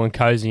comfortable and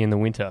cozy in the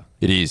winter.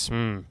 It is.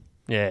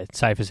 Yeah, it's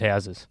safe as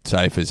houses.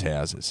 Safe as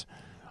houses.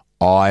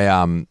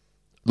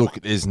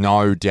 Look, there's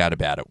no doubt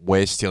about it.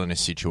 We're still in a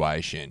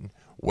situation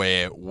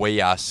where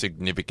we are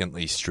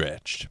significantly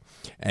stretched.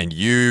 And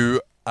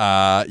you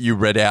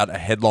read out a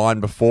headline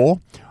before.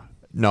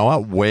 Noah,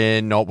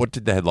 we're not. What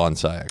did the headline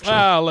say, actually?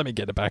 Let me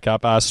get it back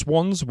up.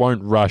 Swans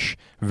won't rush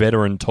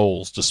veteran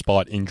tools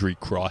despite injury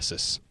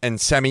crisis.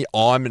 And Sammy,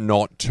 I'm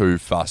not too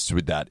fussed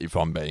with that, if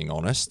I'm being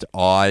honest.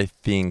 I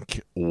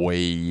think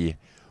we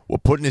were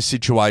put in a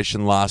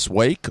situation last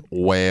week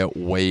where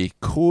we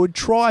could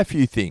try a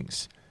few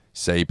things,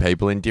 see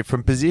people in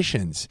different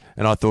positions,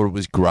 and I thought it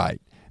was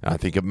great. And I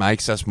think it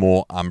makes us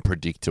more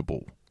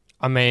unpredictable.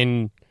 I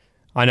mean,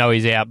 I know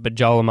he's out, but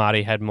Joel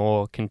Amati had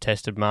more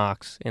contested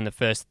marks in the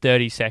first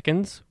 30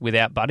 seconds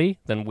without Buddy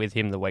than with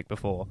him the week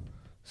before.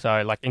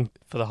 So,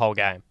 for the whole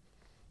game.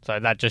 So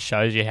that just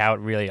shows you how it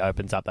really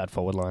opens up that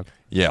forward line.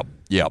 Yep.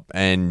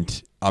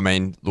 And, I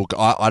mean, look,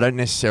 I don't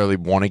necessarily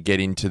want to get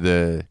into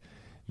the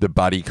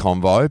Buddy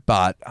convo,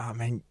 but, I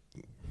mean,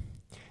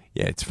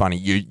 yeah, it's funny.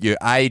 You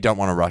don't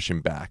want to rush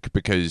him back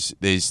because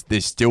there's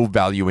still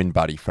value in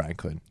Buddy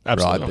Franklin.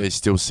 Absolutely. Right? There's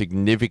still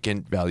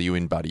significant value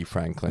in Buddy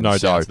Franklin. No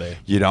so doubts there.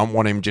 You don't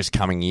want him just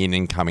coming in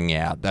and coming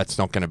out. That's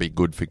not going to be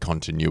good for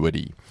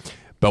continuity.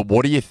 But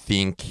what do you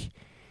think?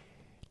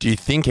 Do you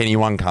think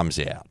anyone comes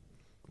out?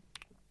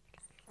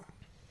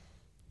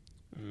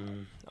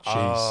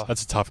 Jeez,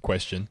 that's a tough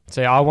question.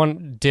 See, I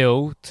want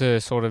Dill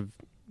to sort of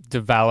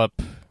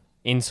develop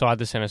inside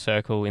the centre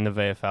circle in the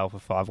VFL for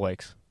 5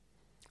 weeks.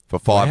 For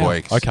 5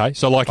 weeks. Okay,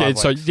 so like, 5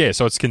 so weeks. yeah,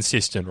 so it's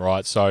consistent,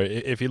 right? So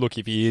if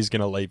he is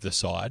going to leave the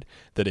side,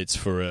 that it's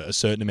for a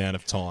certain amount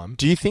of time.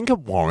 Do you think it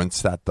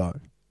warrants that though?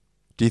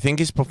 Do you think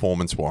his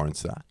performance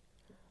warrants that?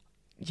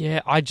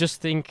 Yeah, I just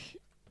think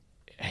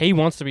he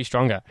wants to be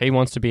stronger. He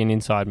wants to be an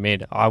inside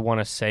mid. I want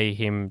to see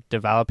him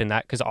develop in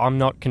that because I'm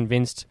not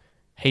convinced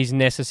he's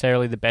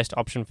necessarily the best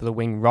option for the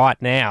wing right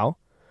now.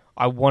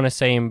 I want to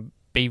see him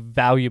be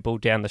valuable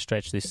down the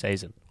stretch this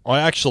season.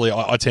 I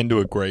tend to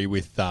agree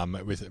with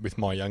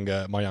my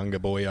younger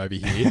boy over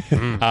here,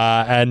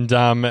 and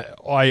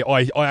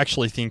I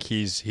actually think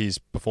his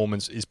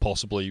performance is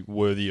possibly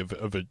worthy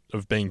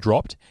of being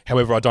dropped.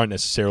 However, I don't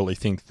necessarily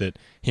think that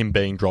him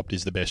being dropped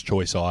is the best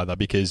choice either,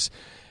 because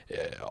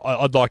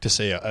I'd like to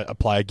see a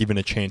player given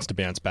a chance to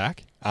bounce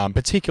back,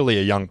 particularly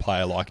a young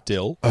player like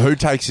Dill. Who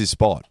takes his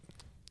spot?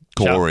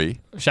 Corey.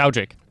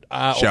 Sheldrick.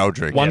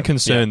 Sheldrick. One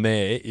concern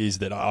there is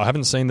that I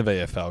haven't seen the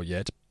VFL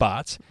yet,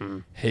 but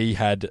he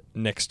had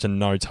next to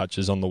no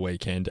touches on the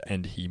weekend,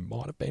 and he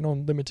might have been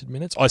on limited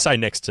minutes. I say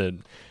next to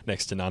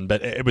none,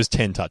 but it was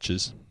 10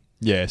 touches.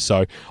 Yeah,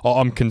 so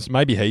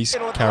maybe he's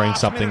carrying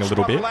something a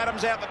little bit.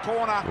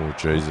 Oh,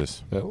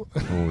 Jesus. Oh,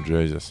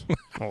 Jesus.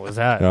 What was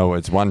that? No,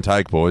 it's one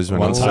take, boys.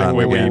 One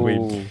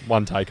take.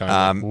 One take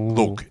only.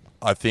 Look,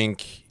 I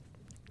think...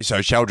 So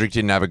Sheldrick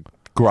didn't have a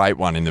great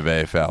one in the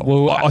VFL.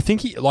 Well, I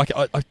think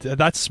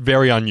that's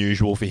very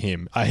unusual for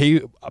him.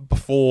 He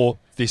before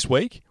this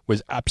week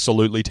was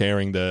absolutely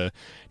tearing the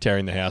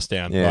house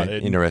down. Yeah,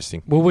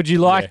 interesting. Well, would you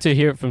like to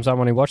hear it from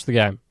someone who watched the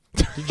game?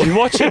 Did you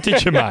watch it?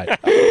 Did you, mate?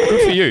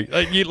 Good for you.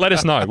 You let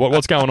us know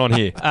what's going on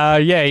here.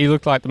 Yeah, he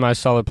looked like the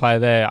most solid player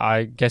there.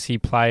 I guess he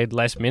played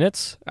less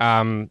minutes,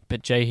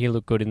 but gee, he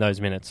looked good in those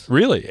minutes.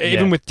 Really?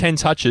 Even with 10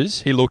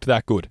 touches, he looked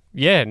that good?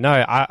 Yeah,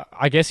 no,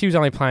 I guess he was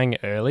only playing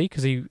early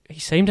because he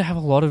seemed to have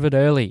a lot of it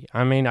early.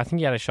 I mean, I think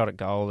he had a shot at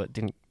goal that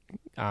didn't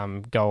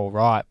go all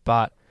right,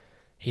 but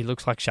he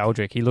looks like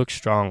Sheldrick. He looks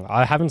strong.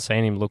 I haven't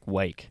seen him look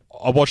weak.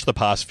 I watched the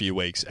past few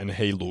weeks, and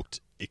he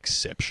looked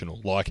exceptional.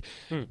 Like...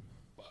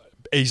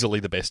 easily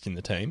the best in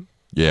the team.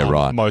 Yeah,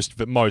 right.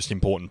 Most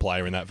important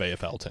player in that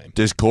VFL team.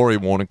 Does Corey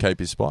Warner keep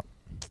his spot?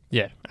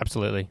 Yeah,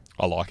 absolutely.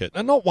 I like it.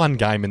 And not one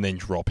game and then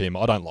drop him.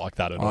 I don't like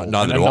that at all.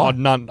 Neither do I.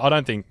 I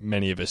don't think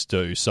many of us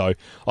do. So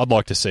I'd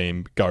like to see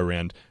him go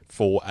around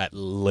for at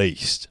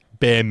least,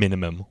 bare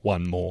minimum,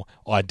 one more,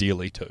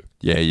 ideally 2.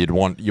 Yeah, you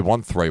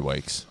want 3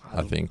 weeks,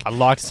 I think. I'd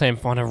like to see him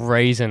find a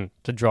reason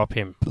to drop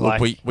him.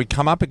 Look, we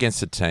come up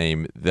against a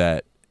team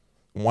that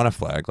won a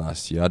flag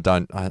last year. I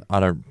don't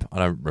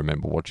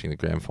remember watching the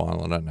grand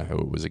final. I don't know who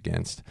it was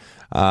against.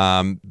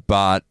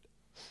 But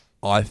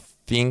I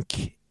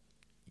think,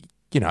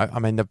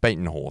 they've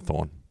beaten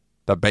Hawthorn.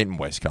 They've beaten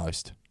West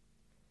Coast.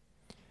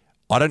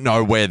 I don't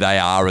know where they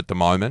are at the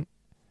moment.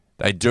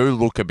 They do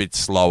look a bit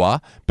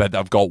slower, but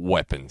they've got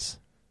weapons.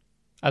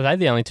 Are they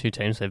the only 2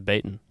 teams they've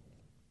beaten?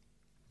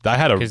 They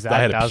had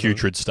a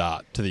putrid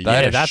start to the year.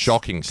 They had a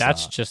shocking start.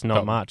 That's just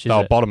not much, They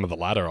were bottom of the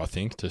ladder, I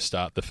think, to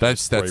start the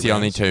first That's the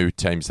rounds. only 2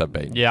 teams they've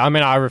beaten. Yeah, I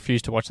mean, I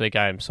refuse to watch their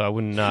game, so I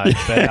wouldn't know.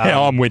 But,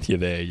 I'm with you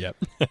there, yep.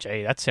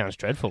 Gee, that sounds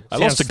dreadful. They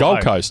lost to Gold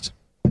Coast.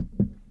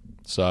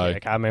 So yeah,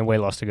 okay, I mean, we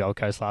lost to Gold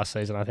Coast last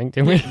season, I think,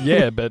 didn't we?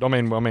 Yeah, but I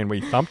mean,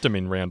 we thumped them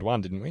in round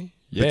 1, didn't we?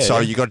 Yeah. But so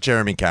you got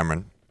Jeremy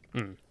Cameron.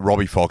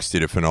 Robbie Fox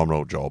did a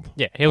phenomenal job.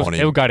 Yeah,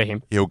 he'll go to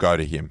him. He'll go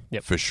to him,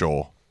 for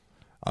sure.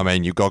 I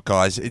mean, you've got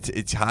guys...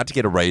 It's hard to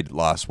get a read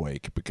last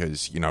week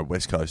because,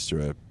 West Coast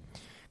are a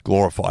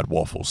glorified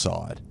waffle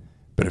side.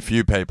 But a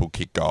few people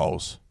kick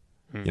goals.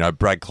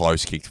 Brad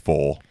Close kicked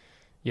 4.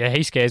 Yeah,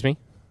 he scares me.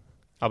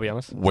 I'll be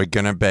honest. We're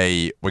gonna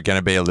be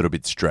a little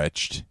bit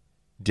stretched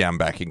down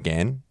back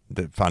again,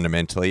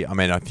 fundamentally. I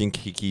mean, I think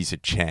Hickey's a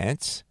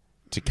chance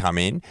to come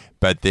in,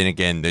 but then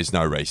again, there's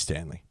no Reece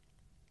Stanley.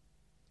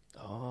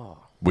 Oh.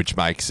 Which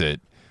makes the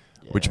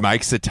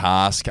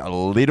task a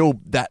little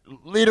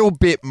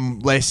bit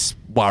less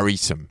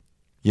worrisome.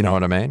 You know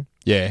what I mean?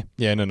 Yeah,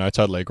 no,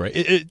 totally agree.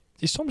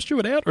 Is Tom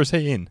Stewart out or is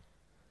he in?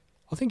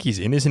 I think he's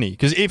in, isn't he?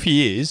 Because if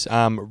he is,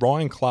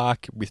 Ryan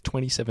Clark with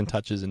 27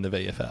 touches in the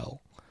VFL,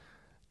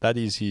 that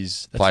is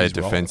his play a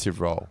defensive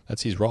role.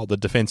 That's his role. The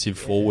defensive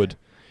forward,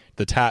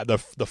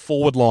 the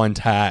forward line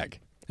tag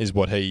is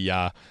what he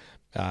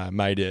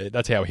made.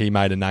 That's how he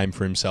made a name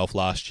for himself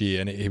last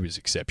year, and he was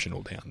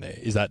exceptional down there.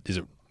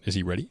 Is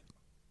he ready?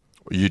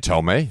 You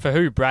tell me. For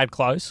who? Brad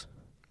Close?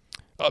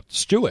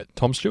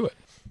 Tom Stewart.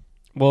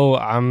 Well,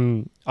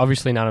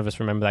 obviously none of us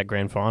remember that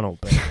grand final,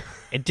 but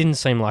it didn't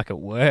seem like it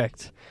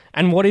worked.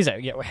 And what is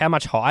it? Yeah, how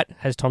much height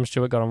has Tom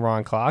Stewart got on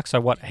Ryan Clark?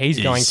 So what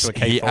he's going to a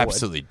key He forward.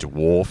 absolutely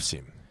dwarfs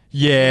him.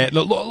 Yeah,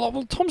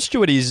 well, Tom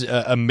Stewart is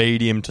a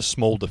medium to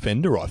small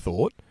defender, I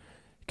thought.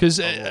 Because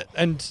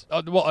yes,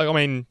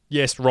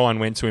 Ryan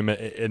went to him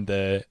in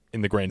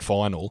the grand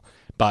final,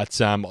 but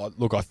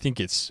look, I think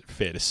it's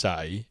fair to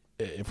say,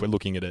 if we're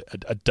looking at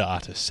a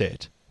data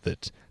set,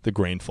 that the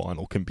grand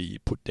final can be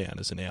put down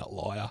as an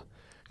outlier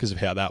because of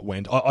how that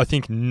went. I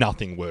think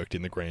nothing worked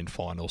in the grand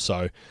final,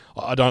 so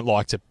I don't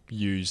like to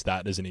use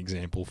that as an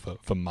example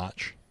for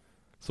much.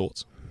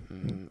 Thoughts?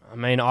 I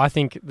mean, I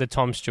think the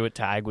Tom Stewart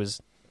tag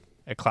was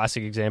a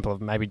classic example of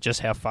maybe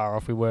just how far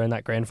off we were in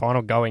that grand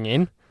final going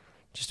in.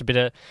 Just a bit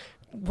of,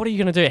 what are you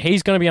going to do?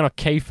 He's going to be on a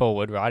key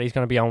forward, right? He's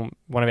going to be on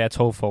one of our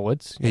tall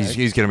forwards.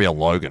 He's going to be on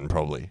Logan,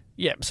 probably.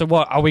 Yeah, so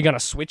what, are we going to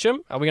switch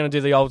him? Are we going to do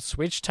the old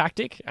switch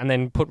tactic and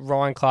then put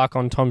Ryan Clark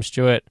on Tom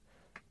Stewart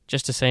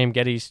just to see him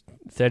get his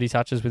 30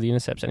 touches with the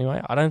intercepts anyway?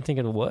 I don't think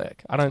it'll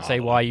work. I don't see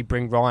why you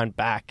bring Ryan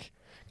back.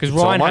 Because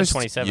Ryan had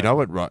 27.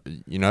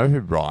 You know who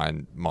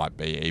Ryan might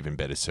be even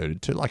better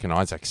suited to? Like an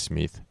Isaac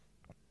Smith.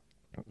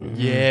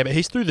 Yeah, but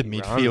he's through the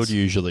midfield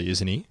usually,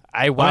 isn't he?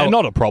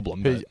 Not a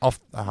problem. But off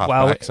the half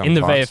well, back in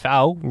the sometimes.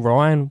 VFL,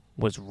 Ryan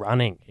was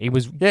running. He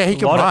was he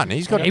can run.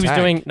 He's got a he was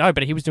tank.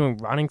 but he was doing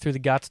running through the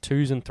guts,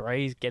 2s and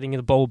 3s, getting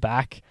the ball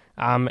back.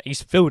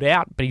 He's filled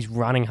out, but he's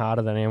running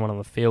harder than anyone on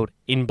the field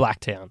in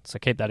Blacktown. So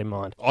keep that in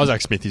mind.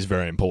 Isaac Smith is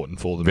very important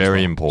for them. Very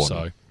as well, important.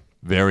 So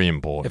very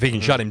important. if he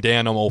can shut him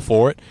down, I'm all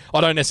for it. I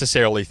don't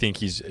necessarily think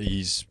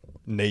he's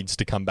needs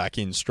to come back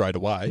in straight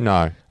away.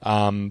 No.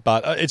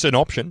 But it's an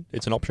option.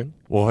 It's an option.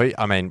 Well,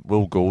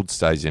 Will Gould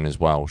stays in as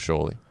well,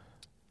 surely.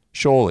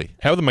 Surely.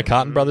 How are the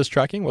McCartan brothers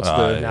tracking? What's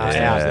the...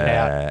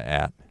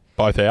 out.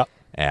 Both out?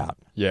 Out.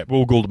 Yeah,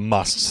 Will Gould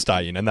must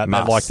stay in, and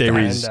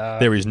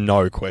there is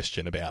no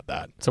question about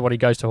that. So what, he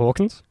goes to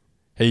Hawkins?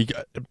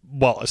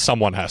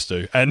 Someone has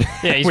to, and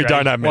Yeah, we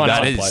don't have many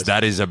That other is players.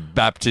 that is a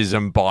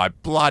baptism by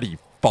bloody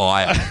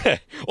fire.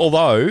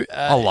 Although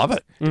I love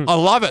it. I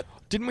love it.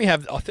 Didn't we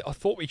have? I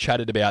thought we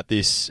chatted about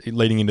this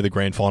leading into the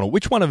grand final.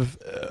 Which one of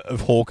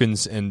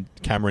Hawkins and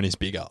Cameron is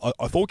bigger?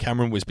 I thought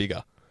Cameron was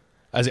bigger,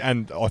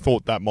 and I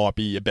thought that might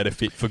be a better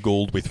fit for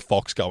Gould with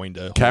Fox going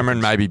to Cameron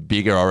Hawkins. may be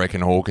bigger. I reckon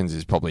Hawkins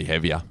is probably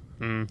heavier.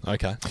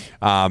 Okay. But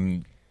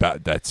I'm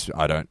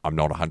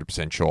not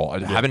 100% sure. I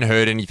haven't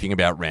heard anything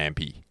about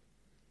Rampy.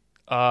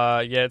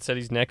 Yeah, it said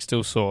his neck's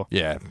still sore.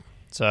 Yeah.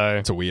 So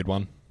it's a weird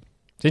one.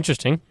 It's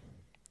interesting.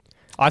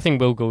 I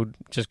think Will Gould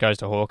just goes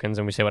to Hawkins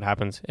and we see what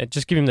happens.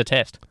 Just give him the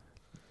test.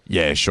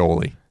 Yeah,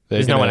 surely.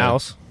 There's no one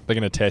else. They're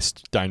going to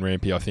test Dane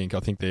Rampy, I think. I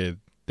think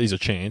there's a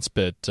chance,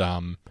 but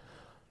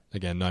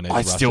again, no need to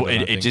rush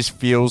it just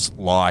feels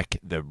like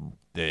the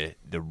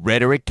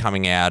rhetoric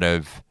coming out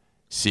of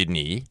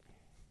Sydney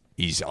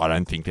is I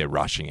don't think they're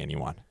rushing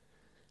anyone.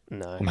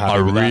 No. I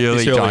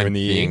really don't in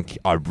the think.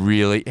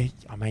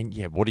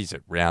 What is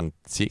it? Round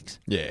 6?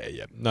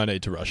 Yeah. No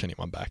need to rush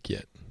anyone back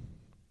yet.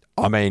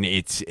 I mean,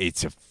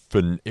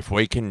 if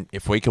we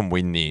can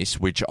win this,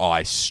 which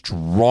I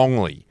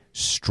strongly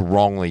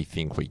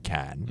think we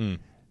can,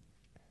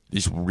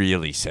 this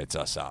really sets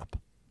us up.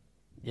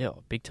 Yeah,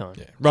 big time.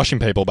 Yeah. Rushing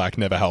people back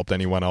never helped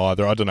anyone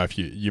either. I don't know if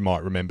you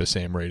might remember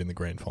Sam Reid in the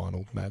grand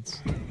final,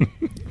 Mads.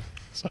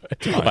 So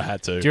I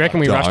had to. Do you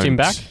reckon we rushed him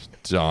back?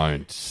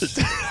 Don't.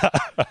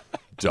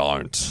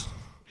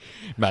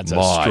 Mads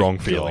has strong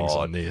feelings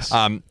on this.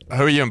 Who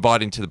are you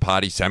inviting to the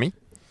party, Sammy?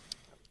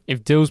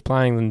 If Dill's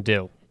playing, then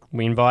Dill.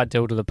 We invite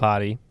Dill to the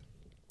party.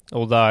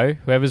 Although,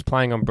 whoever's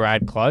playing on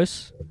Brad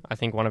Close, I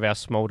think one of our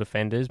small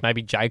defenders,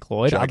 maybe Jake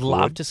Lloyd. I'd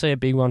love to see a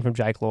big one from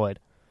Jake Lloyd.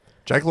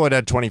 Jake Lloyd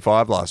had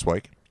 25 last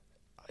week.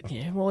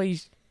 Yeah, well,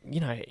 he's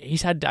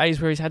had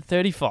days where he's had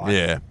 35.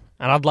 Yeah.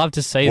 And I'd love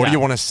to see that. What do you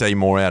want to see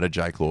more out of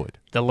Jake Lloyd?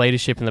 The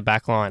leadership in the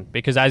back line.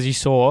 Because as you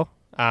saw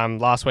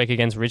last week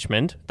against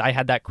Richmond, they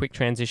had that quick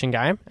transition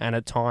game, and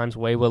at times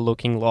we were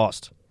looking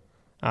lost.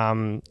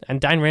 And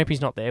Dane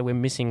Rampy's not there. We're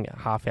missing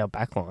half our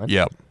back line.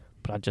 Yep.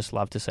 But I'd just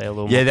love to see a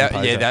little more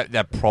composure.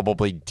 That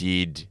probably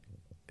did.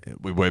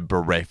 We were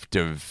bereft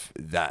of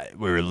that.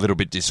 We were a little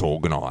bit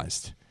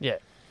disorganised. Yeah.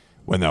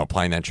 When they were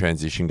playing that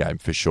transition game,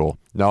 for sure.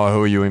 Noah,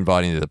 who are you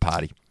inviting to the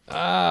party?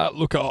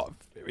 Look,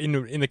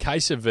 in the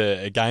case of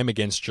a game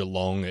against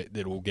Geelong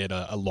that will get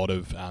a lot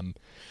of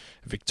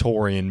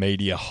Victorian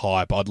media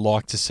hype, I'd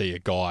like to see a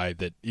guy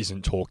that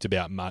isn't talked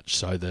about much,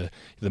 so the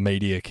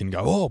media can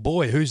go, oh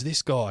boy, who's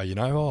this guy?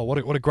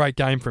 What a great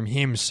game from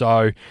him.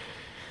 So,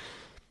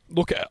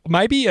 look,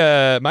 maybe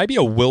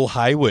a Will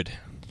Hayward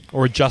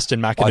or a Justin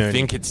McInerney. I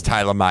think it's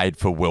tailor-made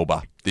for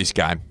Wilbur, this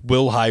game.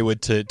 Will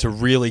Hayward to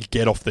really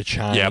get off the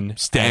chain. Yep,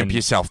 stamp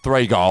yourself.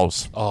 3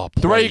 goals. Oh,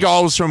 please. 3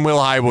 goals from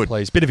Will Hayward.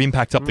 Please, bit of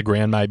impact up the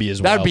ground maybe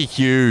as well. That'd be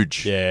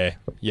huge. Yeah,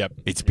 yep.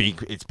 It's big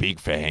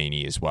for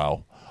Heaney as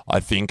well. I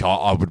think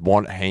I would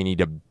want Heaney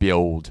to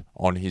build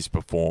on his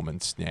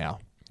performance now.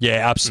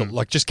 Yeah, absolutely.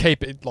 Like, just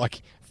keep it,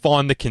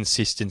 find the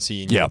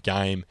consistency in your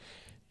game.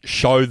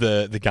 show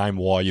the game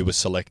why you were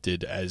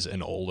selected as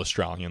an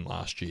All-Australian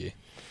last year.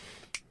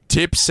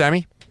 Tips,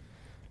 Sammy?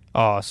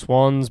 Oh,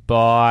 Swans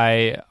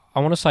by, I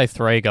want to say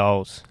 3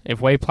 goals.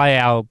 If we play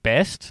our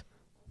best,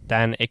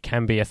 then it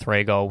can be a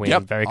 3-goal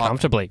win very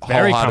comfortably.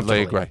 Very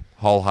comfortably.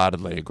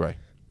 Wholeheartedly agree.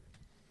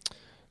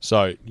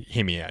 So,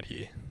 hear me out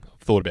here. I've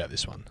thought about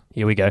this one.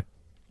 Here we go.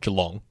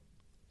 Geelong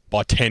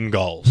by 10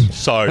 goals.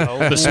 So,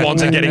 the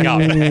Swans are getting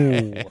up.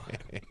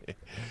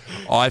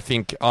 I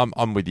think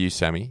I'm with you,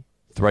 Sammy.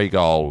 3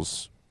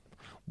 goals.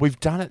 We've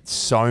done it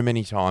so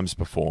many times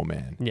before,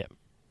 man. Yeah.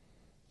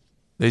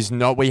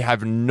 We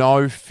have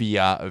no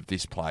fear of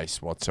this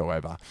place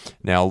whatsoever.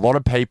 Now, a lot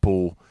of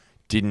people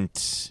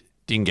didn't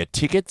get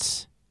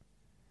tickets,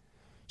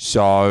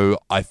 so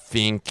I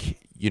think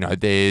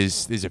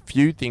there's a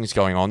few things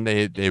going on.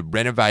 They're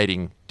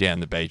renovating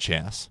down the beach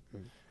house.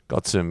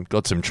 Got some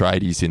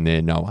tradies in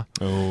there, Noah.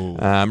 Oh.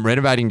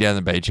 Renovating down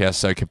the beach house,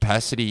 so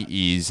capacity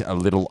is a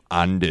little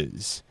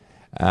unders.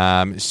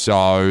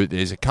 So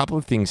there's a couple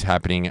of things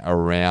happening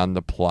around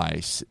the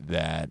place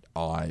that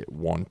I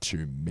want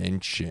to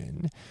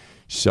mention.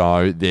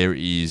 So there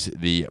is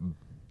the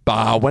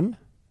Barwon.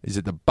 Is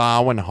it the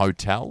Barwon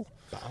Hotel?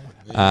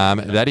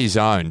 That is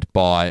owned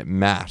by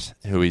Matt,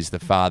 who is the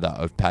father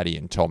of Paddy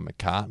and Tom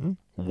McCartan.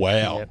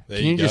 Wow. Yep.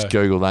 Can you just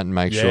Google that and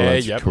make sure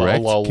that's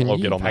correct? I'll Can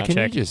get on that. Can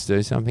you just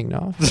do something,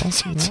 Noah?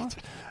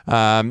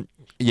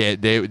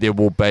 There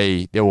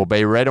will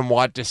be red and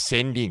white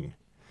descending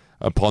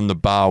upon the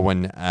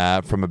Barwon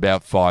from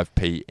about 5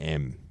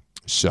 p.m.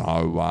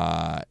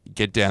 So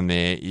get down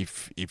there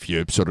if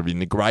you're sort of in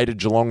the greater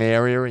Geelong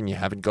area and you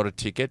haven't got a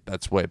ticket.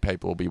 That's where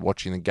people will be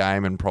watching the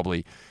game and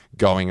probably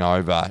going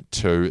over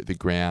to the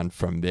ground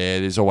from there.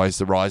 There's always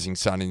the Rising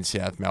Sun in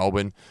South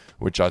Melbourne,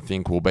 which I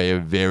think will be a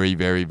very,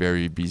 very,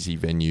 very busy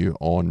venue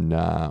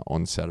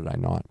on Saturday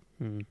night.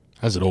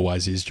 As it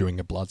always is during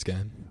a Bloods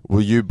game. Where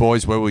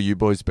will you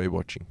boys be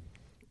watching?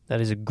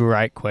 That is a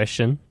great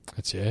question.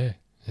 That's yeah.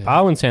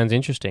 Barwon sounds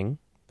interesting.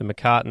 The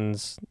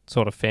McCartans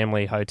sort of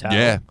family hotel.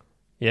 Yeah.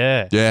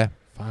 Yeah.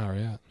 Far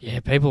out. Yeah,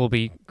 people will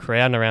be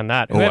crowding around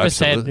that. Oh,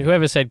 absolutely.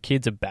 Whoever said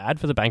kids are bad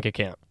for the bank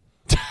account.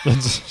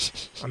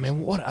 I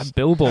mean, what a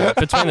billboard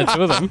between the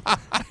two of them.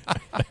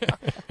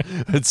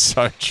 It's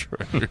so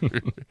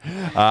true.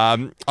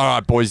 All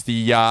right, boys,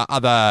 the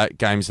other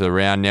games of the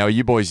round now. Are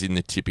you boys in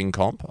the tipping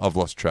comp? I've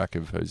lost track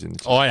of who's in the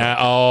tipping comp.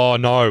 Oh,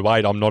 no,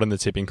 wait, I'm not in the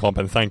tipping comp,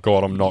 and thank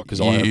God I'm not,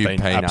 because I have been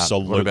peanut.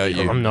 absolutely... What about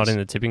you? I'm not in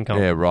the tipping comp.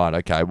 Yeah, right,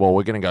 okay. Well,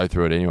 we're going to go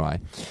through it anyway.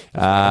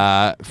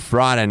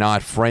 Friday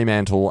night,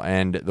 Fremantle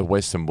and the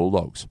Western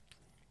Bulldogs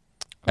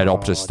at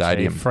Optus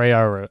Stadium.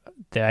 Freo,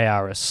 they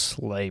are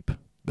asleep.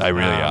 They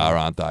really are,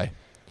 aren't they?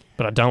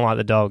 But I don't like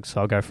the Dogs,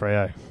 so I'll go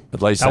Freo.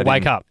 At least they'll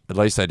wake up. At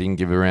least they didn't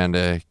give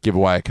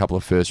away a couple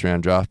of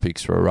first-round draft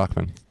picks for a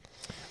ruckman.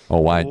 Oh,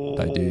 wait,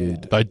 they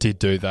did. They did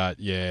do that,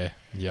 yeah.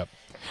 Yep.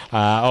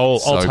 I'll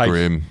take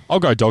grim.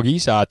 I'll go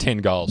Doggies, 10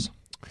 goals.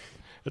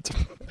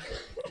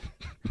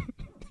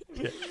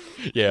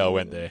 Yeah, I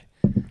went there.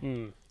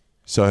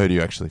 So who do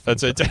you actually think?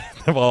 That's it.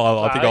 Well,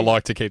 I think I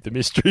like to keep the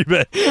mystery,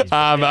 but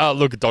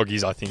look,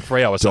 Doggies, I think.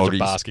 Freo are such a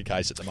basket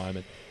case at the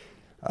moment.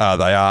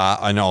 They are.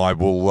 I know. I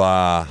will.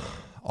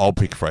 I'll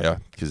pick Freo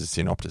because it's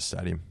in Optus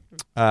Stadium.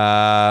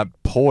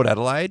 Port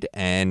Adelaide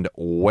and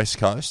West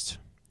Coast.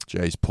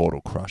 Geez, Port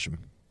will crush them.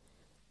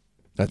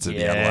 That's at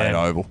the Adelaide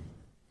Oval.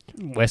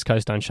 West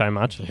Coast don't show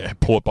much. Yeah,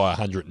 Port by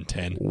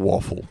 110.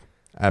 Waffle.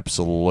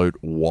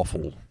 Absolute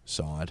waffle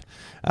side.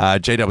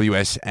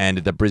 GWS and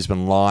the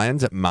Brisbane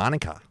Lions at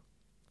Manuka.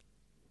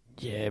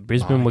 Yeah,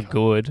 Brisbane were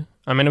good.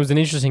 I mean, it was an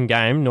interesting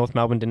game. North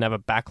Melbourne didn't have a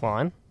back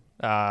line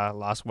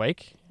last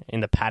week in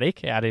the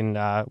paddock out in,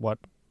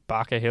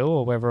 Barker Hill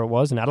or wherever it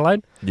was in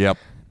Adelaide. Yep.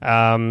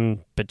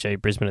 But, gee,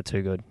 Brisbane are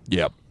too good.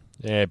 Yep.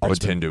 Yeah, I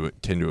would tend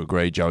to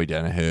agree. Joey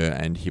Danaher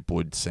and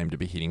Hipwood seem to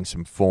be hitting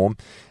some form.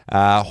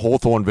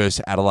 Hawthorn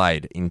versus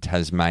Adelaide in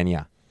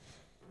Tasmania.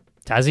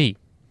 Tassie.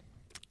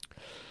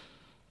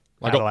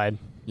 Adelaide.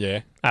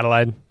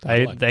 Adelaide.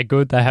 They're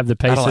good. They have the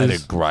pieces. Adelaide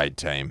are a great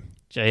team.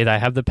 Gee, they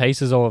have the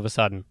pieces all of a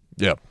sudden.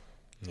 Yep.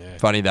 Yeah.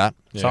 Funny that.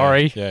 Yeah.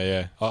 Sorry.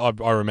 Yeah.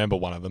 I remember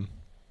one of them.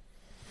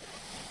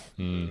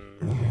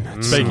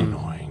 That's so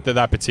annoying.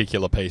 That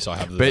particular piece I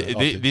have. But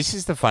this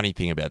is the funny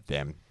thing about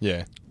them.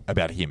 Yeah.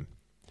 About him.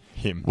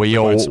 We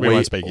won't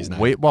speak his name.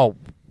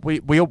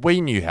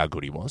 We knew how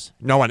good he was.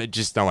 No one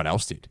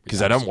else did because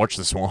they don't watch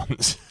the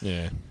Swans.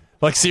 Yeah.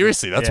 Like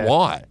seriously, that's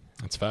why.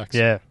 That's facts.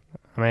 Yeah.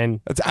 I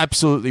mean, that's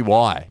absolutely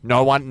why.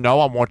 No one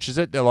watches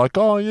it. They're like,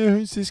 oh yeah,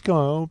 who's this guy?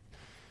 Oh,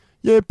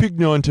 yeah, Pig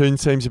 19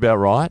 seems about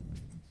right.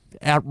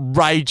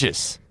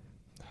 Outrageous.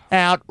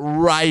 Yeah,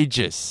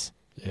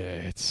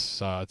 it's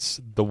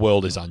the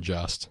world is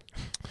unjust.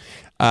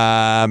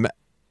 Carlton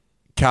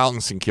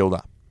St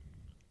Kilda.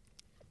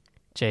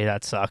 Gee,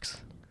 that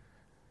sucks.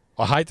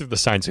 I hate that the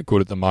Saints are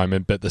good at the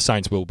moment, but the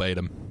Saints will beat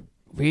them.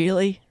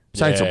 Really?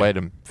 Saints will beat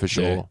them for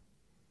sure. Yeah.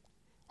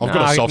 I've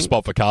got a soft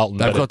spot for Carlton.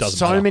 They've but got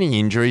so many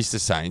injuries to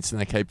Saints, and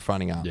they keep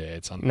fronting up. Yeah,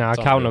 it's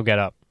Carlton will get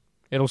up.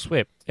 It'll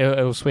switch.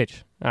 It'll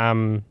switch.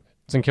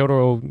 St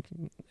Kilda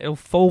it'll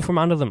fall from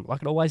under them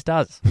like it always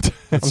does.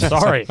 I'm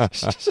sorry.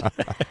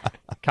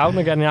 Carlton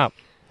are getting up.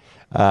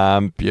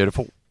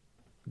 Beautiful.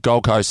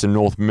 Gold Coast and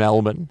North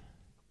Melbourne.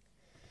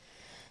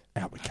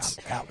 Out we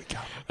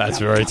come. That's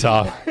very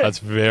tough. That's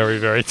very,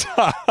 very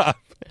tough.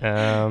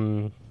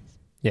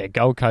 Yeah,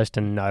 Gold Coast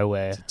and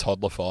nowhere. It's a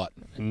toddler fight.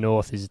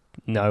 North is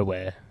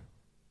nowhere.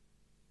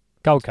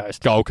 Gold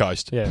Coast. Gold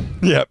Coast. Yeah.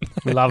 Yep.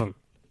 We love them.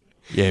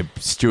 Yeah,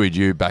 Stewie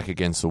Dew back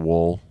against the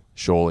wall,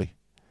 surely.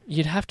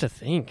 You'd have to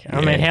think. Yeah.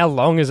 I mean, how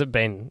long has it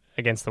been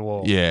against the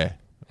wall? Yeah.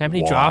 How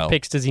many draft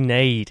picks does he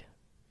need?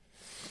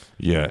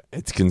 Yeah,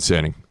 it's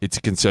concerning. It's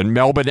a concern.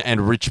 Melbourne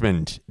and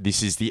Richmond.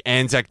 This is the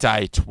Anzac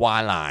Day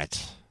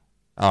twilight.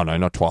 Oh, no,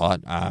 not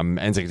twilight.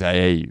 Anzac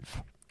Day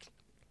Eve.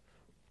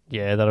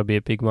 Yeah, that'll be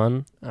a big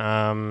one.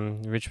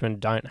 Richmond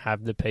don't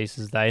have the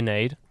pieces they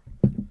need.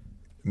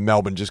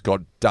 Melbourne just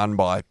got done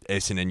by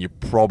Essendon. You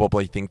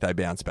probably think they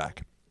bounce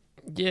back.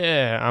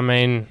 Yeah, I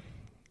mean,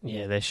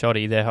 yeah, they're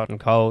shoddy. They're hot and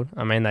cold.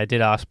 I mean, they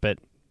did us, but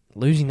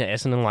losing to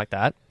Essendon like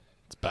that,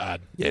 it's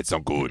bad. Yeah, it's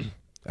not good.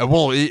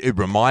 Well, it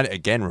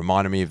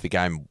reminded me of the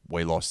game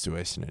we lost to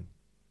Essendon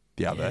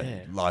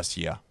last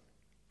year.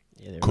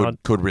 Yeah,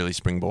 could really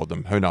springboard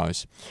them. Who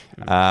knows?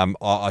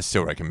 I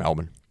still reckon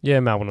Melbourne. Yeah,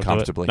 Melbourne will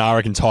comfortably. No, I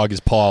reckon Tigers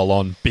pile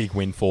on. Big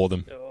win for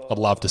them. I'd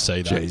love to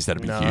see that. Jeez,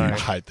 that'd be huge. I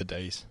hate the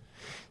D's.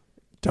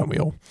 Don't we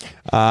all?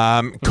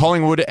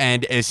 Collingwood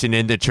and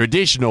Essendon, the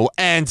traditional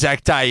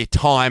Anzac Day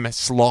time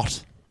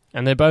slot.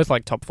 And they're both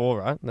like top four,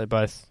 right? They're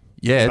both.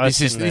 Yeah, both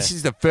this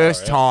is the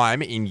first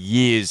time in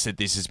years that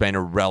this has been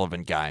a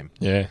relevant game.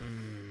 Yeah.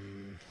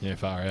 Yeah,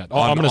 far out.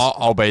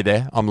 I'll be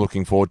there. I'm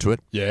looking forward to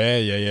it. Yeah.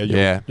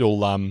 You'll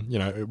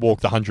walk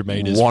the 100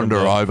 metres, wander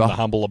from over the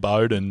humble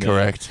abode, and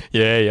correct.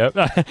 This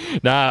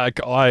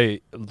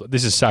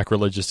is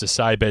sacrilegious to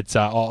say, but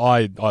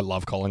I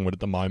love Collingwood at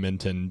the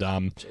moment, and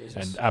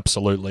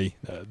absolutely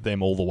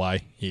them all the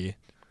way here.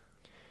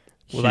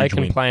 Well, they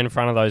can play in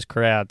front of those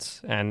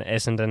crowds, and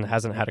Essendon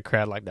hasn't had a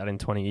crowd like that in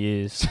 20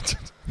 years.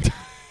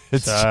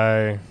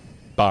 So,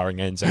 barring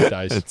Anzac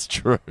Days. It's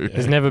true. Yeah.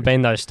 There's never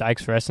been those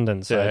stakes for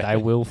Essendon, so they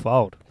will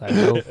fold. They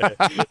will.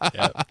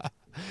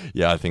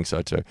 Yeah, I think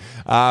so too.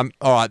 All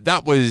right,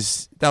 that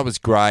was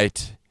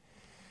great,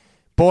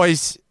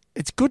 boys.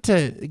 It's good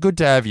to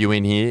have you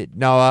in here,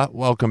 Noah.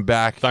 Welcome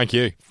back. Thank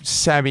you,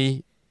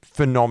 Sammy.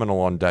 Phenomenal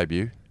on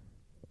debut.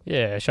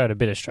 Yeah, showed a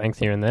bit of strength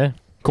here and there.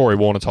 Corey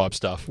Warner type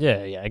stuff. Yeah,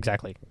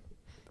 exactly.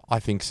 I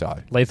think so.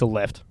 Lethal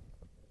left.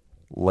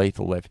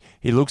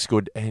 He looks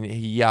good, and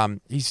he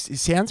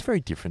sounds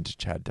very different to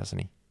Chad, doesn't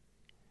he?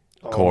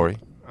 Corey.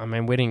 I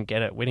mean, we didn't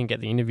get it. We didn't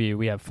get the interview.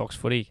 We have Fox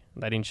Footy.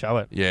 They didn't show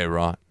it. Yeah,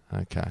 right.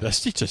 Okay.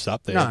 That's just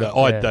up there. No.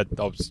 I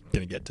was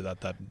going to get to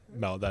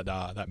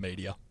that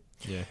media.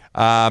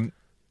 Yeah.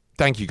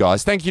 Thank you,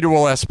 guys. Thank you to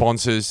all our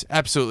sponsors.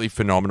 Absolutely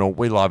phenomenal.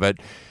 We love it.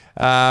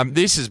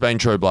 This has been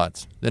True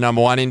Bloods, the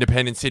number one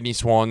independent Sydney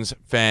Swans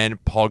fan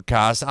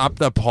podcast. Up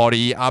the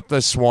potty, up the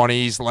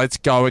Swannies. Let's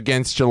go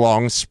against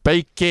Geelong.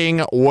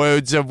 Speaking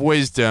words of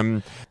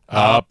wisdom,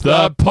 up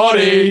the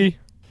potty.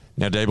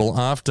 Now, Dable,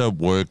 after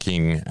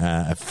working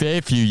a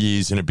fair few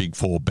years in a Big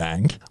Four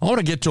bank, I want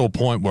to get to a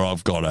point where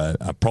I've got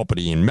a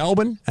property in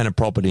Melbourne and a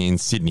property in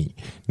Sydney.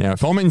 Now,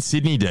 if I'm in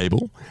Sydney,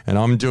 Dable, and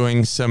I'm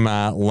doing some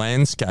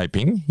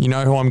landscaping, you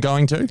know who I'm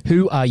going to?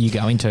 Who are you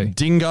going to?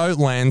 Dingo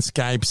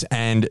Landscapes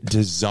and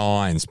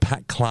Designs.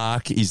 Pat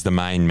Clark is the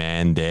main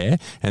man there,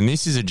 and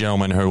this is a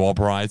gentleman who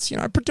operates,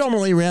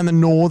 predominantly around the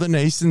northern,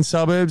 eastern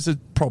suburbs. It's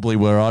probably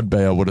where I'd be,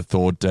 I would have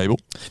thought, Dable.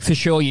 For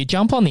sure. You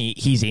jump on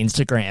his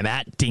Instagram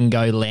at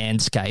Dingo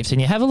Landscapes and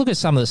you have a look at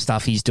some of the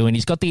stuff he's doing.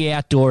 He's got the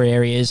outdoor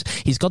areas.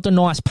 He's got the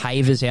nice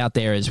pavers out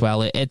there as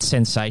well. It's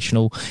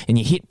sensational. And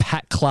you hit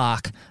Pat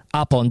Clark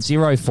up on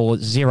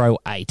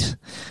 0408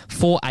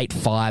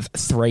 485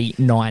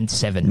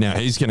 397. Now,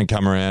 he's going to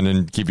come around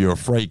and give you a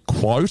free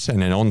quote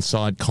and an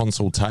on-site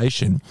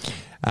consultation.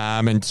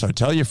 And so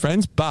tell your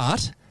friends,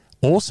 but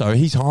also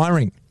he's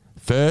hiring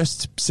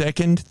first,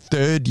 second,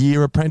 third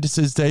year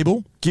apprentices,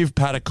 Deeble. Give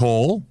Pat a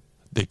call.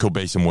 There could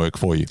be some work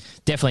for you.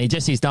 Definitely.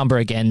 Just his number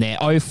again there,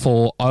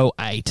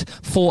 0408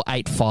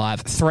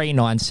 485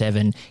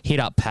 397. Hit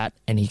up Pat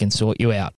and he can sort you out.